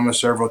Barotrauma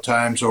several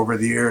times over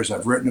the years.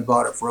 I've written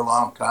about it for a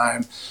long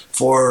time.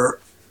 For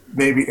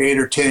maybe 8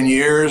 or 10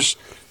 years,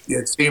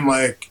 it seemed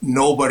like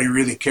nobody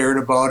really cared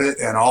about it,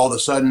 and all of a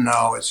sudden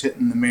now it's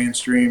hitting the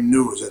mainstream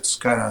news. It's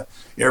kind of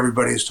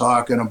everybody's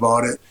talking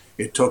about it.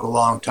 It took a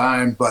long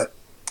time, but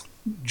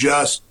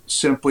just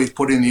simply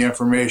putting the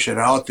information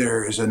out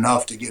there is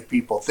enough to get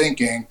people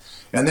thinking.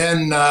 And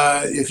then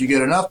if you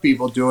get enough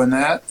people doing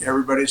that,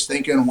 everybody's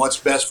thinking, what's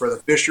best for the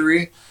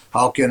fishery?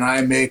 How can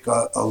I make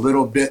a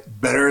little bit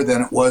better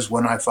than it was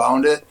when I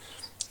found it?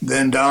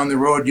 Then down the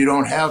road, you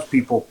don't have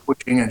people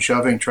pushing and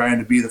shoving, trying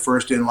to be the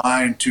first in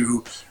line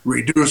to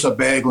reduce a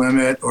bag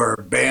limit or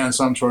ban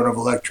some sort of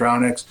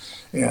electronics.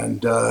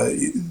 And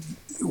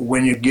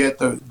when you get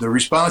the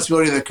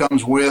responsibility that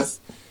comes with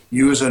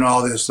using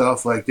all this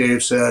stuff, like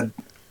Dave said,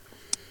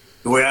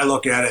 the way I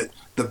look at it,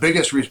 the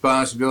biggest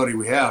responsibility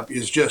we have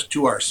is just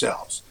to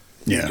ourselves.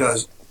 Yeah.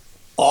 Because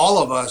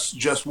all of us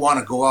just want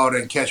to go out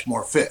and catch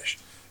more fish.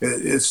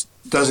 It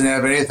doesn't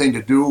have anything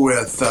to do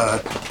with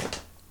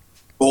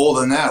goal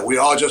than that. We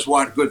all just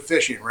want good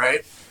fishing,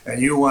 right?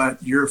 And you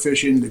want your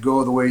fishing to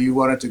go the way you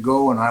want it to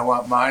go, and I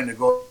want mine to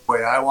go the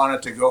way I want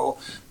it to go.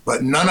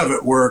 But none of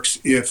it works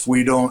if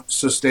we don't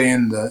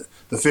sustain the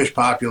fish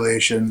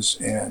populations,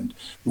 and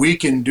we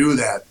can do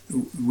that.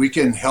 We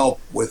can help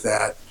with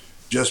that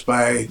just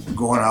by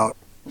going out.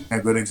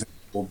 A good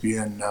example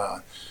being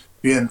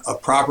a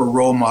proper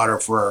role model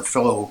for our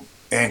fellow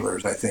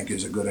anglers, I think,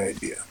 is a good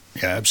idea.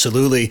 Yeah,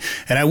 absolutely.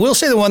 And I will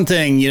say the one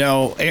thing,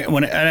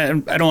 when I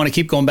don't want to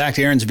keep going back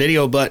to Aaron's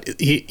video, but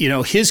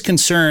his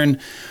concern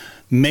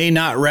may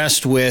not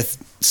rest with,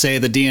 say,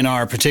 the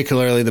DNR,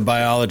 particularly the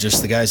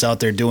biologists, the guys out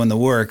there doing the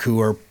work who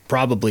are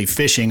probably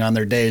fishing on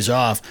their days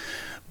off.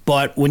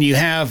 But when you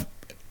have,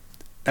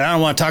 and I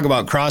don't want to talk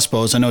about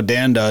crossbows, I know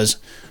Dan does,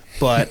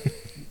 but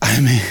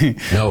I mean,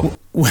 no.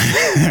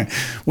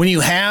 When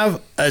you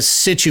have a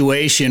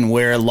situation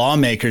where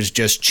lawmakers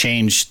just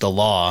changed the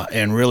law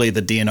and really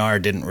the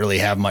DNR didn't really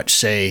have much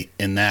say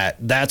in that,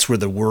 that's where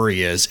the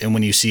worry is. And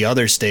when you see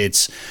other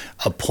states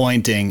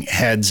appointing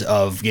heads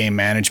of game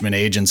management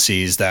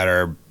agencies that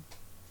are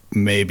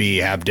maybe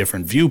have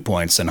different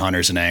viewpoints than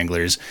hunters and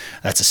anglers,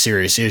 that's a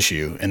serious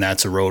issue. And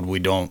that's a road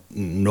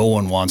no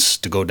one wants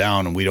to go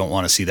down, and we don't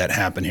want to see that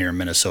happen here in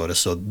Minnesota.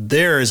 So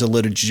there is a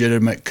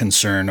legitimate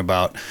concern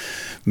about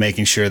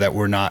making sure that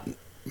we're not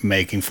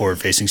making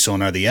forward-facing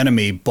sonar the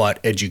enemy, but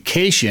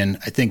education,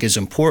 I think, is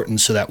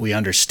important so that we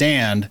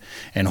understand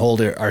and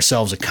hold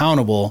ourselves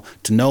accountable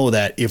to know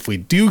that if we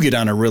do get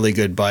on a really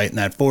good bite and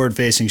that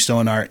forward-facing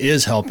sonar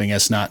is helping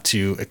us, not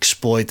to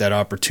exploit that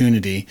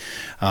opportunity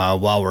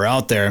while we're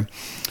out there.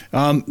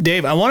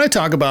 Dave, I want to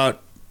talk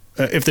about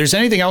if there's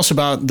anything else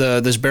about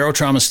this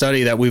barotrauma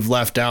study that we've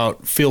left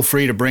out, feel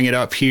free to bring it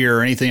up here,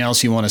 or anything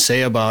else you want to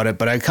say about it.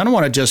 But I kind of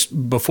want to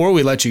just, before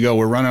we let you go,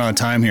 we're running out of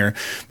time here,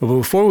 but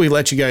before we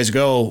let you guys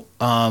go,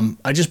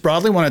 I just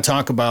broadly want to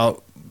talk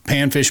about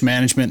panfish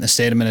management in the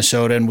state of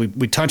Minnesota. And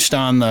we touched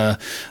on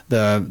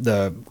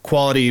the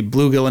quality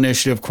bluegill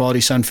initiative, quality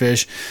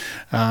sunfish.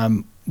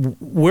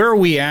 Where are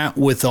we at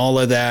with all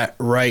of that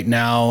right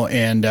now?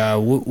 And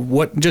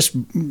what, just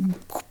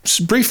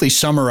briefly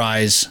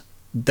summarize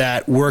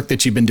that work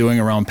that you've been doing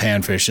around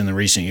panfish in the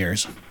recent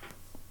years?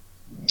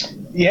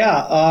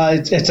 Yeah,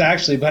 it's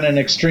actually been an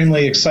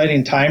extremely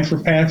exciting time for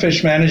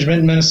panfish management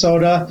in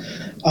Minnesota.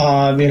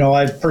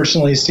 I've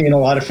personally seen a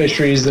lot of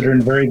fisheries that are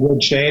in very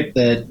good shape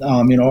that,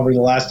 over the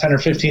last 10 or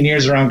 15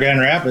 years around Grand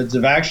Rapids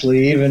have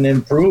actually even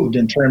improved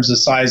in terms of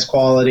size,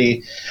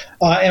 quality.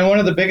 And one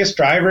of the biggest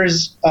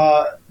drivers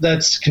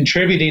that's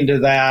contributing to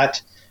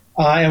that,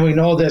 and we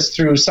know this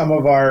through some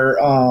of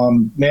our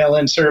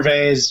mail-in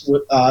surveys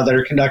that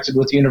are conducted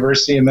with the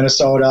University of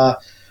Minnesota,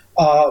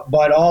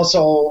 but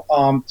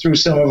also through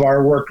some of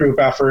our work group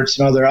efforts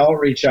and other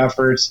outreach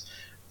efforts,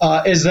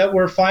 is that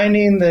we're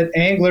finding that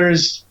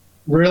anglers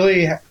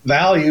really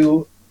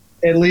value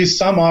at least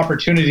some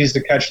opportunities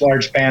to catch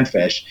large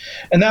panfish.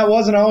 And that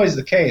wasn't always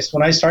the case.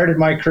 When I started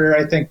my career,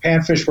 I think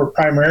panfish were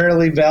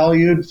primarily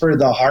valued for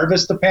the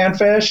harvest of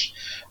panfish,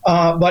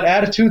 but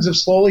attitudes have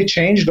slowly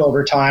changed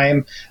over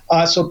time.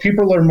 So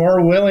people are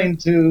more willing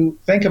to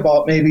think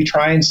about maybe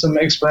trying some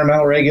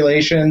experimental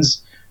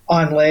regulations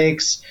on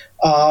lakes,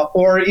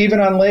 or even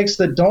on lakes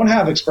that don't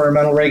have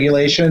experimental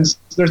regulations.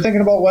 They're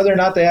thinking about whether or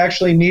not they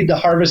actually need to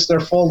harvest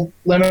their full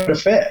limit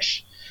of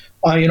fish.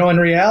 In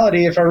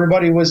reality, if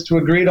everybody was to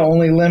agree to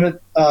only limit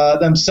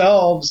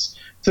themselves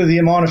to the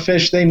amount of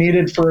fish they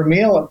needed for a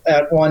meal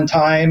at one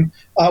time,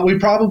 we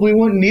probably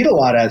wouldn't need a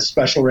lot of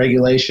special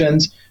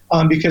regulations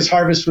because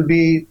harvest would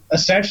be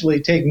essentially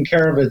taking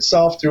care of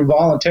itself through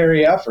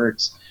voluntary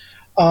efforts.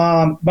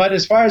 But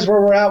as far as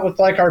where we're at with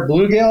like our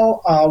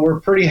bluegill, we're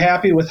pretty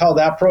happy with how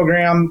that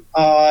program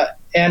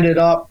ended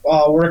up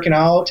working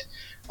out.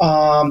 It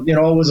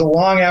was a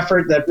long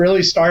effort that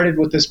really started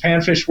with this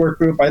panfish work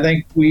group. I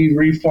think we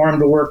reformed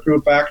the work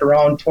group back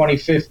around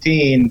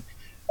 2015.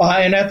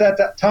 And at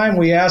that time,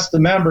 we asked the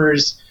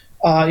members,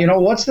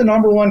 what's the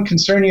number one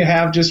concern you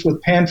have just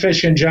with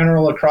panfish in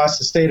general across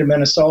the state of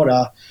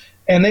Minnesota?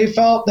 And they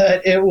felt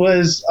that it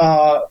was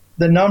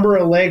the number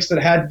of lakes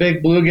that had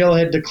big bluegill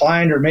had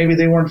declined, or maybe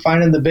they weren't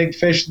finding the big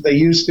fish that they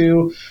used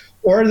to,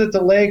 or that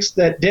the lakes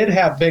that did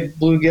have big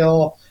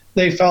bluegill,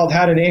 they felt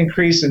had an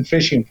increase in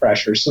fishing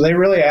pressure. So they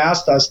really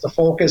asked us to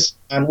focus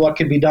on what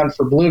could be done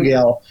for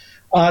bluegill.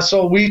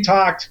 So we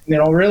talked,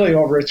 really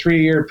over a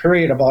 3-year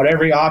period about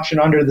every option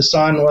under the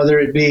sun, whether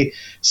it be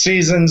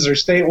seasons or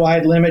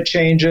statewide limit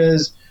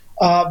changes.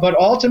 But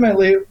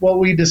ultimately, what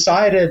we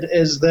decided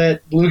is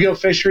that bluegill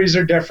fisheries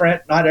are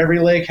different. Not every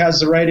lake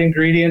has the right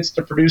ingredients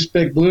to produce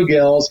big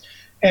bluegills.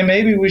 And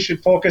maybe we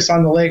should focus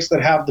on the lakes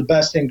that have the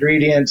best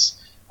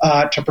ingredients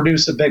to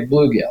produce a big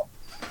bluegill.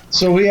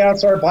 So we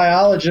asked our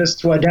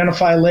biologists to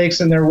identify lakes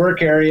in their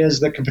work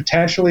areas that could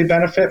potentially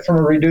benefit from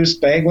a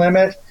reduced bag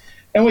limit.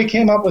 And we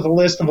came up with a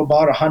list of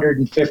about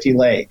 150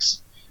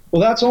 lakes.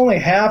 Well, that's only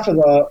half of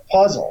the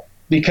puzzle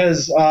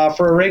because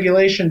for a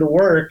regulation to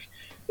work,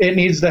 it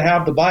needs to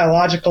have the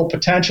biological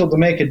potential to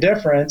make a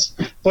difference,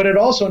 but it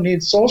also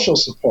needs social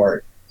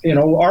support.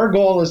 Our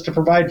goal is to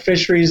provide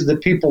fisheries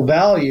that people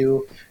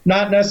value,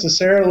 not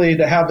necessarily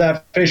to have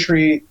that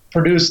fishery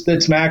produce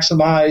its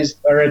maximized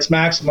or its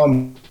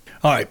maximum.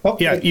 All right.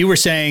 Yeah, you were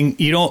saying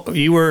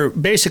you were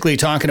basically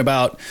talking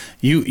about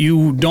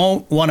you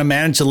don't want to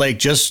manage the lake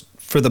just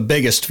for the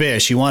biggest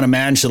fish. You want to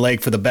manage the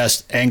lake for the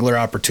best angler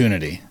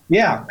opportunity.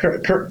 Yeah,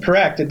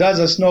 correct. It does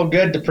us no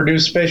good to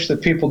produce fish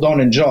that people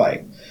don't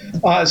enjoy.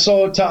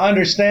 So to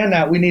understand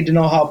that, we need to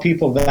know how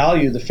people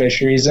value the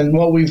fisheries. And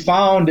what we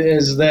found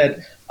is that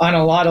on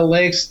a lot of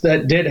lakes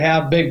that did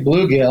have big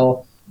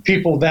bluegill,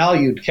 people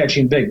valued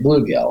catching big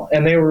bluegill,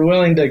 and they were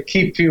willing to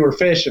keep fewer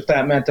fish if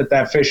that meant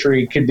that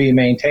fishery could be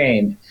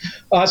maintained.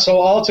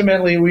 So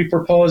ultimately, we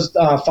proposed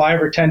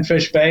 5 or 10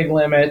 fish bag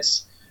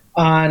limits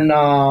on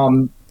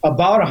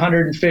about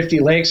 150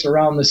 lakes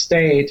around the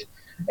state,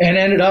 and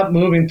ended up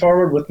moving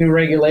forward with new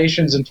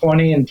regulations in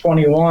 20 and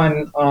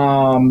 21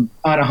 on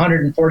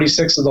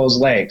 146 of those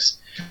lakes.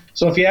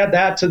 So if you add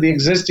that to the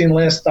existing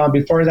list,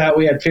 before that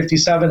we had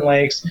 57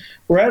 lakes.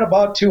 We're at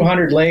about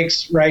 200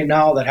 lakes right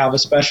now that have a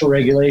special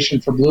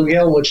regulation for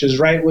bluegill, which is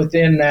right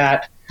within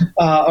that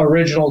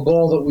original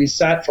goal that we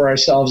set for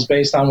ourselves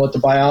based on what the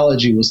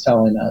biology was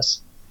telling us.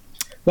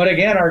 But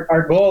again,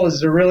 our goal is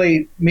to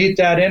really meet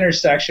that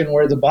intersection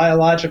where the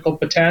biological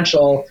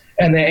potential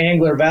and the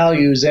angler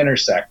values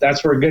intersect.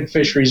 That's where good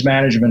fisheries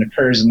management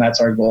occurs, and that's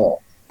our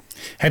goal.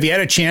 Have you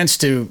had a chance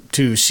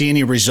to see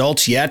any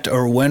results yet,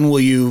 or when will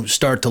you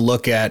start to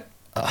look at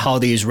how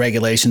these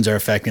regulations are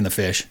affecting the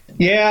fish?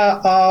 Yeah,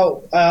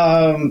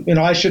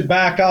 I should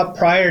back up.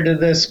 Prior to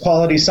this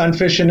Quality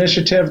Sunfish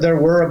Initiative, there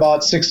were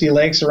about 60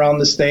 lakes around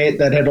the state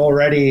that had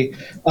already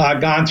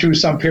gone through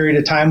some period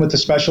of time with the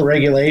special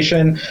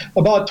regulation.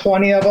 About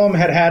 20 of them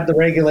had the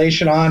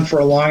regulation on for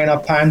a long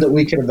enough time that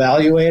we could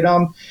evaluate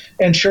them.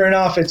 And sure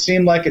enough, it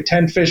seemed like a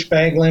 10-fish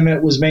bag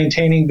limit was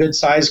maintaining good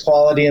size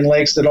quality in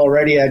lakes that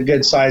already had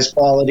good size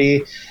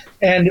quality.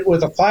 And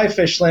with a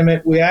 5-fish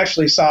limit, we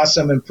actually saw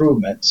some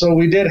improvement. So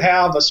we did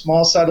have a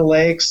small set of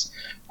lakes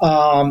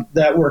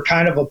that were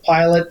kind of a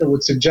pilot that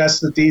would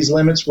suggest that these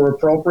limits were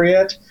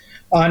appropriate.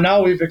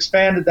 Now we've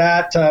expanded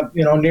that to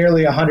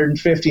nearly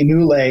 150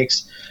 new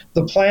lakes.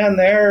 The plan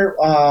there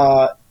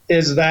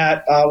is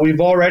that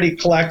we've already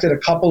collected a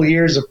couple of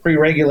years of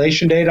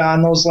pre-regulation data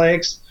on those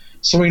lakes.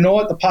 So we know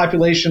what the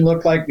population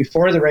looked like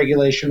before the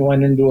regulation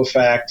went into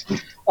effect.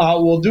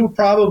 We'll do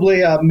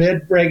probably a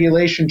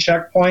mid-regulation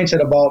checkpoint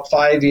at about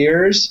 5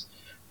 years.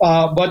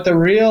 But the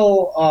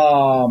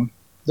real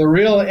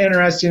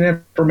interesting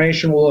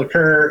information will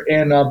occur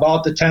in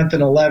about the 10th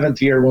and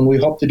 11th year when we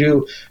hope to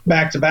do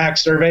back-to-back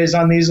surveys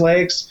on these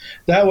lakes.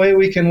 That way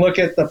we can look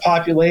at the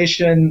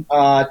population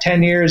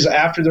 10 years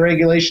after the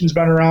regulation's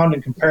been around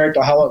and compare it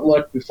to how it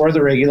looked before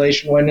the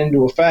regulation went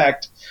into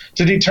effect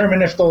to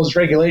determine if those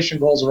regulation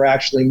goals were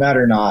actually met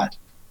or not.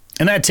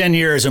 And that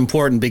 10-year is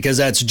important because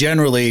that's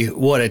generally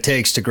what it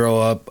takes to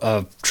grow up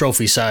a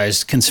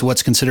trophy-sized,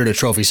 what's considered a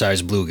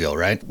trophy-sized bluegill,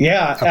 right?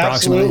 Yeah,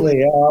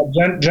 absolutely.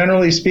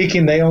 Generally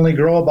speaking, they only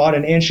grow about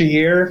an inch a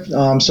year.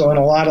 So in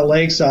a lot of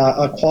lakes,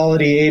 a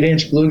quality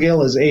 8-inch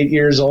bluegill is 8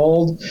 years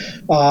old.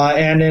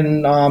 And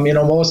in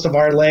most of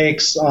our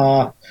lakes,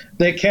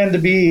 they can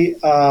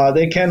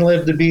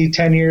live to be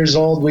 10 years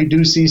old. We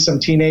do see some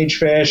teenage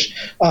fish,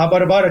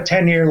 but about a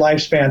 10-year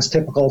lifespan is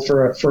typical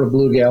for a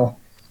bluegill.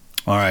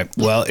 All right.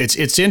 Well,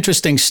 it's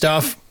interesting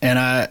stuff, and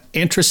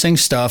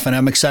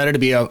I'm excited to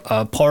be a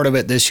part of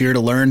it this year to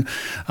learn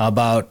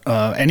about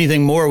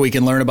anything more we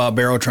can learn about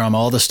barotrauma,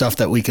 all the stuff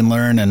that we can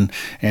learn,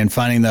 and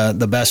finding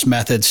the best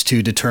methods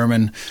to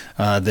determine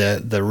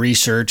the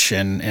research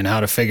and how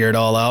to figure it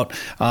all out.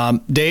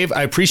 Dave,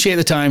 I appreciate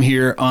the time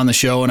here on the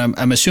show, and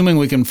I'm assuming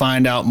we can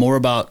find out more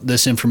about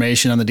this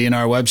information on the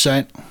DNR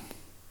website.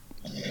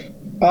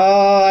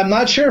 I'm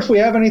not sure if we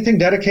have anything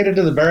dedicated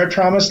to the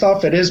barotrauma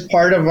stuff. It is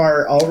part of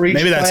our outreach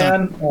plan. Maybe that's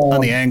on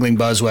the Angling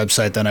Buzz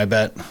website then, I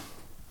bet.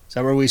 Is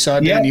that where we saw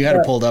it, Dan? You had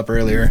it pulled up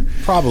earlier.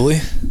 Probably.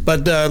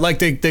 But like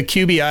the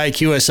QBI,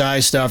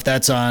 QSI stuff,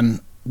 that's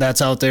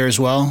out there as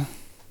well?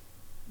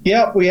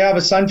 Yep, we have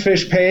a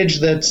sunfish page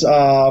that's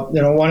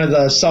one of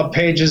the sub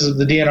pages of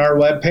the DNR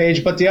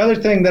webpage. But the other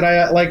thing that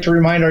I like to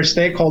remind our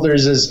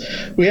stakeholders is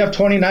we have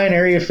 29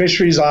 area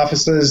fisheries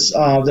offices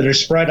that are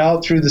spread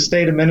out through the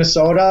state of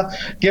Minnesota.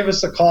 Give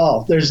us a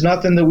call. There's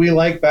nothing that we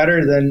like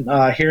better than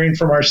hearing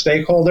from our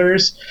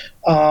stakeholders,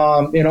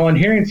 and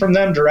hearing from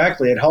them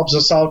directly. It helps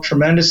us out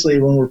tremendously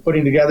when we're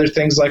putting together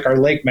things like our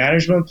lake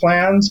management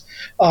plans.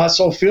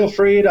 So feel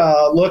free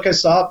to look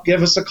us up,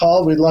 give us a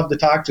call. We'd love to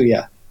talk to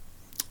you.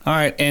 All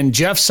right. And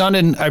Jeff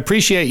Sundin, I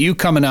appreciate you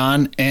coming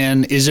on.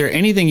 And is there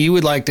anything you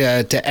would like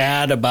to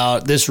add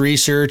about this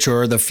research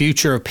or the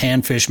future of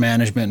panfish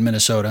management in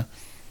Minnesota?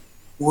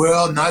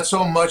 Well, not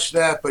so much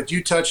that, but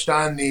you touched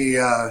on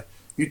the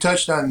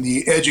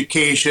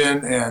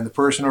education and the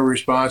personal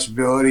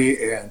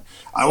responsibility. And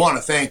I want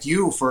to thank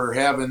you for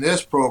having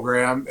this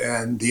program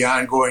and the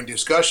ongoing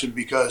discussion,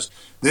 because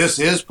this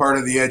is part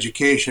of the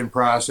education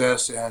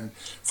process, and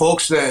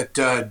folks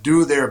that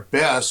do their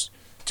best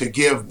to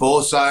give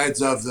both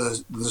sides of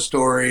the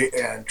story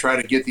and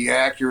try to get the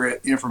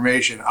accurate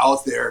information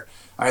out there,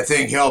 I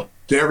think helps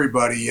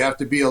everybody. You have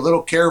to be a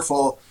little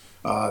careful.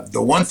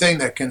 The one thing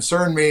that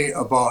concerned me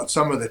about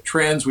some of the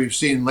trends we've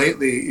seen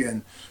lately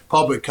in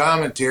public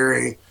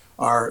commentary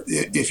are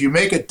if you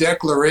make a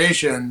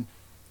declaration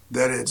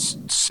that it's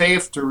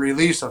safe to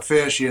release a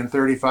fish in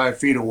 35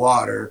 feet of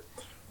water,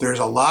 there's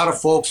a lot of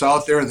folks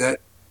out there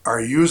that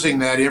are using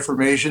that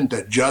information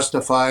to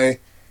justify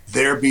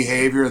their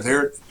behavior.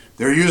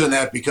 They're using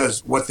that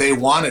because what they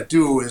want to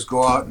do is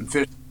go out and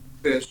fish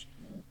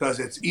because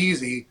it's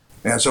easy.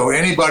 And so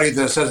anybody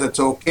that says it's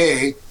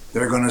okay,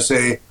 they're going to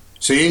say,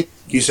 see,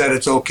 he said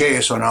it's okay,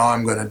 so now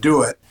I'm going to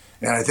do it.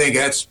 And I think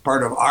that's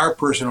part of our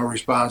personal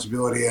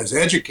responsibility as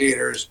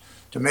educators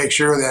to make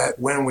sure that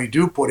when we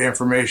do put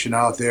information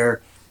out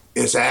there,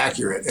 it's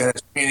accurate and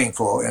it's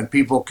meaningful and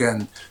people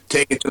can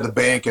take it to the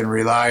bank and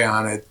rely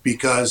on it,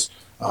 because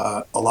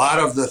a lot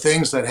of the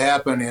things that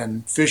happen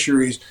in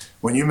fisheries,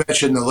 when you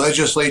mentioned the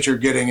legislature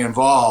getting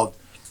involved,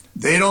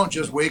 they don't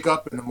just wake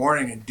up in the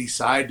morning and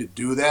decide to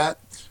do that.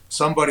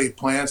 Somebody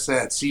plants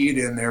that seed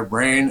in their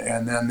brain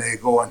and then they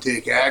go and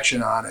take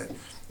action on it.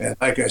 And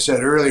like I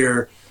said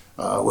earlier,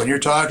 when you're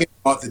talking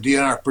about the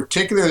DNR,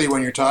 particularly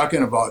when you're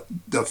talking about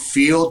the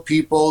field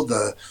people,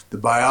 the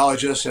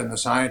biologists and the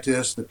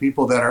scientists, the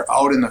people that are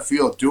out in the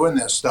field doing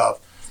this stuff,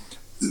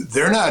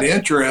 they're not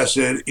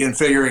interested in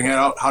figuring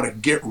out how to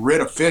get rid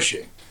of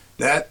fishing.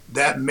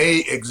 That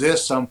may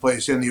exist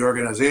someplace in the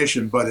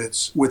organization, but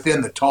it's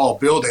within the tall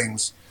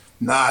buildings,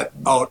 not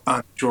out on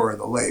the shore of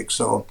the lake.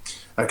 So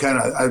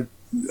I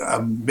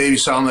maybe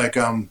sound like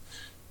I'm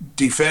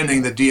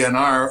defending the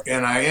DNR,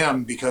 and I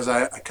am, because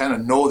I kind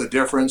of know the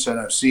difference and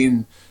I've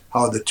seen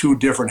how the two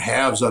different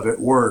halves of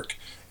it work.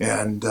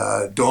 And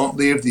don't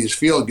leave these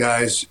field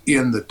guys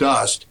in the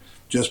dust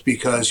just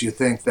because you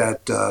think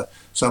that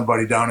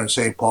somebody down in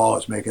St. Paul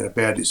is making a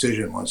bad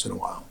decision once in a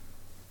while.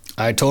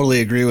 I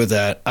totally agree with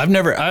that.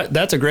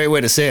 That's a great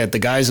way to say it. The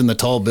guys in the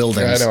tall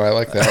buildings. Yeah, I know. I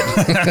like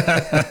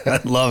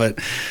that. I love it.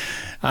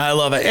 I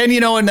love it.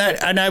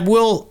 And I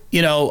will,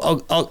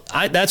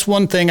 that's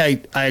one thing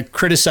I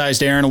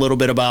criticized Aaron a little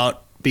bit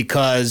about,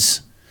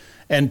 because,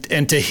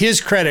 and to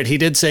his credit, he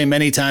did say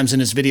many times in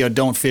his video,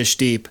 don't fish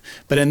deep.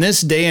 But in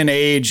this day and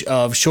age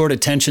of short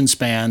attention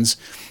spans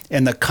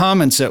and the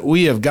comments that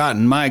we have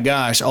gotten, my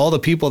gosh, all the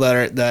people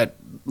that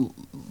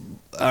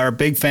are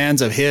big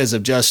fans of his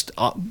have just,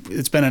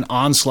 it's been an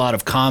onslaught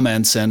of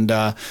comments, and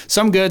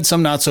some good,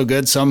 some not so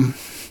good, some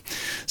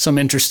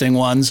interesting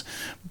ones.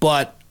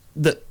 But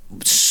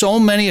so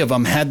many of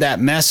them had that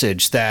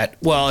message that,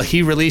 well,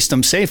 he released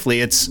them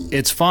safely.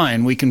 It's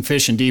fine. We can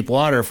fish in deep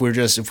water if we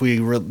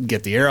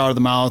get the air out of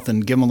the mouth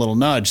and give them a little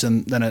nudge,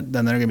 then they're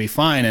going to be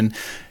fine. And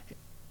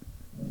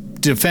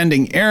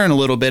defending Aaron a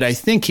little bit, I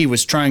think he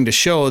was trying to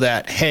show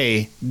that,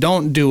 hey,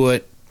 don't do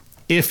it.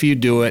 If you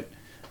do it,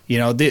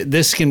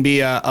 this can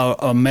be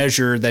a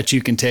measure that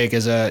you can take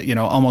as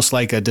almost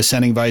like a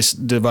descending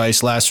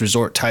device last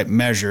resort type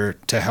measure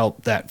to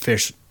help that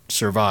fish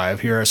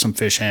survive. Here are some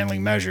fish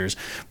handling measures.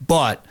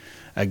 But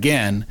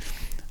again,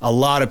 a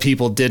lot of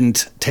people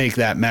didn't take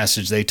that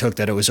message. They took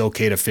that it was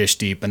okay to fish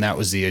deep, and that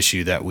was the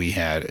issue that we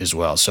had as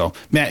well. So,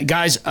 man,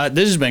 guys,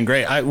 this has been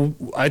great.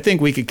 I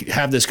think we could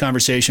have this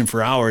conversation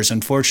for hours.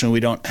 Unfortunately, we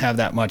don't have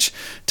that much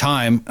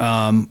time,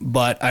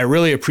 but I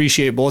really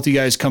appreciate both of you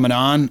guys coming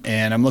on,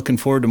 and I'm looking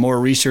forward to more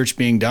research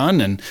being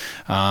done and,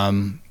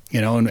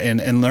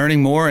 and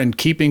learning more and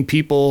keeping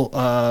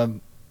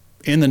people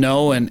in the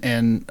know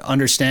and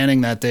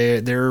understanding that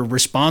they're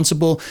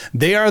responsible.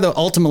 They are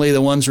ultimately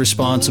the ones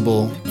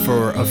responsible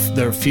for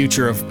the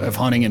future of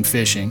hunting and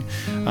fishing.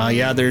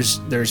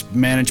 There's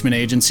management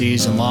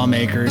agencies and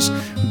lawmakers,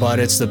 but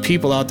it's the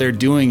people out there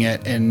doing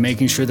it and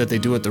making sure that they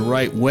do it the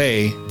right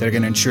way that are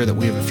going to ensure that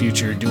we have a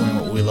future doing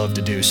what we love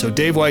to do. So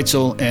Dave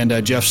Weitzel and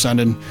Jeff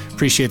Sundin,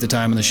 appreciate the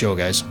time on the show,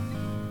 guys.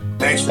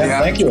 Thanks for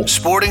having me. Thank you.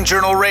 Sporting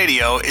Journal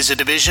Radio is a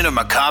division of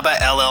Macaba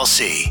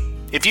LLC.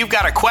 If you've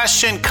got a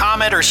question,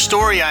 comment, or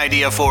story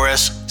idea for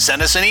us,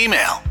 send us an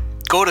email.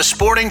 Go to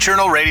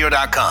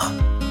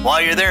sportingjournalradio.com.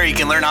 While you're there, you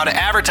can learn how to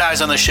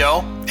advertise on the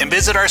show and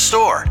visit our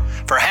store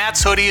for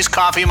hats, hoodies,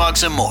 coffee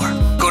mugs, and more.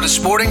 Go to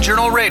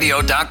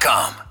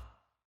sportingjournalradio.com.